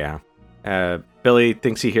 yeah. Yeah. Billy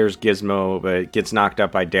thinks he hears Gizmo, but gets knocked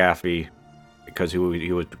out by Daffy because he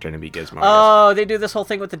was pretending to be Gizmo. Oh, they do this whole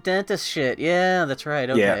thing with the dentist shit. Yeah, that's right.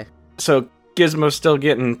 Okay. Yeah. So Gizmo's still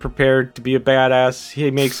getting prepared to be a badass.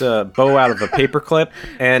 He makes a bow out of a paperclip,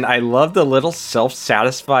 and I love the little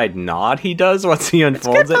self-satisfied nod he does once he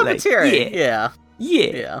unfolds it.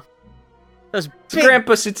 Yeah. So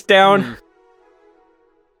Grandpa sits down.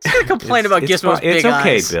 He's gonna complain about Gizmo's big eyes. It's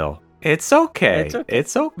okay, Bill. It's okay.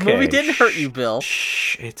 It's okay. The movie didn't hurt you, Bill.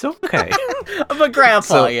 Shh. It's okay. But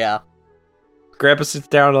Grandpa, yeah. Grandpa sits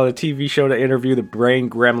down on a TV show to interview the brain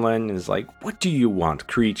gremlin and is like, "What do you want,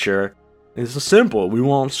 creature?" It's simple. We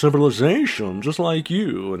want civilization, just like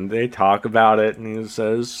you. And they talk about it, and he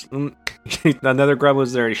says, another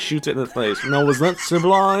gremlin's there, and he shoots it in the face. No, was that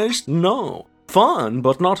civilized? No. Fun,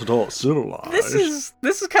 but not at all civilized. This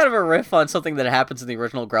is kind of a riff on something that happens in the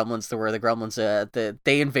original Gremlins, to where the Gremlins,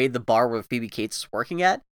 they invade the bar where Phoebe Cates is working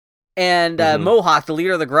at. And Mohawk, the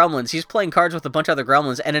leader of the Gremlins, he's playing cards with a bunch of other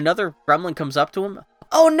Gremlins, and another Gremlin comes up to him.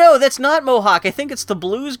 Oh no, that's not Mohawk. I think it's the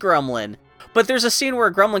Blues Gremlin. But there's a scene where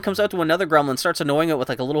a gremlin comes up to another gremlin, starts annoying it with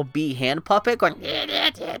a little bee hand puppet, going.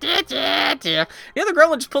 The other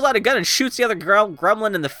gremlin just pulls out a gun and shoots the other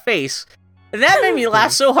gremlin in the face. And that made me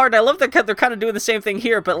laugh so hard. I love that they're kind of doing the same thing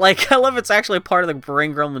here, but I love it's actually part of the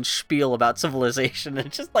Brain Gremlin spiel about civilization.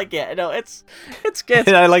 It's just it's good.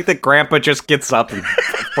 And I like that Grandpa just gets up and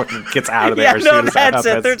fucking gets out of there. That's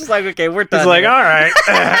it. They're just like, okay, we're done. He's like, all right.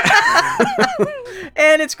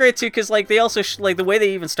 And it's great too, because they also the way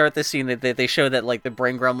they even start this scene, that they show that the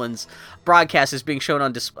Brain Gremlins broadcast is being shown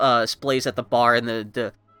on displays at the bar in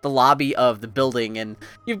the lobby of the building, and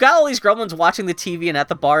you've got all these gremlins watching the TV, and at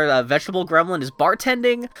the bar, Vegetable Gremlin is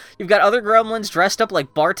bartending. You've got other gremlins dressed up like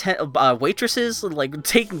waitresses,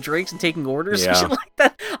 taking drinks and taking orders and shit like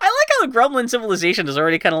that. I like how the gremlin civilization is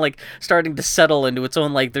already kind of starting to settle into its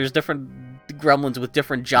own, there's different gremlins with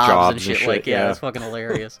different jobs and shit. It's fucking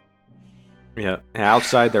hilarious. Yeah, and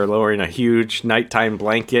outside they're lowering a huge nighttime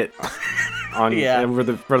blanket on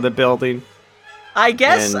for the building. I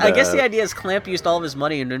guess the idea is Clamp used all of his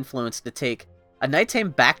money and influence to take a nighttime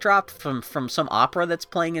backdrop from some opera that's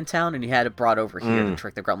playing in town, and he had it brought over here to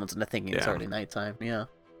trick the gremlins into thinking it's already nighttime. Yeah.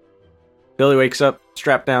 Billy wakes up,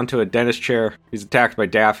 strapped down to a dentist chair. He's attacked by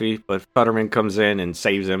Daffy, but Futterman comes in and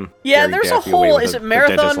saves him. Yeah, there's Daffy a whole... Is it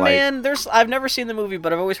Marathon Man? I've never seen the movie,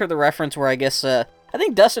 but I've always heard the reference where I guess... I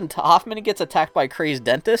think Dustin Hoffman gets attacked by a crazed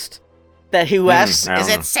dentist who asks, "Is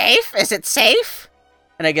it safe? Is it safe?"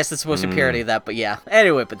 And I guess it's supposed to parody that, but yeah.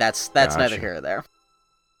 Anyway, but that's neither here nor there.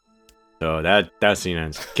 So that scene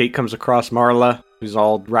ends. Kate comes across Marla, who's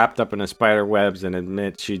all wrapped up in the spider webs, and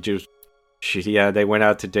admits they went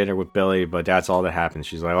out to dinner with Billy, but that's all that happened.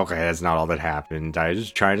 She's like, okay, that's not all that happened. I was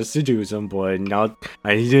just trying to seduce him, but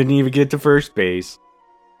I didn't even get to first base.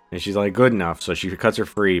 And she's like, good enough, so she cuts her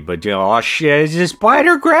free. But oh shit, it's a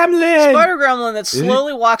spider gremlin! Spider gremlin that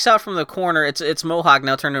slowly walks out from the corner. It's Mohawk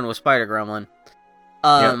now turned into a spider gremlin.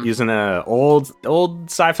 Using a old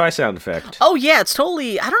sci-fi sound effect. Oh yeah, it's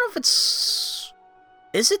totally. I don't know if it's.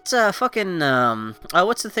 Is it fucking?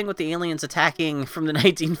 What's the thing with the aliens attacking from the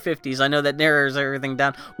 1950s? I know that narrows everything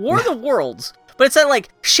down. War of the Worlds, but it's that like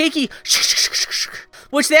shaky.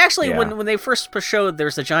 Which they actually, when they first showed,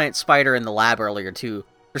 there's a giant spider in the lab earlier too.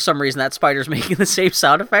 For some reason, that spider's making the same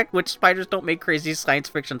sound effect, which spiders don't make crazy science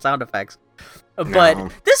fiction sound effects. But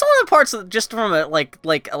this is one of the parts that, just from a like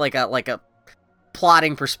a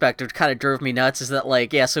plotting perspective, kind of drove me nuts. Is that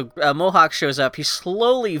so Mohawk shows up. He's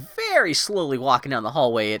very slowly walking down the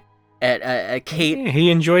hallway at Kate. Yeah, he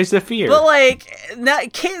enjoys the fear. But now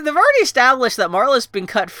Kate, they've already established that Marla's been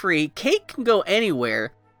cut free. Kate can go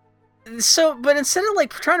anywhere. So, but instead of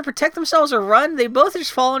trying to protect themselves or run, they both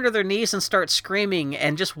just fall under their knees and start screaming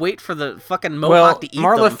and just wait for the fucking Mohawk to eat them.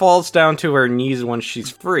 Marla falls down to her knees once she's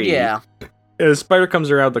free. Yeah. The spider comes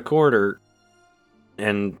around the corner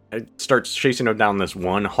and it starts chasing her down this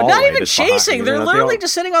one hallway. But not even chasing. They're literally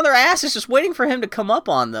just sitting on their asses, just waiting for him to come up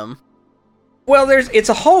on them. Well, it's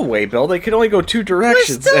a hallway, Bill. They can only go two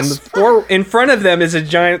directions, and in front of them is a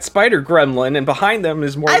giant spider gremlin, and behind them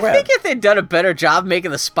is more web. I think if they'd done a better job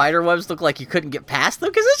making the spider webs look like you couldn't get past them,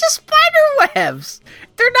 because it's just spider webs.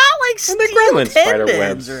 They're not steel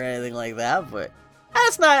tendons or anything like that. But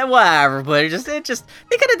that's not whatever. But they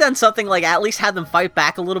could have done something like at least had them fight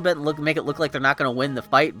back a little bit and make it look like they're not going to win the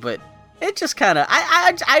fight. But it just kind of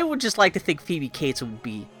I would just like to think Phoebe Cates would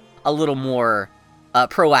be a little more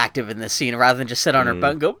proactive in this scene rather than just sit on her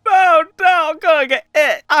butt and go, "Oh no, I'm gonna get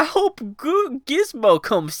it. I hope Gizmo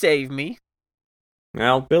comes save me."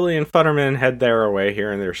 Well, Billy and Futterman head their way,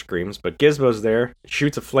 hearing their screams, but Gizmo's there,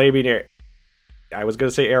 shoots a flaming I was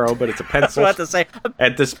gonna say arrow, but it's a pencil. I was about to say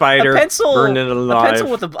at the spider, burned it alive. A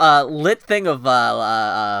pencil with a lit thing of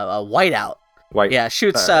whiteout. White. Yeah,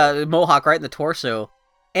 shoots Mohawk right in the torso.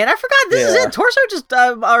 And I forgot this is it. Torso just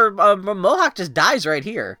Mohawk just dies right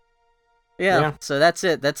here. Yeah, so that's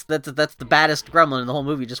it. That's the baddest gremlin in the whole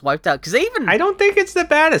movie, just wiped out. Because I don't think it's the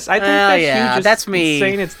baddest. I think that's me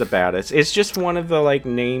saying it's the baddest. It's just one of the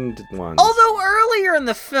named ones. Although earlier in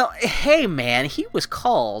the film, hey man, he was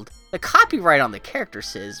called. The copyright on the character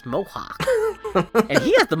says Mohawk, and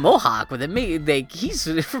he has the Mohawk with it.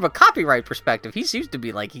 He's from a copyright perspective, he seems to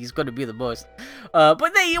be he's going to be the most. But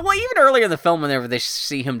even earlier in the film, whenever they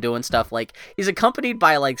see him doing stuff, he's accompanied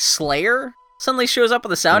by Slayer. Suddenly shows up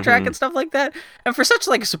on the soundtrack and stuff like that. And for such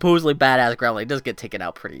a supposedly badass gremlin, it does get taken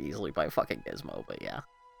out pretty easily by fucking Gizmo, but yeah.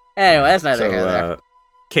 Anyway, that's neither here nor there.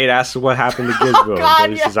 Kate asks what happened to Gizmo.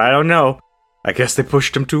 And he says, I don't know. I guess they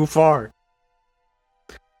pushed him too far.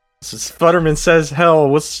 So Futterman says,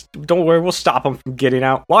 hell, don't worry, we'll stop him from getting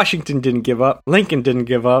out. Washington didn't give up. Lincoln didn't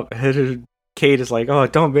give up. Kate is like, oh,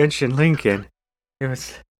 don't mention Lincoln. It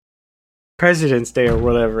was President's Day or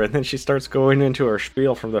whatever, and then she starts going into her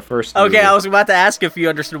spiel from the first movie. Okay, I was about to ask if you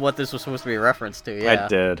understood what this was supposed to be a reference to, yeah. I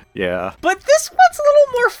did, yeah. But this one's a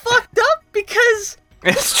little more fucked up because...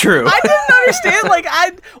 It's true. I didn't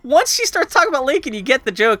understand, once she starts talking about Lincoln, you get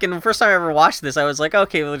the joke, and the first time I ever watched this, I was like,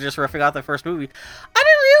 okay, we're just riffing off the first movie. I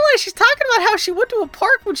didn't realize she's talking about how she went to a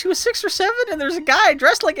park when she was 6 or 7, and there's a guy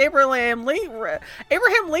dressed like Abraham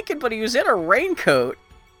Lincoln, but he was in a raincoat.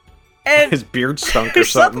 And his beard stunk or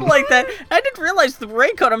something like that. I didn't realize the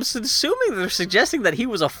raincoat. I'm assuming they're suggesting that he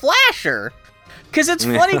was a flasher. Because it's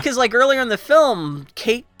funny, because earlier in the film,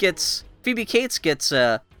 Phoebe Cates gets,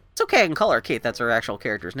 it's okay, I can call her Kate, that's her actual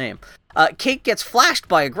character's name. Kate gets flashed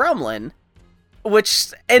by a gremlin,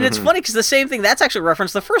 it's funny because the same thing, that's actually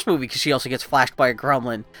referenced the first movie, because she also gets flashed by a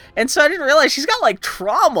gremlin. And so I didn't realize she's got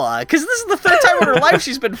trauma, because this is the third time in her life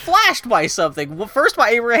she's been flashed by something. Well, first by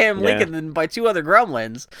Abraham Lincoln, then by 2 other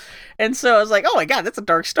gremlins. And so I was like, oh my god, that's a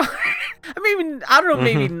dark story. I mean, I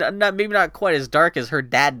don't know, maybe not quite as dark as her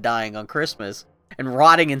dad dying on Christmas and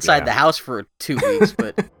rotting inside the house for 2 weeks,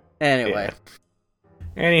 but anyway.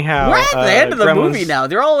 Anyhow, we're at the end of the movie now.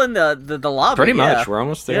 They're all in the lobby. Pretty much, we're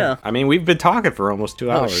almost there. Yeah. I mean, we've been talking for almost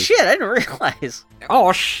 2 hours. Oh shit, I didn't realize.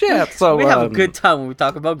 Oh shit! So we have a good time when we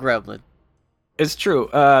talk about Gremlin. It's true.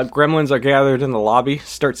 Gremlins are gathered in the lobby,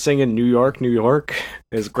 start singing "New York, New York"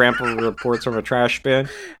 as Grandpa reports from a trash bin.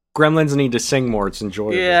 Gremlins need to sing more. It's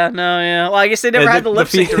enjoyable. Yeah, Well, I guess they never had the lip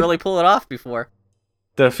sync to really pull it off before.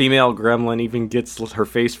 The female gremlin even gets her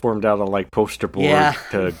face formed out of poster board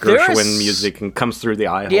to Gershwin music and comes through the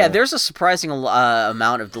eye hole. Yeah, there's a surprising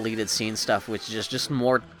amount of deleted scene stuff, which is just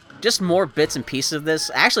more bits and pieces of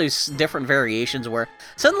this. Actually, different variations where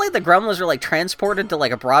suddenly the gremlins are transported to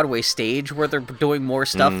a Broadway stage where they're doing more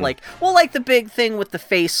stuff the big thing with the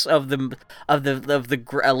face of the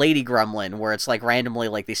lady gremlin, where it's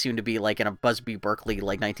randomly they seem to be in a Busby Berkeley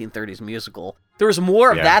 1930s musical. There was more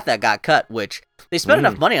of that got cut, which they spent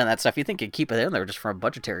enough money on that stuff. You think you'd keep it in there just from a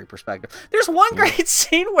budgetary perspective. There's one great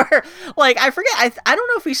scene where, like, I forget, I don't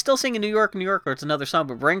know if he's still singing New York, New York, or it's another song,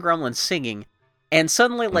 but Brain Gremlin's singing, and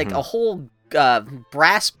suddenly, like, a whole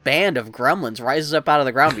brass band of gremlins rises up out of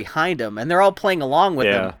the ground behind him, and they're all playing along with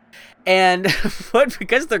him. And but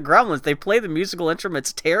because they're gremlins, they play the musical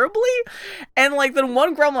instruments terribly, and like then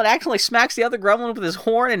one gremlin actually smacks the other gremlin with his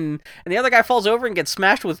horn, and the other guy falls over and gets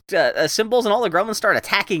smashed with cymbals, and all the gremlins start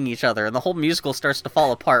attacking each other, and the whole musical starts to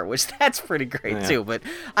fall apart, which that's pretty great too. But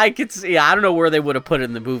I could see, I don't know where they would have put it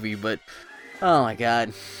in the movie, but oh my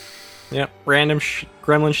god. Yep, random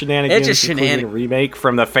gremlin shenanigans. It's just including a remake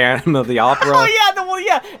from the Phantom of the Opera. Oh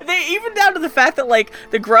yeah, they even down to the fact that like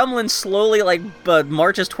the gremlin slowly like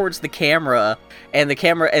marches towards the camera, and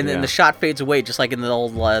then the shot fades away, just like in the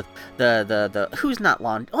old the who's not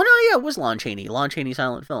Lon? Oh no, yeah, it was Lon Chaney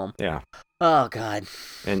silent film. Yeah. Oh god.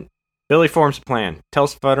 And Billy forms a plan.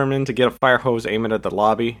 Tells Futterman to get a fire hose, aim it at the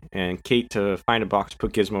lobby, and Kate to find a box to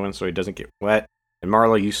put Gizmo in so he doesn't get wet. And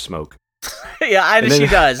Marla use smoke. Yeah, she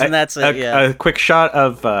does, and that's it. A quick shot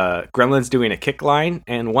of Gremlins doing a kick line,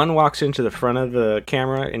 and one walks into the front of the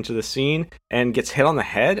camera into the scene and gets hit on the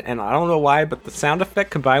head, and I don't know why, but the sound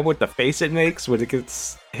effect combined with the face it makes when it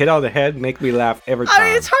gets hit on the head make me laugh every time. I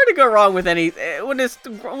mean, it's hard to go wrong with any with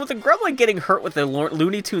a Gremlin getting hurt with the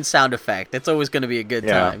Looney Tunes sound effect. It's always going to be a good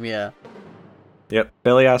time. Yeah. Yep.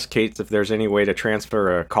 Billy asks Kate if there's any way to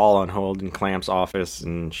transfer a call on hold in Clamp's office,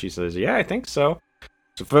 and she says, "Yeah, I think so."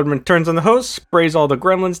 So Futterman turns on the hose, sprays all the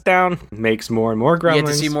gremlins down, makes more and more gremlins. You get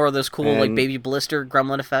to see more of those cool, like, baby blister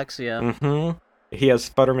gremlin effects, yeah. Mm-hmm. He has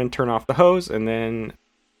Futterman turn off the hose, and then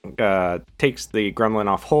takes the gremlin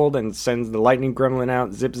off hold and sends the lightning gremlin out,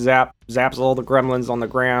 zaps all the gremlins on the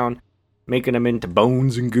ground, making them into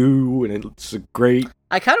bones and goo, and it's a great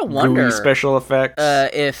I kind of wonder special effects.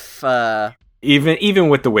 If... Even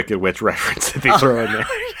with the Wicked Witch reference that they throw in there.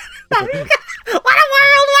 What a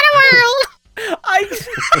world! I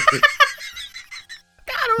forgot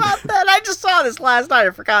about that. I just saw this last night.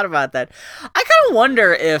 I forgot about that. I kind of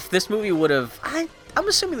wonder if this movie would have... I'm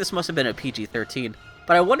assuming this must have been a PG-13,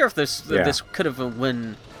 but I wonder if this could have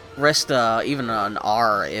been rest even on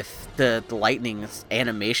R if the lightning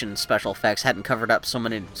animation special effects hadn't covered up so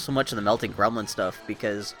much of the melting gremlin stuff,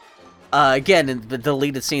 because... again, in the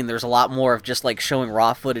deleted scene, there's a lot more of just, like, showing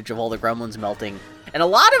raw footage of all the gremlins melting. And a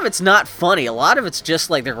lot of it's not funny. A lot of it's just,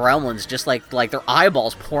 like, the gremlins, just, like their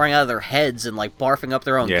eyeballs pouring out of their heads and, like, barfing up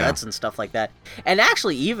their own guts and stuff like that. And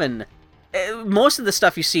actually, even... most of the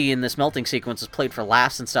stuff you see in this melting sequence is played for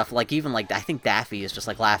laughs and stuff. Like, even, like, I think Daffy is just,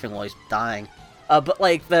 like, laughing while he's dying. But,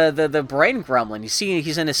 like, the brain gremlin, you see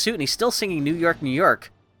he's in his suit and he's still singing New York, New York.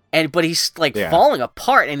 But he's, like, falling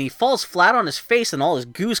apart, and he falls flat on his face, and all his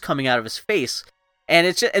goo's coming out of his face.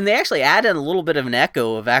 And and they actually add in a little bit of an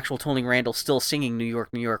echo of actual Tony Randall still singing New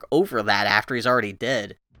York, New York over that after he's already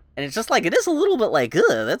dead. And it's just like, it is a little bit like,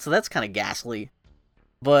 ugh, that's kind of ghastly.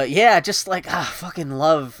 But yeah, just like, fucking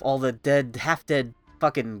love all the half-dead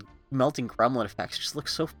fucking melting gremlin effects. It just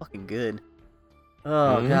looks so fucking good.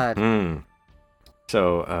 Oh, God.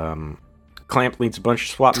 So, Clamp leads a bunch of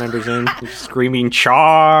SWAT members in, screaming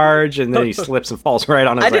 "Charge!" and then he slips and falls right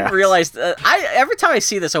on his ass. I didn't realize. Every time I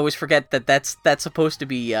see this, I always forget that that's supposed to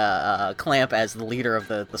be Clamp as the leader of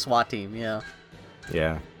the SWAT team. Yeah.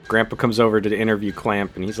 Yeah. Grandpa comes over to interview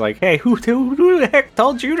Clamp, and he's like, "Hey, who the heck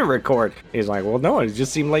told you to record?" He's like, "Well, no, it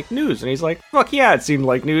just seemed like news." And he's like, "Fuck yeah, it seemed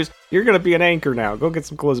like news. You're gonna be an anchor now. Go get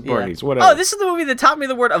some clothes parties, whatever." Oh, this is the movie that taught me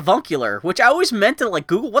the word avuncular, which I always meant to, like,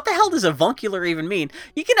 Google. What the hell does avuncular even mean?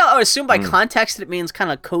 You can assume by context that it means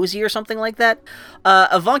kind of cozy or something like that.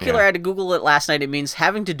 Avuncular, I had to Google it last night. It means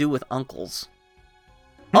having to do with uncles.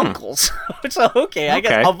 Uncles. So, I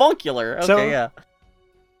guess avuncular. Okay,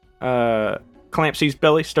 yeah. Clamp sees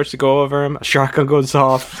Billy, starts to go over him. A shotgun goes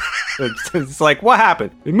off. It's like, what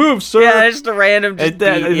happened? It moves, sir. Yeah, just a random.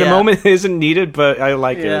 The moment isn't needed, but I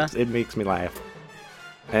like it. It makes me laugh.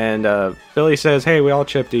 And Billy says, "Hey, we all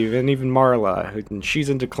chipped even Marla. And she's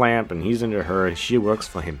into Clamp, and he's into her, and she works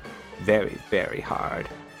for him very, very hard."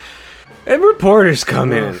 And reporters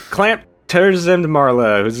come in. Clamp turns them to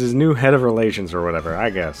Marla, who's his new head of relations or whatever.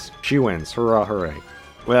 I guess she wins. Hurrah, hooray!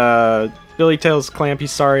 Billy tells Clamp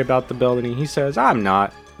he's sorry about the building. He says, "I'm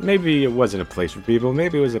not. Maybe it wasn't a place for people.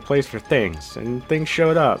 Maybe it was a place for things. And things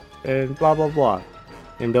showed up. And blah, blah, blah."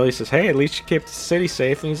 And Billy says, "Hey, at least you kept the city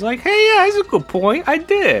safe." And he's like, "Hey, yeah, that's a good point. I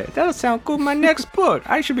did. That'll sound good in my next book.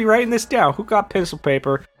 I should be writing this down. Who got pencil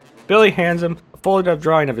paper?" Billy hands him a folded up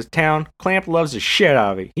drawing of his town. Clamp loves the shit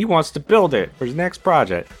out of it. He wants to build it for his next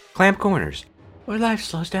project. Clamp Corners, where life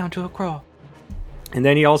slows down to a crawl. And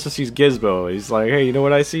then he also sees Gizmo. He's like, "Hey, you know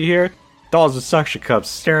what I see here? dolls with suction cups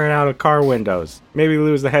staring out of car windows. Maybe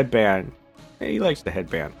lose the headband. He likes the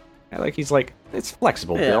headband. He's like, it's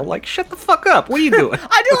flexible, Bill. Like, shut the fuck up. What are you doing?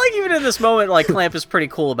 I do like even in this moment, like, Clamp is pretty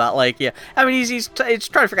cool about, like, yeah. I mean, he's trying to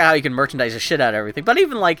figure out how he can merchandise the shit out of everything. But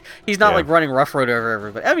even, like, he's not, like, running rough road over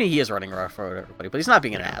everybody. I mean, he is running rough road over everybody, but he's not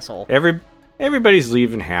being an asshole. Everybody's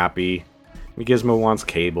leaving happy. Gizmo wants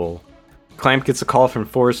cable. Clamp gets a call from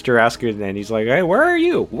Forrester asking, and he's like, hey, where are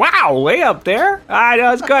you? Wow, way up there? I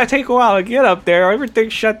know, it's going to take a while to get up there.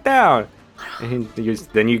 Everything's shut down. And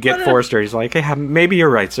then you get Forrester. He's like, hey, maybe you're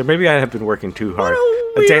right, sir. Maybe I have been working too hard.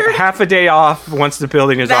 Half a day off once the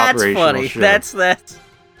building is operational. That's funny. Sure. That's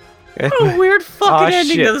what a weird fucking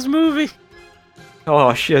ending to this movie.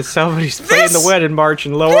 Oh, shit. Somebody's playing the wedding march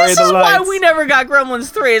and lowering the lights. This is why we never got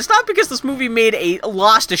Gremlins 3. It's not because this movie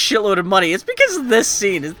lost a shitload of money. It's because of this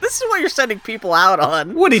scene. This is what you're sending people out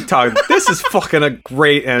on. What are you talking about? This is fucking a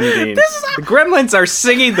great ending. The Gremlins are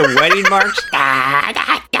singing the wedding march.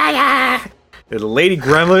 The lady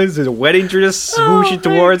Gremlins in a wedding dress smooshing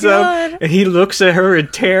towards him. And he looks at her in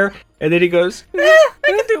terror. And then he goes, I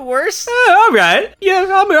can do worse. All right. Yeah,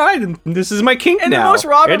 I'm all right. This is my kink now. In the most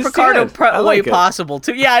Robert Picardo way possible,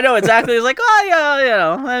 too. Yeah, I know, exactly. He's like, oh,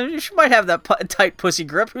 yeah, you might have that tight pussy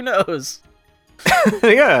grip. Who knows?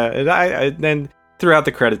 Yeah. And then throughout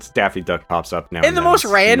the credits, Daffy Duck pops up now. In the most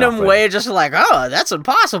random way, just like, oh, that's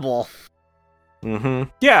impossible. Mm-hmm.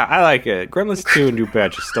 Yeah, I like it. Gremlins 2 and New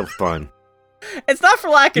Batch is still fun. It's not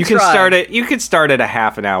for lack of trying. You can start it a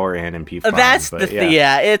half an hour in and be fine. That's the thing.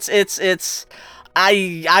 Yeah, it's.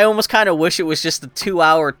 I almost kind of wish it was just a 2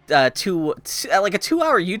 hour, like a 2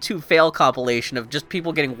 hour YouTube fail compilation of just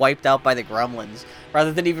people getting wiped out by the Gremlins,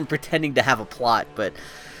 rather than even pretending to have a plot. But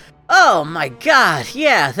oh my god,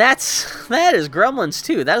 yeah, that is Gremlins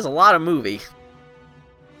 2. That is a lot of movie.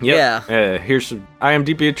 Yep. Yeah. Here's some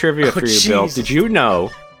IMDb trivia for you, Bill.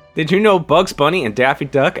 Did you know Bugs Bunny and Daffy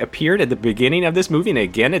Duck appeared at the beginning of this movie and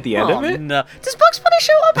again at the end of it? No. Does Bugs Bunny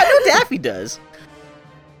show up? I know Daffy does.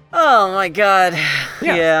 Oh my god.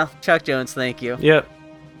 Yeah. Chuck Jones, thank you. Yep.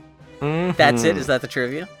 Mm-hmm. That's it? Is that the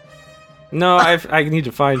trivia? No, I need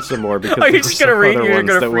to find some more because are you just gonna read? You're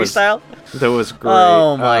gonna freestyle? That was great.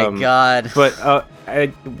 Oh my god. But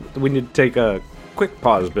we need to take a quick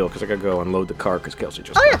pause, Bill, because I gotta go unload the car because Kelsey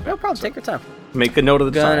just. Oh yeah, no problem. Take your time. Make a note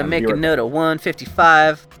of the time. Gonna make a note of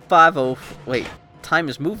 1:55, 50. Wait, time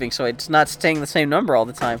is moving, so it's not staying the same number all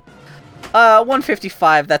the time.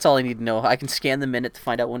 1:55. That's all I need to know. I can scan the minute to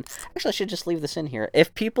find out when. Actually, I should just leave this in here.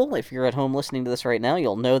 If you're at home listening to this right now,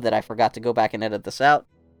 you'll know that I forgot to go back and edit this out.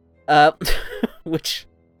 Which,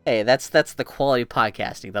 hey, that's the quality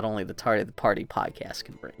podcasting that only the Tardy the Party podcast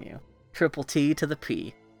can bring you. Triple T to the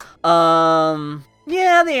P.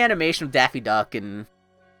 Yeah, the animation of Daffy Duck and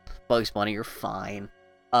Bugs Bunny are fine.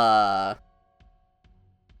 Man,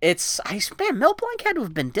 Mel Blanc had to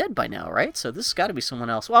have been dead by now, right? So this has got to be someone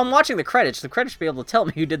else. Well, I'm watching the credits. The credits should be able to tell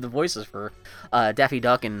me who did the voices for Daffy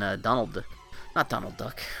Duck and not Donald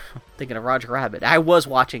Duck. I'm thinking of Roger Rabbit. I was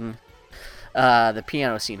watching the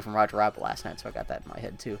piano scene from Roger Rabbit last night, so I got that in my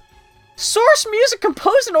head too. Source music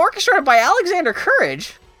composed and orchestrated by Alexander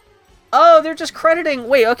Courage. Oh, they're just crediting.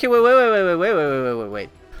 Wait. Okay. Wait.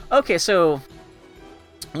 Okay, so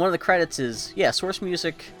one of the credits is source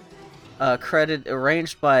music. Credit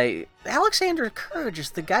arranged by Alexander Courage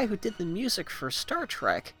is the guy who did the music for Star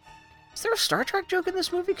Trek. Is there a Star Trek joke in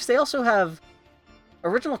this movie? Because they also have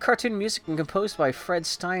original cartoon music and composed by Fred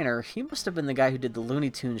Steiner. He must have been the guy who did the Looney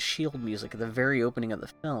Tunes Shield music at the very opening of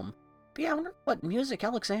the film. But yeah, I wonder what music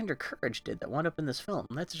Alexander Courage did that wound up in this film.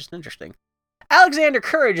 That's just interesting. Alexander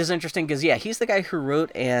Courage is interesting because, he's the guy who wrote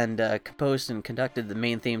and composed and conducted the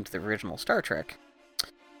main theme to the original Star Trek.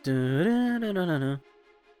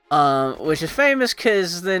 Which is famous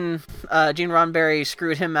because then Gene Roddenberry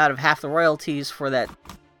screwed him out of half the royalties for that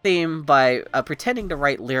theme by pretending to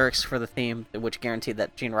write lyrics for the theme, which guaranteed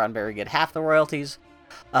that Gene Roddenberry get half the royalties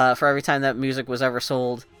for every time that music was ever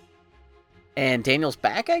sold. And Daniel's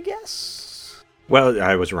back, I guess? Well,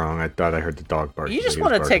 I was wrong. I thought I heard the dog bark. You just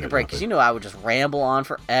want to take a break because I would just ramble on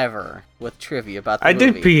forever with trivia about the movie.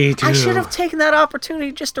 I did pee, too. I should have taken that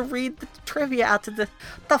opportunity just to read the trivia out to the...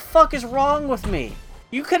 What the fuck is wrong with me?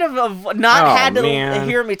 You could have not had to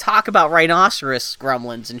hear me talk about rhinoceros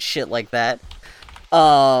gremlins and shit like that.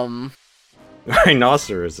 Rhinoceros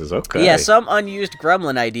is okay. Yeah, some unused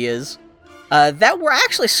gremlin ideas that were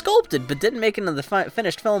actually sculpted but didn't make it into the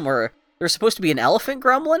finished film were there was supposed to be an elephant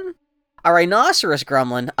gremlin, a rhinoceros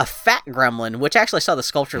gremlin, a fat gremlin, which actually I saw the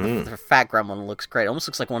sculpture of the fat gremlin. It looks great. It almost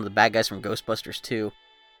looks like one of the bad guys from Ghostbusters 2.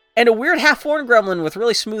 And a weird half-horn gremlin with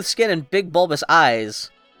really smooth skin and big bulbous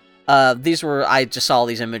eyes. I just saw all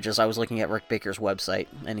these images. I was looking at Rick Baker's website,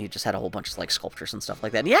 and he just had a whole bunch of like sculptures and stuff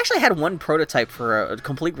like that. And he actually had one prototype for a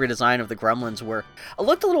complete redesign of the Gremlins, where it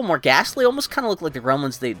looked a little more ghastly, almost kind of looked like the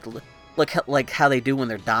Gremlins they look like how they do when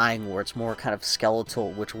they're dying, where it's more kind of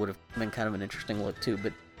skeletal, which would have been kind of an interesting look too.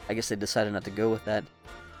 But I guess they decided not to go with that.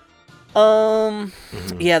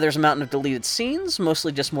 Yeah, there's a mountain of deleted scenes,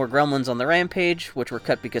 mostly just more Gremlins on the rampage, which were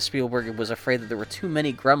cut because Spielberg was afraid that there were too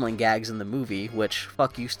many Gremlin gags in the movie, which,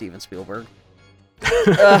 fuck you, Steven Spielberg.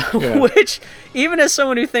 Which, even as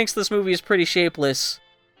someone who thinks this movie is pretty shapeless,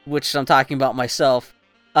 which I'm talking about myself,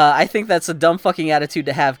 I think that's a dumb fucking attitude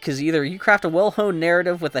to have, because either you craft a well-honed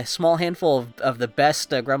narrative with a small handful of the best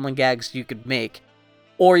Gremlin gags you could make,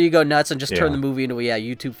 or you go nuts and just turn the movie into a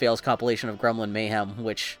YouTube fails compilation of Gremlin mayhem,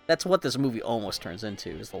 which that's what this movie almost turns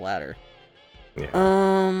into, is the latter.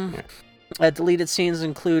 Deleted scenes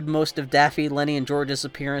include most of Daffy, Lenny, and George's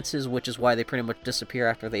appearances, which is why they pretty much disappear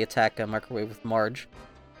after they attack Microwave with Marge.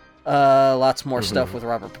 Lots more stuff with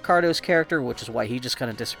Robert Picardo's character, which is why he just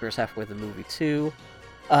kind of disappears halfway through the movie too.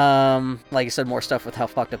 Like I said, more stuff with how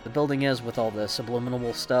fucked up the building is with all the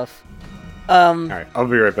subliminal stuff. Alright, I'll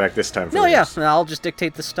be right back this time. I'll just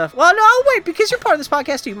dictate this stuff. Well, no, I'll wait, because you're part of this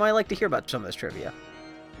podcast, you might like to hear about some of this trivia.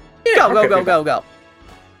 Go.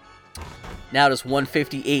 Now it is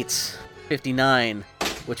 1:58:59,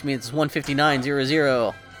 which means it's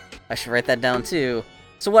 1:59:00. I should write that down too.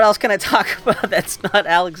 So what else can I talk about that's not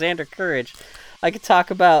Alexander Courage? I could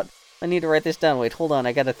talk about... I need to write this down. Wait, hold on.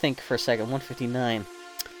 I gotta think for a second. 1:59.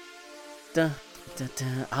 I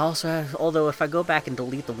also have... Although, if I go back and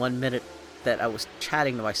delete the 1 minute that I was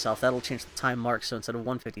chatting to myself, that'll change the time mark, so instead of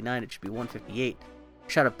 1:59, it should be 1:58.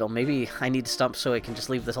 Shut up, Bill. Maybe I need to stop so I can just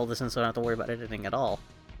leave all this in so I don't have to worry about editing at all.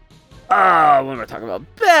 What am I talking about?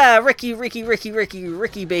 Ricky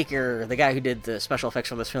Baker, the guy who did the special effects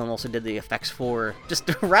for this film, also did the effects for... Just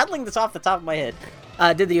rattling this off the top of my head.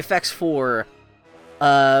 Did the effects for...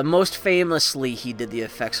 most famously, he did the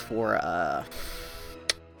effects for,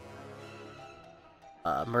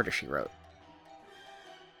 Murder, She Wrote.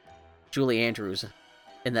 Julie Andrews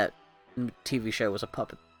in that TV show was a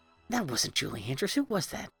puppet. That wasn't Julie Andrews. Who was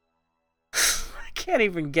that? I can't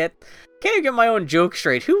even get my own joke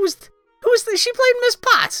straight. She played Miss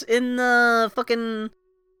Potts in fucking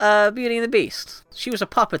Beauty and the Beast. She was a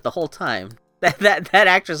puppet the whole time. That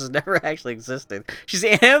actress has never actually existed. She's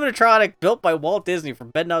an animatronic built by Walt Disney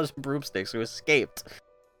from Bedknobs and Broomsticks who escaped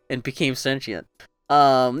and became sentient.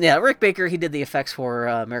 Rick Baker, he did the effects for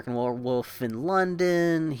American Werewolf in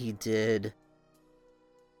London.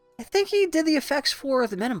 I think he did the effects for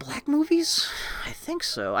the Men in Black movies. I think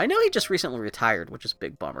so. I know he just recently retired, which is a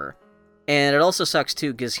big bummer. And it also sucks,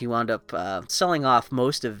 too, because he wound up selling off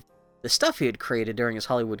most of the stuff he had created during his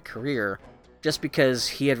Hollywood career just because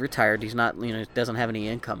he had retired. He's not, doesn't have any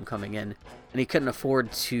income coming in, and he couldn't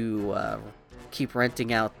afford to keep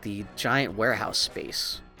renting out the giant warehouse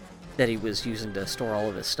space that he was using to store all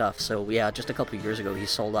of his stuff. So, yeah, just a couple of years ago, he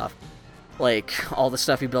sold off, all the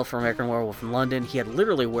stuff he built for American Werewolf in London. He had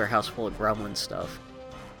literally a warehouse full of Gremlin stuff.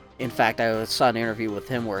 In fact, I saw an interview with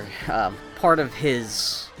him where part of when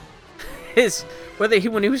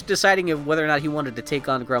he was deciding whether or not he wanted to take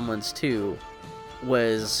on Gremlins 2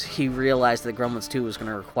 was he realized that Gremlins 2 was going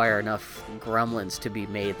to require enough Gremlins to be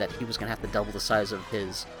made that he was going to have to double the size of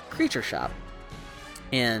his creature shop.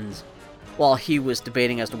 And while he was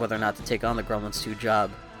debating as to whether or not to take on the Gremlins 2 job,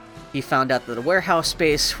 he found out that the warehouse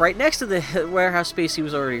space right next to the warehouse space he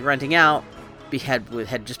was already renting out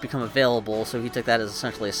had just become available, so he took that as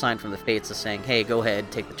essentially a sign from the fates as saying, hey, go ahead,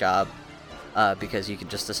 take the job, because you could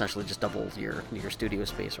just essentially just double your studio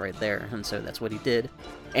space right there. And so that's what he did.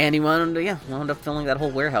 And he wound up filling that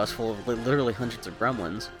whole warehouse full of literally hundreds of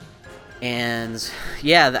Gremlins. And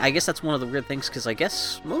yeah, I guess that's one of the weird things, because I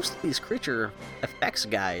guess most of these creature effects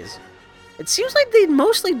guys, it seems like they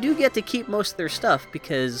mostly do get to keep most of their stuff,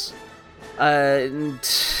 because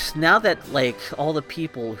now that all the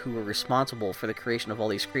people who were responsible for the creation of all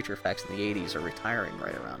these creature effects in the 80s are retiring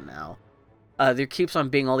right around now, there keeps on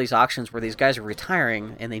being all these auctions where these guys are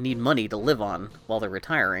retiring and they need money to live on while they're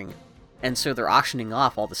retiring, and so they're auctioning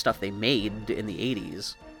off all the stuff they made in the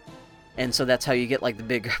 80s. And so that's how you get the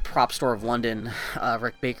big Prop Store of London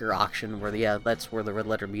Rick Baker auction, where that's where the Red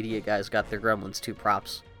Letter Media guys got their Gremlins 2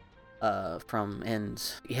 props from. And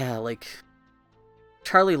yeah,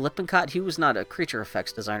 Charlie Lippincott, he was not a creature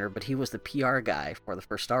effects designer, but he was the PR guy for the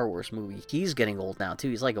first Star Wars movie. He's getting old now too.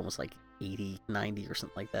 He's almost 80, 90 or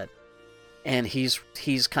something like that. And he's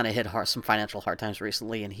kind of hit some financial hard times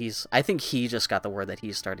recently, and I think he just got the word that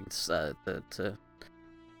he's starting to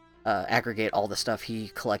aggregate all the stuff he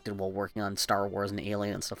collected while working on Star Wars and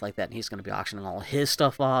Alien and stuff like that, and he's going to be auctioning all his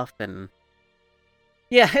stuff off, and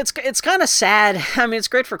yeah, it's kind of sad. I mean, it's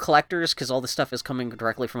great for collectors, because all this stuff is coming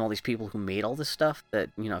directly from all these people who made all this stuff, that,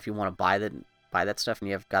 you know, if you want to buy that stuff and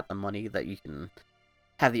you have got the money, that you can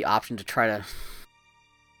have the option to try to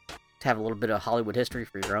have a little bit of Hollywood history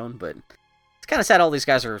for your own, but it's kind of sad all these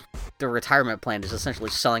guys their retirement plan is essentially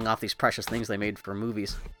selling off these precious things they made for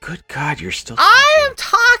movies. Good God, you're still... I am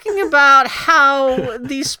talking about how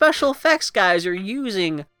these special effects guys are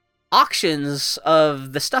using auctions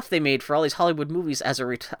of the stuff they made for all these Hollywood movies as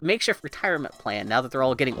a makeshift retirement plan now that they're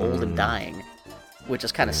all getting old and dying, which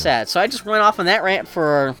is kind of sad. So I just went off on that rant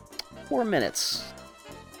for 4 minutes.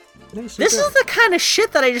 This is the kind of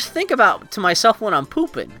shit that I just think about to myself when I'm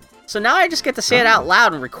pooping. So now I just get to say it out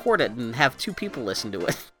loud and record it and have 2 people listen to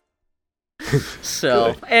it.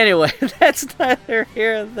 So, anyway, that's neither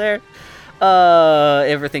here nor there.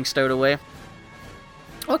 Everything stowed away.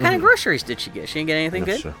 What kind of groceries did she get? She didn't get anything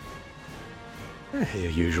good? The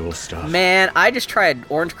usual stuff. Man, I just tried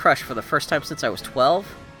Orange Crush for the first time since I was 12.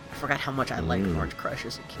 I forgot how much I liked Orange Crush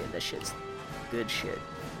as a kid. That shit's good shit.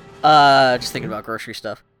 Just thinking about grocery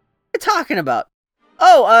stuff. What are you talking about?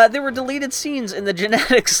 Oh, there were deleted scenes in the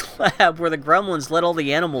genetics lab where the gremlins let all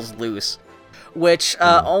the animals loose, which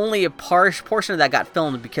only a portion of that got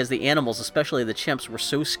filmed because the animals, especially the chimps, were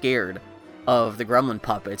so scared of the gremlin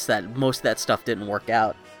puppets that most of that stuff didn't work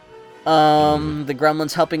out. The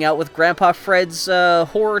gremlins helping out with Grandpa Fred's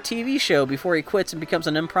horror TV show before he quits and becomes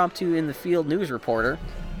an impromptu in-the-field news reporter,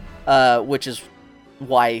 which is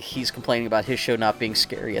why he's complaining about his show not being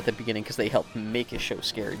scary at the beginning, because they helped make his show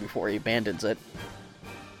scary before he abandons it.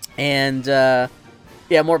 And,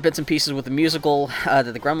 yeah, more bits and pieces with the musical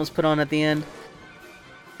that the Gremlins put on at the end.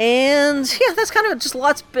 And, yeah, that's kind of just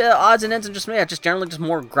lots of odds and ends and just generally just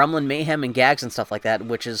more Gremlin mayhem and gags and stuff like that,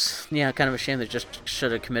 which is, yeah, kind of a shame. They just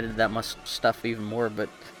should have committed to that much stuff even more. But,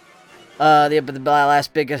 but the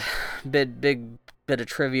last big bit of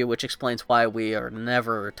trivia, which explains why we are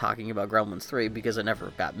never talking about Gremlins 3, because it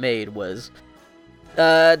never got made, was...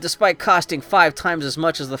 despite costing 5 times as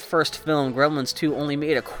much as the first film, Gremlins 2 only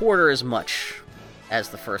made a quarter as much as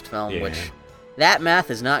the first film, which, that math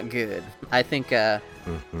is not good. I think, the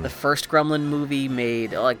first Gremlin movie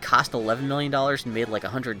cost $11 million and made like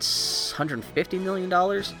 $150 million.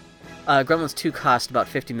 Gremlins 2 cost about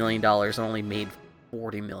 $50 million and only made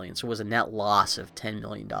 $40 million, so it was a net loss of $10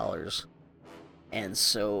 million. And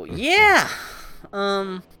so, yeah,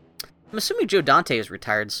 I'm assuming Joe Dante is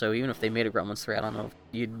retired, so even if they made a Gremlins 3, I don't know if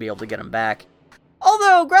you'd be able to get him back.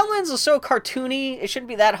 Although Gremlins is so cartoony, it shouldn't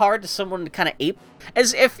be that hard to someone to kind of ape.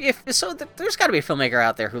 As if there's got to be a filmmaker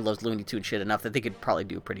out there who loves Looney Tunes shit enough that they could probably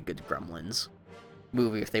do a pretty good Gremlins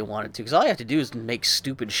movie if they wanted to. Because all you have to do is make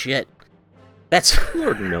stupid shit. That's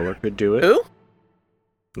Lord and Miller could do it. Who?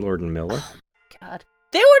 Lord and Miller. Oh my God.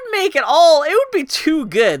 They would make it all. It would be too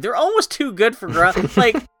good. They're almost too good for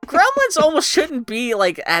like. Gremlins almost shouldn't be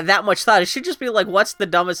like that much thought. It should just be like, what's the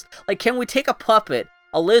dumbest? Like, can we take a puppet,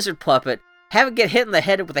 a lizard puppet, have it get hit in the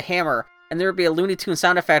head with a hammer, and there would be a Looney Tunes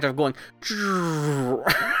sound effect of going.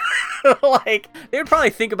 Like, they would probably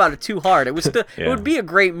think about it too hard. It was it would be a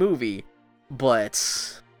great movie,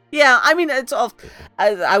 but yeah, I mean, it's all.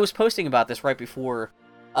 I was posting about this right before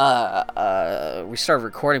we started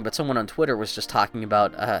recording, but someone on Twitter was just talking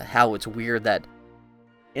about how it's weird that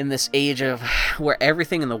in this age of where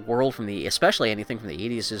everything in the world especially anything from the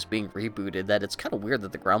 80s is being rebooted, that it's kind of weird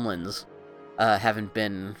that the Gremlins haven't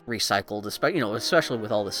been recycled, especially with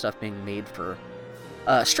all this stuff being made for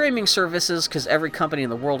streaming services, because every company in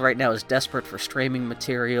the world right now is desperate for streaming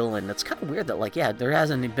material, and it's kind of weird that, like, yeah, there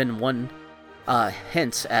hasn't been one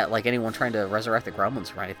hint at, like, anyone trying to resurrect the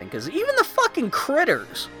Gremlins or anything, because even the fucking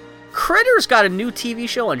Critters got a new TV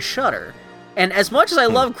show on Shudder, and as much as I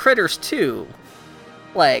love Critters 2,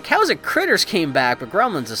 like, how is it Critters came back, but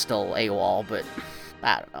Gremlins is still AWOL, but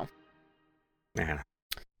I don't know. Yeah.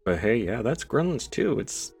 But hey, yeah, that's Gremlins 2.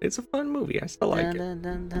 It's a fun movie. I still like it.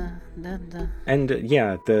 And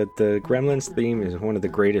yeah, the Gremlins theme is one of the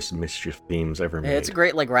greatest mischief themes ever made. It's a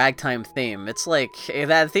great, like, ragtime theme. It's like,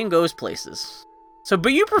 that theme goes places. So,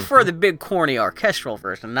 but you prefer the big, corny orchestral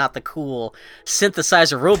version, not the cool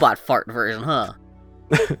synthesizer robot fart version, huh?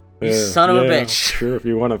 You son of a bitch. Sure, if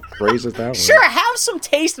you want to phrase it that way. Sure, have some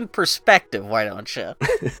taste and perspective, why don't you?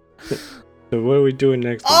 So what are we doing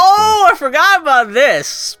next? Oh, I forgot about this.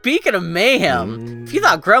 Speaking of mayhem, if you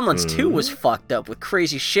thought Gremlins 2 was fucked up with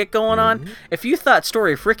crazy shit going on, if you thought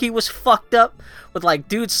Story of Ricky was fucked up with, like,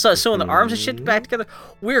 dudes sewing the arms and shit back together,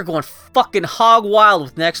 we're going fucking hog wild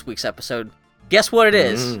with next week's episode. Guess what it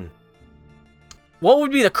is? What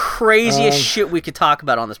would be the craziest shit we could talk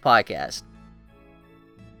about on this podcast?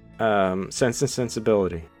 Sense and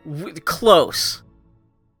Sensibility. Close.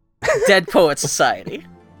 Dead Poets Society.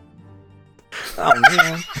 Oh,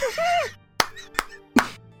 man.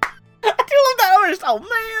 I do love that artist. Oh,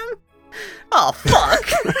 man. Oh, fuck.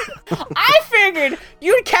 I figured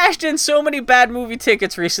you'd cashed in so many bad movie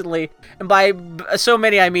tickets recently. And by so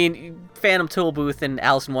many, I mean Phantom Tollbooth and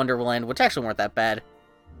Alice in Wonderland, which actually weren't that bad.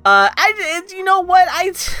 You know what?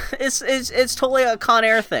 It's totally a Con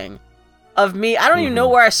Air thing. Of me, I don't even know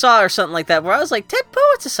where I saw it or something like that, where I was like, Dead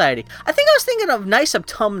Poets Society. I think I was thinking of nice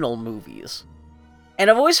autumnal movies. And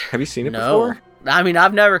I've always... Have you seen it before? I mean,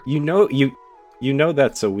 I've never... You know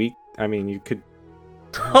that's a week... I mean, you could...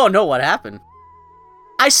 Oh, no, what happened?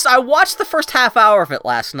 I watched the first half hour of it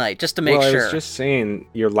last night, just to make sure. I was just saying,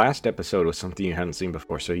 your last episode was something you hadn't seen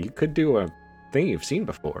before, so you could do a thing you've seen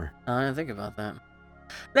before. I didn't think about that.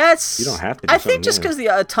 You don't have to do I think just because the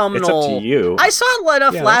autumnal... It's up to you. I saw it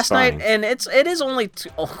enough last night, and it is only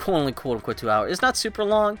quote-unquote 2 hours. It's not super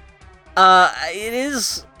long. It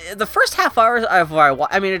is... The first half hour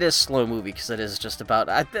I mean, it is a slow movie, because it is just about...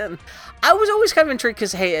 I was always kind of intrigued,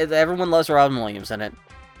 because, hey, everyone loves Robin Williams in it.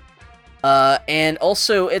 And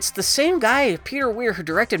also, it's the same guy, Peter Weir, who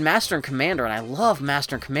directed Master and Commander, and I love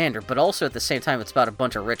Master and Commander, but also at the same time, it's about a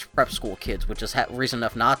bunch of rich prep school kids, which is reason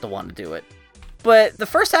enough not to want to do it. But the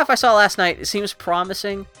first half I saw last night, it seems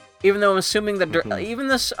promising, even though I'm assuming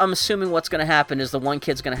that I'm assuming what's going to happen is the one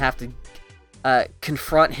kid's going to have to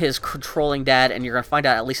confront his controlling dad, and you're going to find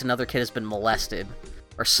out at least another kid has been molested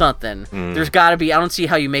or something. There's got to be... I don't see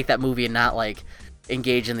how you make that movie and not, like,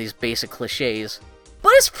 engage in these basic cliches.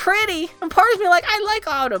 But it's pretty, and part of me, like, I like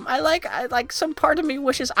autumn. I like some part of me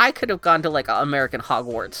wishes I could have gone to, like, American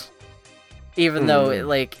Hogwarts. Even though,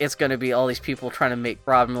 it's going to be all these people trying to make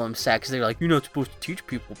Robin Williams sad, because they're like, you're not supposed to teach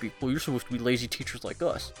people. You're supposed to be lazy teachers like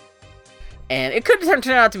us. And it could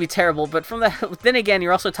turn out to be terrible, but then again,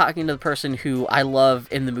 you're also talking to the person who I love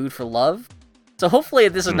In the Mood for Love. So hopefully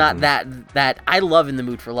this is not that I love In the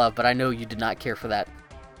Mood for Love, but I know you did not care for that.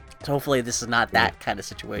 So hopefully this is not that kind of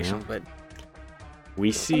situation, but...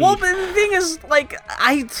 We see. Well, but the thing is, like,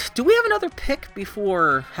 do we have another pick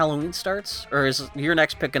before Halloween starts? Or is your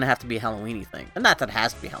next pick going to have to be a Halloween-y thing? And not that it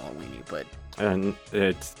has to be Halloween-y, but... And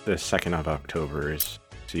it's the 2nd of October, so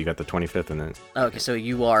you got the 25th and then... Okay, so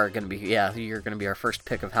you are going to be, you're going to be our first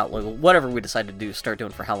pick of whatever we decide to do, start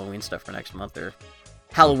doing for Halloween stuff for next month, or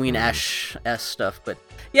Halloween-ash stuff, but...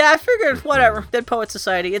 Yeah, I figured, whatever, Dead Poets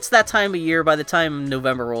Society, it's that time of year, by the time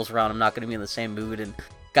November rolls around, I'm not going to be in the same mood, and...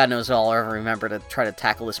 God knows I'll ever remember to try to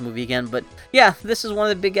tackle this movie again, but yeah, this is one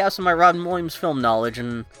of the big gaps in my Robin Williams film knowledge,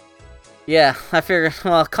 and yeah, I figured,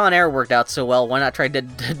 well, Con Air worked out so well, why not try Dead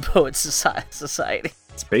Poets Society?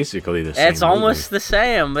 It's basically the same It's almost the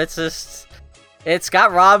same, it's just, it's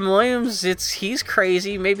got Robin Williams, he's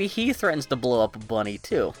crazy, maybe he threatens to blow up a bunny,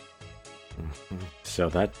 too. So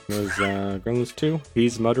that was Gremlins 2.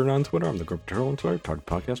 He's Muttering on Twitter, I'm the Grub Turtle on Twitter, Target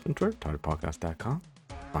Podcast on Twitter, TargetPodcast.com.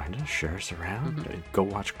 Find us, share us around. Go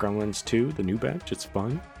watch Gremlins 2, the new batch. It's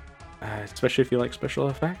fun, especially if you like special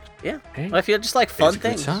effects. Yeah. Hey, well, if you just like fun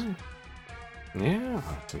things. Yeah.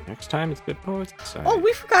 So next time it's Dead Poets Society. Oh,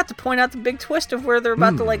 we forgot to point out the big twist of where they're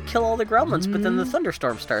about to like kill all the gremlins, but then the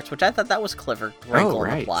thunderstorm starts, which I thought that was clever wrinkle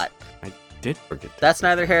in the plot. I did forget. That's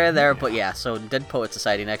neither here nor there, but yeah. So Dead Poets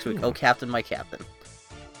Society next week. Oh, Captain, my Captain.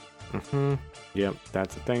 Yep,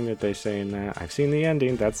 that's the thing that they say in that. I've seen the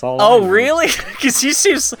ending. That's all. Oh, really? Because he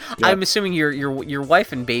seems. Yep. I'm assuming your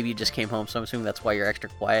wife and baby just came home, so I'm assuming that's why you're extra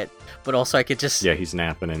quiet. But also, I could just. Yeah, he's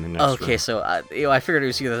napping in the next room. So I figured it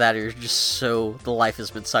was either that or you're just so the life has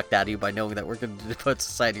been sucked out of you by knowing that we're going to put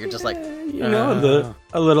society. You're just like, a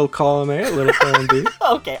little column A, a little column B.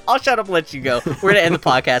 Okay, I'll shut up and let you go. We're gonna end the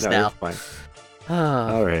podcast now. Fine.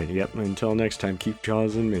 All right. Yep. Until next time, keep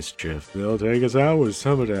causing mischief. They'll take us out with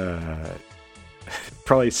some of that.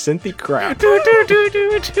 Probably synthy crap.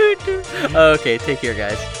 Okay, take care,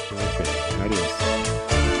 guys. Okay, adios.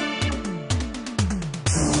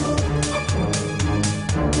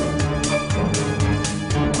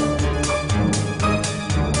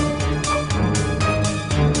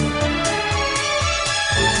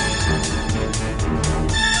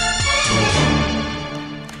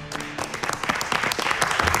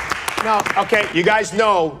 Now, okay, you guys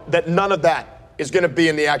know that none of that is going to be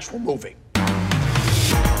in the actual movie.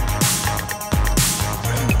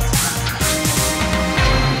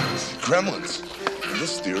 Gremlins in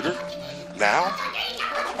this theater now?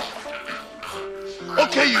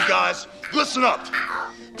 Okay, you guys, listen up.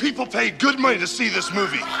 People paid good money to see this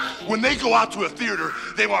movie. When they go out to a theater,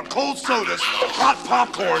 they want cold sodas, hot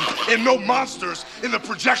popcorn, and no monsters in the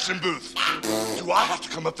projection booth. Do I have to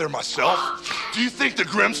come up there myself? Do you think the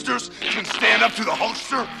Grimsters can stand up to the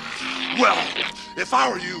Hulkster? Well, if I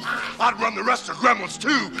were you, I'd run the rest of Gremlins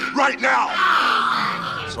too, right now.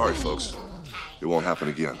 Sorry, folks. It won't happen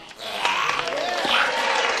again.